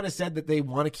 Xbox has kind of said that they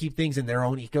want to keep things in their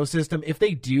own ecosystem. If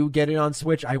they do get it on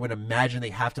Switch, I would imagine they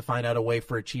have to find out a way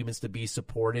for achievements to be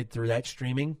supported through that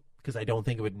streaming, because I don't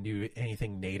think it would do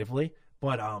anything natively.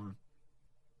 But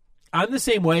I'm the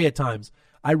same way at times.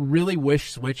 I really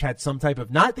wish Switch had some type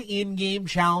of, not the in-game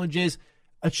challenges,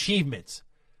 achievements.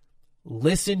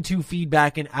 Listen to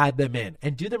feedback and add them in.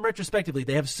 And do them retrospectively.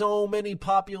 They have so many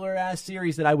popular-ass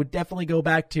series that I would definitely go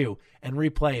back to and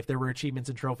replay if there were achievements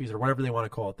and trophies or whatever they want to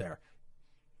call it there.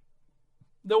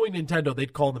 Knowing Nintendo,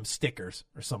 they'd call them stickers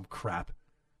or some crap.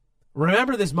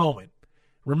 Remember this moment.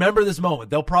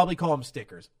 They'll probably call them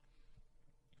stickers.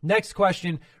 Next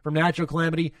question from Natural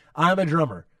Calamity. I'm a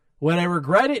drummer. Would I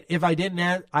regret it if I didn't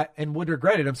ask,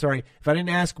 if I didn't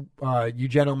ask you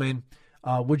gentlemen,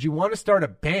 would you want to start a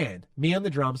band? Me on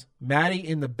the drums, Maddie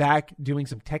in the back doing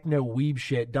some techno weeb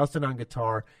shit, Dustin on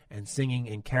guitar and singing,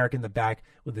 and Carrick in the back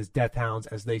with his Death Hounds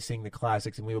as they sing the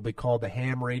classics, and we will be called the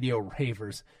Ham Radio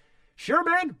Ravers. Sure,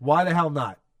 man. Why the hell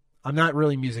not? I'm not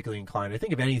really musically inclined. I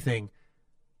think if anything,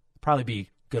 probably be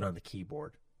good on the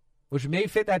keyboard, which may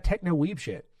fit that techno weeb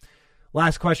shit.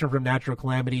 Last question from Natural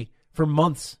Calamity. For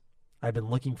months, I've been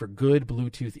looking for good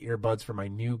Bluetooth earbuds for my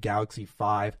new Galaxy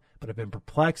 5, but I've been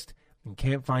perplexed and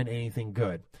can't find anything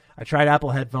good. I tried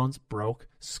Apple headphones, broke.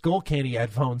 Skull Candy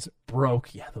headphones,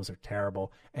 broke. Yeah, those are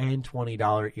terrible. And $20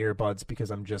 earbuds because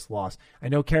I'm just lost. I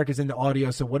know Carrick is into audio,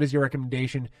 so what is your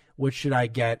recommendation? Which should I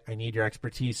get? I need your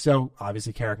expertise. So,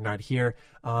 obviously, Carrick not here.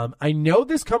 I know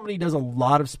this company does a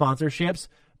lot of sponsorships,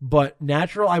 but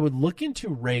Natural, I would look into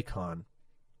Raycon.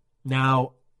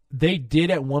 Now, They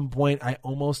did at one point. I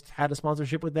almost had a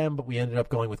sponsorship with them, but we ended up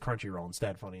going with Crunchyroll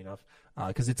instead, funny enough.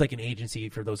 Because it's like an agency,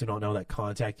 for those who don't know, that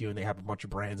contact you, and they have a bunch of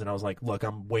brands. And I was like, look,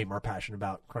 I'm way more passionate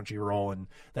about Crunchyroll, and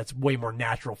that's way more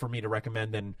natural for me to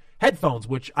recommend than headphones,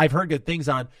 which I've heard good things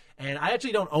on. And I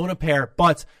actually don't own a pair,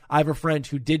 but I have a friend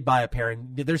who did buy a pair.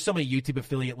 And there's so many YouTube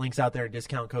affiliate links out there and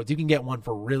discount codes. You can get one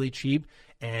for really cheap.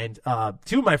 And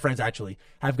two of my friends actually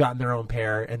have gotten their own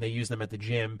pair, and they use them at the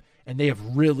gym, and they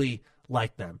have really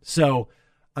liked them. So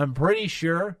I'm pretty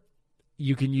sure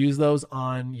you can use those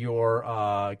on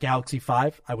your Galaxy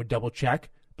 5. I would double check,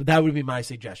 but that would be my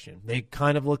suggestion. They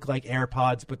kind of look like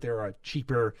AirPods, but they're a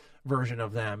cheaper version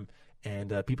of them,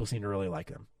 and people seem to really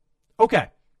like them. Okay,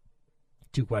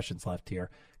 2 questions left here.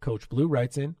 Coach Blue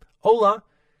writes in, Hola,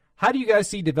 how do you guys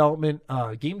see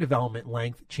game development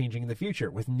length changing in the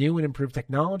future? With new and improved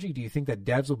technology, do you think that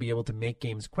devs will be able to make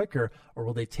games quicker, or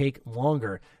will they take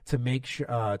longer to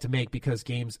make because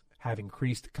games have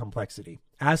increased complexity?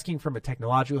 Asking from a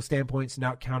technological standpoint, so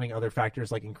not counting other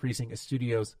factors like increasing a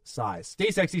studio's size.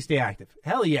 Stay sexy, stay active.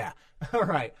 Hell yeah. All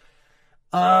right.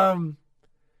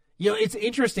 It's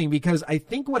interesting because I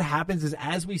think what happens is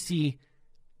as we see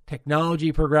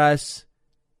technology progress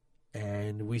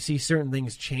and we see certain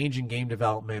things change in game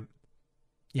development,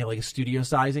 like a studio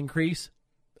size increase,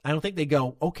 I don't think they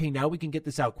go, okay, now we can get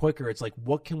this out quicker. It's like,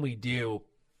 what can we do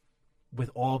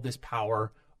with all of this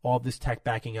power, all of this tech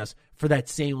backing us for that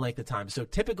same length of time? So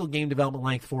typical game development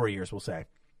length, 4 years, we'll say.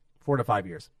 4 to 5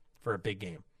 years for a big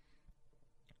game.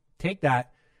 Take the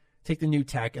new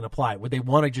tech and apply it. Would they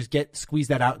want to just squeeze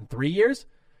that out in 3 years?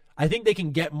 I think they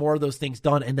can get more of those things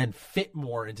done and then fit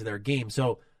more into their game.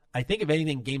 So I think if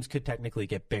anything, games could technically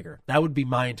get bigger. That would be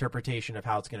my interpretation of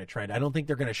how it's going to trend. I don't think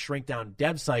they're going to shrink down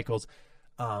dev cycles.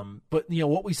 But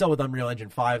what we saw with Unreal Engine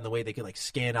 5 and the way they could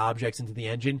scan objects into the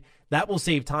engine, that will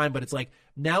save time. But it's like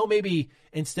now maybe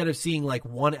instead of seeing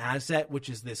one asset, which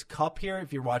is this cup here,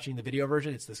 if you're watching the video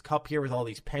version, it's this cup here with all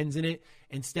these pens in it.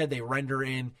 Instead, they render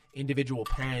in individual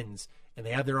pens and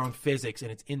they have their own physics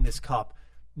and it's in this cup.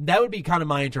 That would be kind of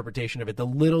my interpretation of it. The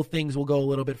little things will go a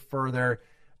little bit further,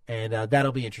 and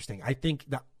that'll be interesting. I think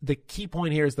the key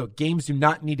point here is, though, games do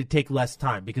not need to take less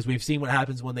time because we've seen what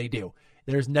happens when they do.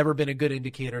 There's never been a good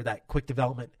indicator that quick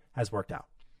development has worked out.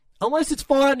 Unless it's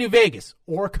Fallout New Vegas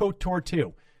or KOTOR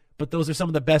 2. But those are some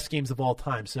of the best games of all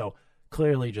time. So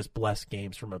clearly just blessed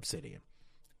games from Obsidian.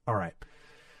 All right.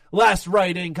 Last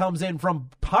write-in comes in from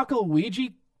Paco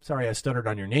Luigi. Sorry, I stuttered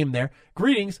on your name there.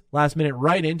 Greetings. Last minute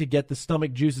write-in to get the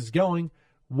stomach juices going.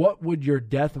 What would your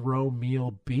death row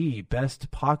meal be? Best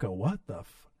Paco. What the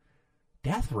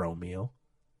death row meal?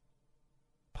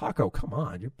 Paco, come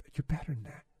on. You're better than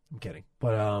that. I'm kidding.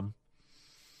 But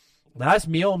last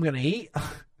meal I'm going to eat?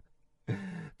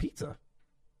 Pizza.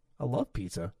 I love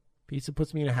pizza. Pizza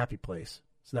puts me in a happy place.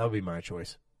 So that would be my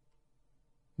choice.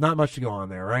 Not much to go on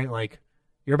there, right?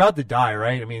 You're about to die,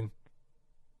 right? I mean,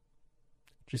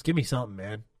 just give me something,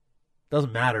 man.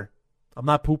 Doesn't matter. I'm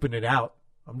not pooping it out.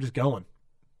 I'm just going.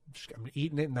 I'm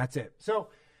eating it, and that's it. So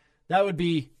that would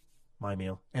be my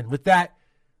meal. And with that,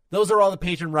 those are all the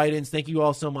patron write-ins. Thank you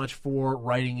all so much for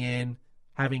writing in,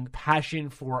 having passion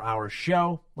for our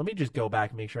show. Let me just go back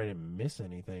and make sure I didn't miss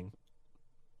anything.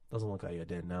 Doesn't look like I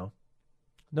did, no.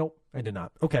 Nope, I did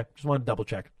not. Okay, just wanted to double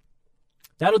check.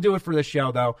 That'll do it for this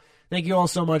show, though. Thank you all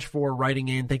so much for writing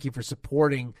in. Thank you for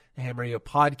supporting the Ham Radio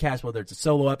podcast, whether it's a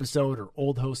solo episode or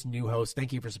old host, new host.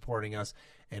 Thank you for supporting us.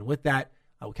 And with that,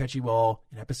 I will catch you all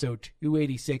in episode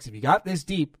 286. If you got this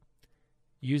deep,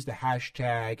 use the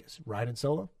hashtag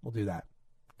 #RideandSolo. We'll do that.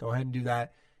 Go ahead and do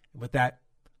that. And with that,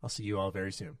 I'll see you all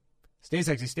very soon. Stay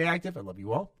sexy, stay active. I love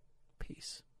you all.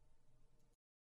 Peace.